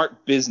a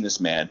smart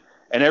businessman.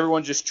 And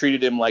everyone just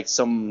treated him like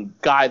some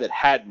guy that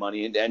had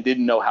money and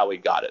didn't know how he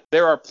got it.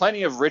 There are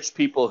plenty of rich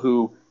people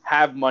who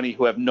have money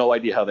who have no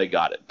idea how they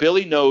got it.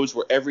 Billy knows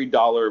where every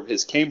dollar of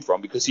his came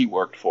from because he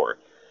worked for it.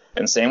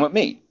 And same with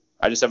me.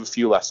 I just have a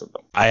few less of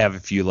them. I have a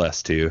few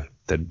less, too,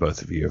 than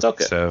both of you. It's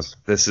okay. So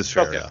this is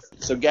fair enough.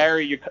 So,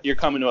 Gary, you're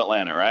coming to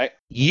Atlanta, right?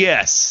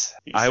 Yes.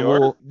 I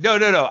will. No.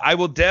 I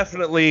will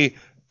definitely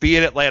be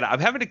in Atlanta.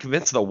 I'm having to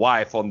convince the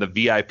wife on the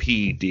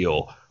VIP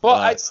deal. Well,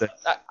 I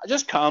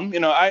just come.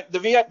 The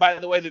VIP, by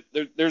the way,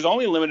 there's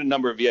only a limited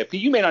number of VIP.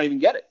 You may not even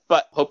get it,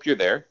 but hope you're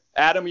there.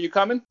 Adam, are you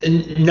coming?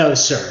 No,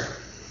 sir.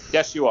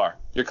 Yes, you are.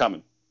 You're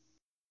coming.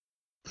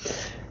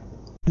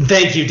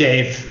 Thank you,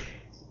 Dave.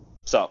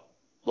 So,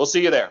 we'll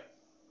see you there.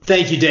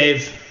 Thank you,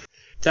 Dave.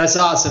 That's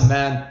awesome,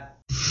 man.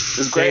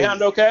 Is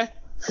Greyhound okay?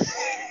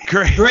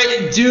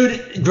 Great,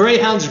 dude.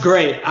 Greyhound's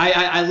great.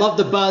 I love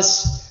the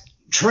bus.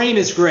 Train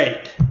is great.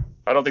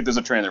 I don't think there's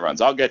a train that runs.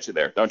 I'll get you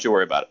there. Don't you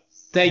worry about it.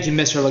 Thank you,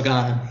 Mr.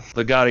 Lagana.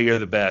 Lagana, you're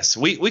the best.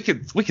 We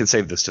can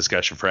save this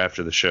discussion for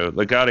after the show.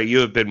 Lagana, you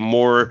have been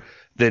more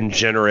than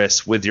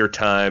generous with your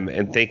time,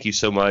 and thank you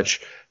so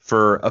much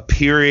for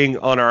appearing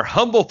on our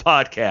humble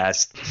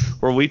podcast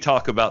where we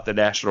talk about the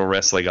National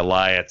Wrestling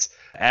Alliance.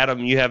 Adam,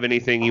 you have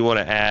anything you want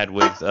to add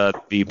with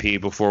VP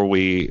before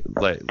we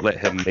let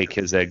him make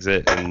his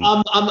exit? And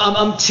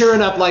I'm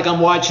tearing up like I'm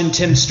watching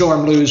Tim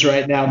Storm lose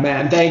right now,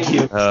 man. Thank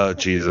you. Oh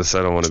Jesus,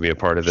 I don't want to be a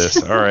part of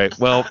this. All right,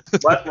 well,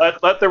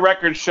 let the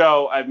record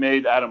show I've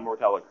made Adam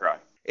Mortella cry.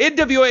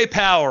 NWA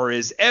Power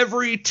is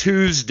every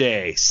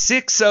Tuesday,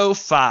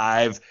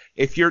 6:05.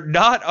 If you're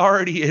not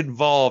already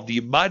involved,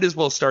 you might as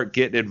well start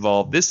getting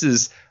involved. This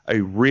is a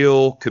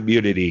real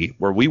community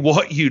where we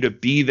want you to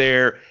be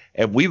there,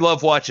 and we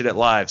love watching it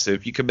live. So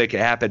if you can make it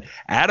happen,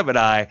 Adam and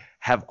I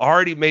have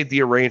already made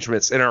the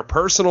arrangements in our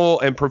personal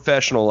and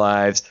professional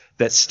lives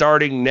that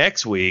starting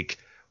next week,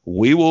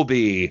 we will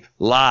be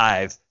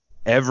live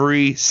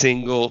every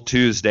single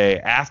Tuesday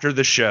after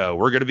the show.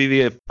 We're going to be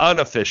the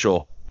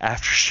unofficial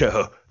after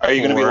show. Are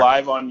you going to be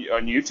live on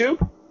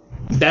YouTube?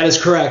 That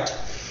is correct.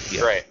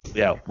 Yeah. Great.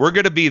 Yeah, we're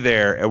going to be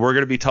there, and we're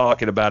going to be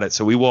talking about it.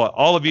 So we want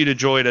all of you to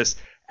join us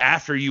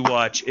after you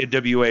watch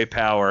NWA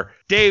Power.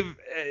 Dave,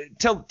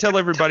 tell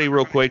everybody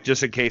real quick,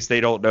 just in case they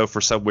don't know for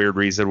some weird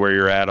reason where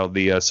you're at on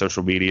the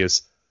social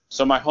medias.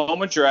 So my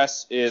home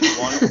address is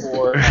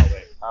 14.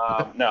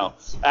 No,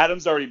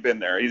 Adam's already been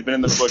there. He's been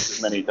in the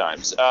bushes many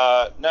times.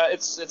 No,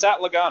 it's at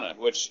Lagana,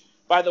 which,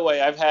 by the way,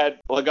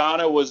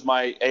 Lagana was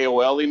my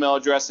AOL email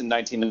address in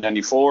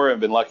 1994. I've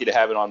been lucky to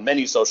have it on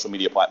many social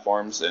media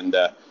platforms, and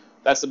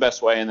that's the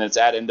best way, and it's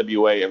at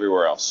NWA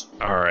everywhere else.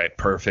 All right,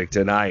 perfect.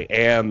 And I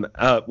am,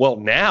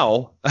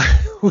 now,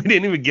 we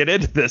didn't even get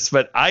into this,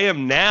 but I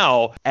am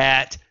now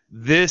at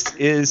This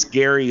Is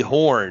Gary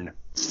Horn.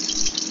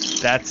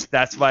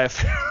 That's my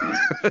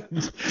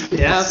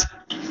yeah.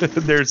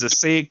 There's a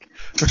sync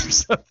or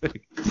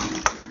something.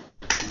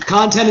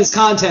 Content is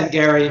content,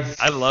 Gary.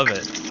 I love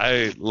it.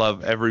 I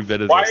love every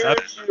bit of Why this. Why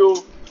don't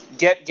you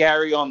get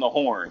Gary on the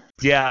horn?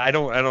 Yeah, I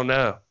don't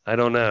know. I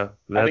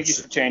think you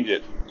should change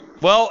it.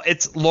 Well,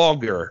 it's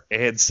longer,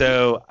 and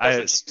so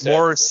it's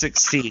more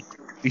succinct.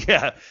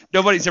 Yeah,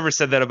 nobody's ever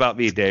said that about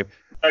me, Dave.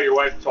 No, your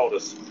wife told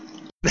us.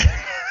 She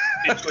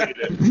tweeted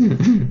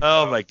it.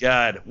 Oh my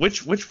God,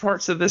 which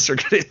parts of this are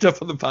going to end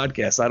up on the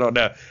podcast? I don't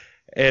know.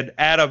 And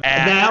Adam.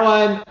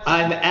 Now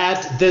I'm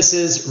at This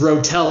Is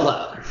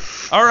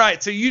Rotella. All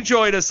right, so you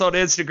join us on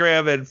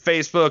Instagram and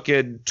Facebook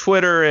and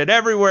Twitter and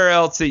everywhere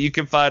else that you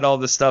can find all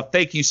this stuff.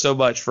 Thank you so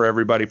much for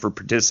everybody for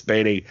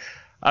participating.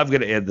 I'm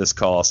going to end this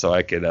call so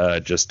I can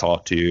just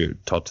talk to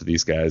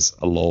these guys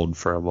alone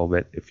for a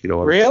moment, if you know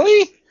what I mean.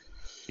 Really?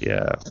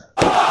 Yeah.